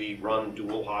cases, we run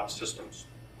dual hot systems.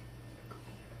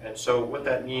 And so what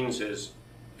that means is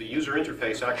the user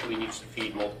interface actually needs to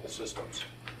feed multiple systems,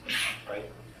 right?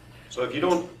 So if you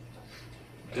don't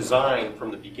design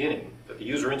from the beginning that the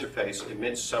user interface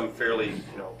emits some fairly,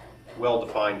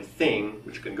 well-defined thing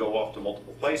which can go off to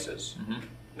multiple places,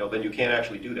 then you can't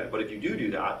actually do that. But if you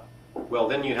do that, well,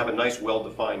 then you have a nice,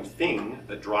 well-defined thing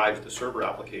that drives the server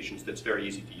applications that's very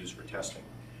easy to use for testing.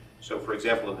 So, for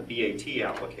example, in the BAT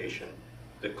application,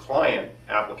 the client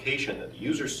application that the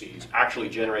user sees actually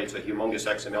generates a humongous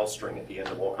XML string at the end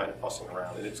of all kind of fussing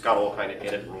around. And it's got all kind of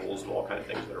edit rules and all kind of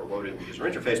things that are loaded in the user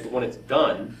interface. But when it's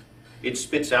done, it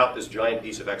spits out this giant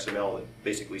piece of XML that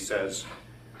basically says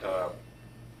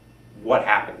what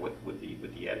happened with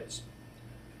the edits.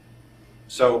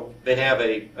 So they have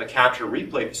a capture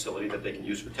replay facility that they can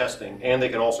use for testing, and they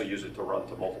can also use it to run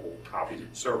to multiple copies of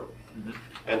the server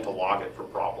and to log it for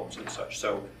problems and such.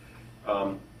 So,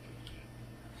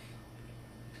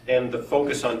 and the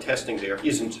focus on testing there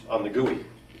isn't on the GUI,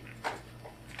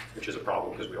 which is a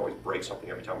problem because we always break something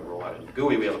every time we roll out a new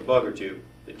GUI. We have a bug or two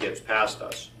that gets past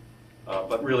us.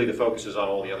 But really the focus is on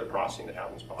all the other processing that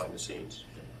happens behind the scenes.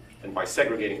 And by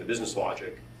segregating the business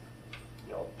logic,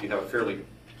 you have a fairly,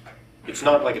 it's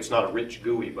not like it's not a rich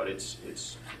GUI, but it's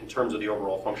in terms of the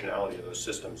overall functionality of those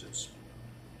systems,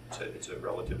 it's a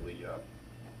relatively,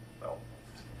 well,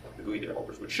 the GUI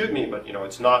developers would shoot me, but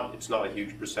it's not a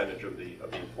huge percentage of the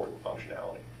important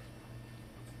functionality.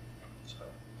 So,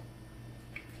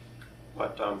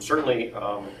 but certainly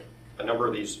a number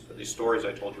of these stories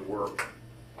I told you were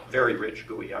very rich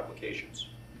GUI applications.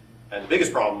 And the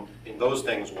biggest problem in those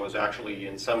things was actually,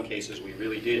 in some cases, we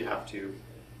really did have to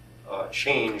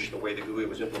change the way the GUI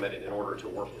was implemented in order to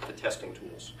work with the testing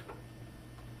tools.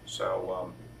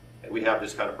 So, and we have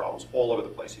this kind of problems all over the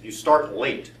place. If you start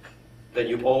late, then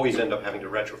you always end up having to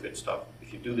retrofit stuff.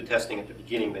 If you do the testing at the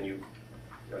beginning, then you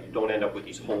don't end up with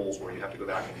these holes where you have to go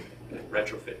back and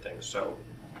retrofit things. So,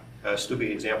 a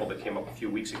stupid example that came up a few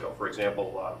weeks ago, for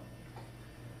example,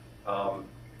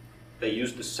 they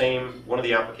used the same, one of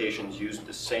the applications used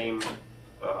the same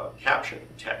caption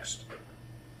text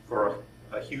for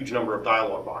a huge number of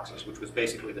dialog boxes, which was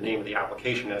basically the name of the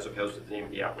application as opposed to the name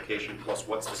of the application plus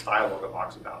what's this dialog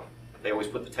box about. They always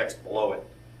put the text below it.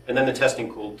 And then the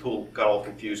testing tool got all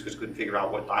confused because it couldn't figure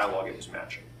out what dialog it was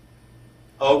matching.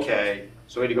 Okay,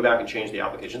 so we had to go back and change the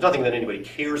application. It's nothing that anybody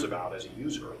cares about as a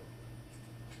user.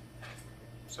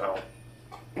 So,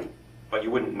 but you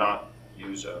wouldn't not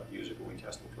use a GUI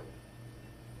testing tool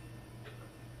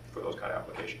for those kind of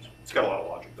applications. It's got a lot of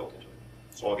logic built into it.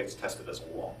 So all gets tested as a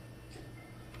law.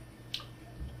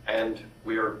 And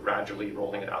we are gradually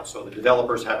rolling it out. So the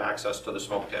developers have access to the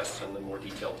smoke tests and the more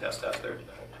detailed tests as they're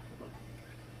developed.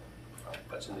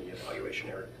 That's in the evaluation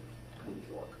area in New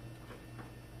York.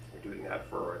 We're doing that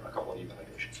for a couple of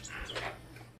evaluation systems.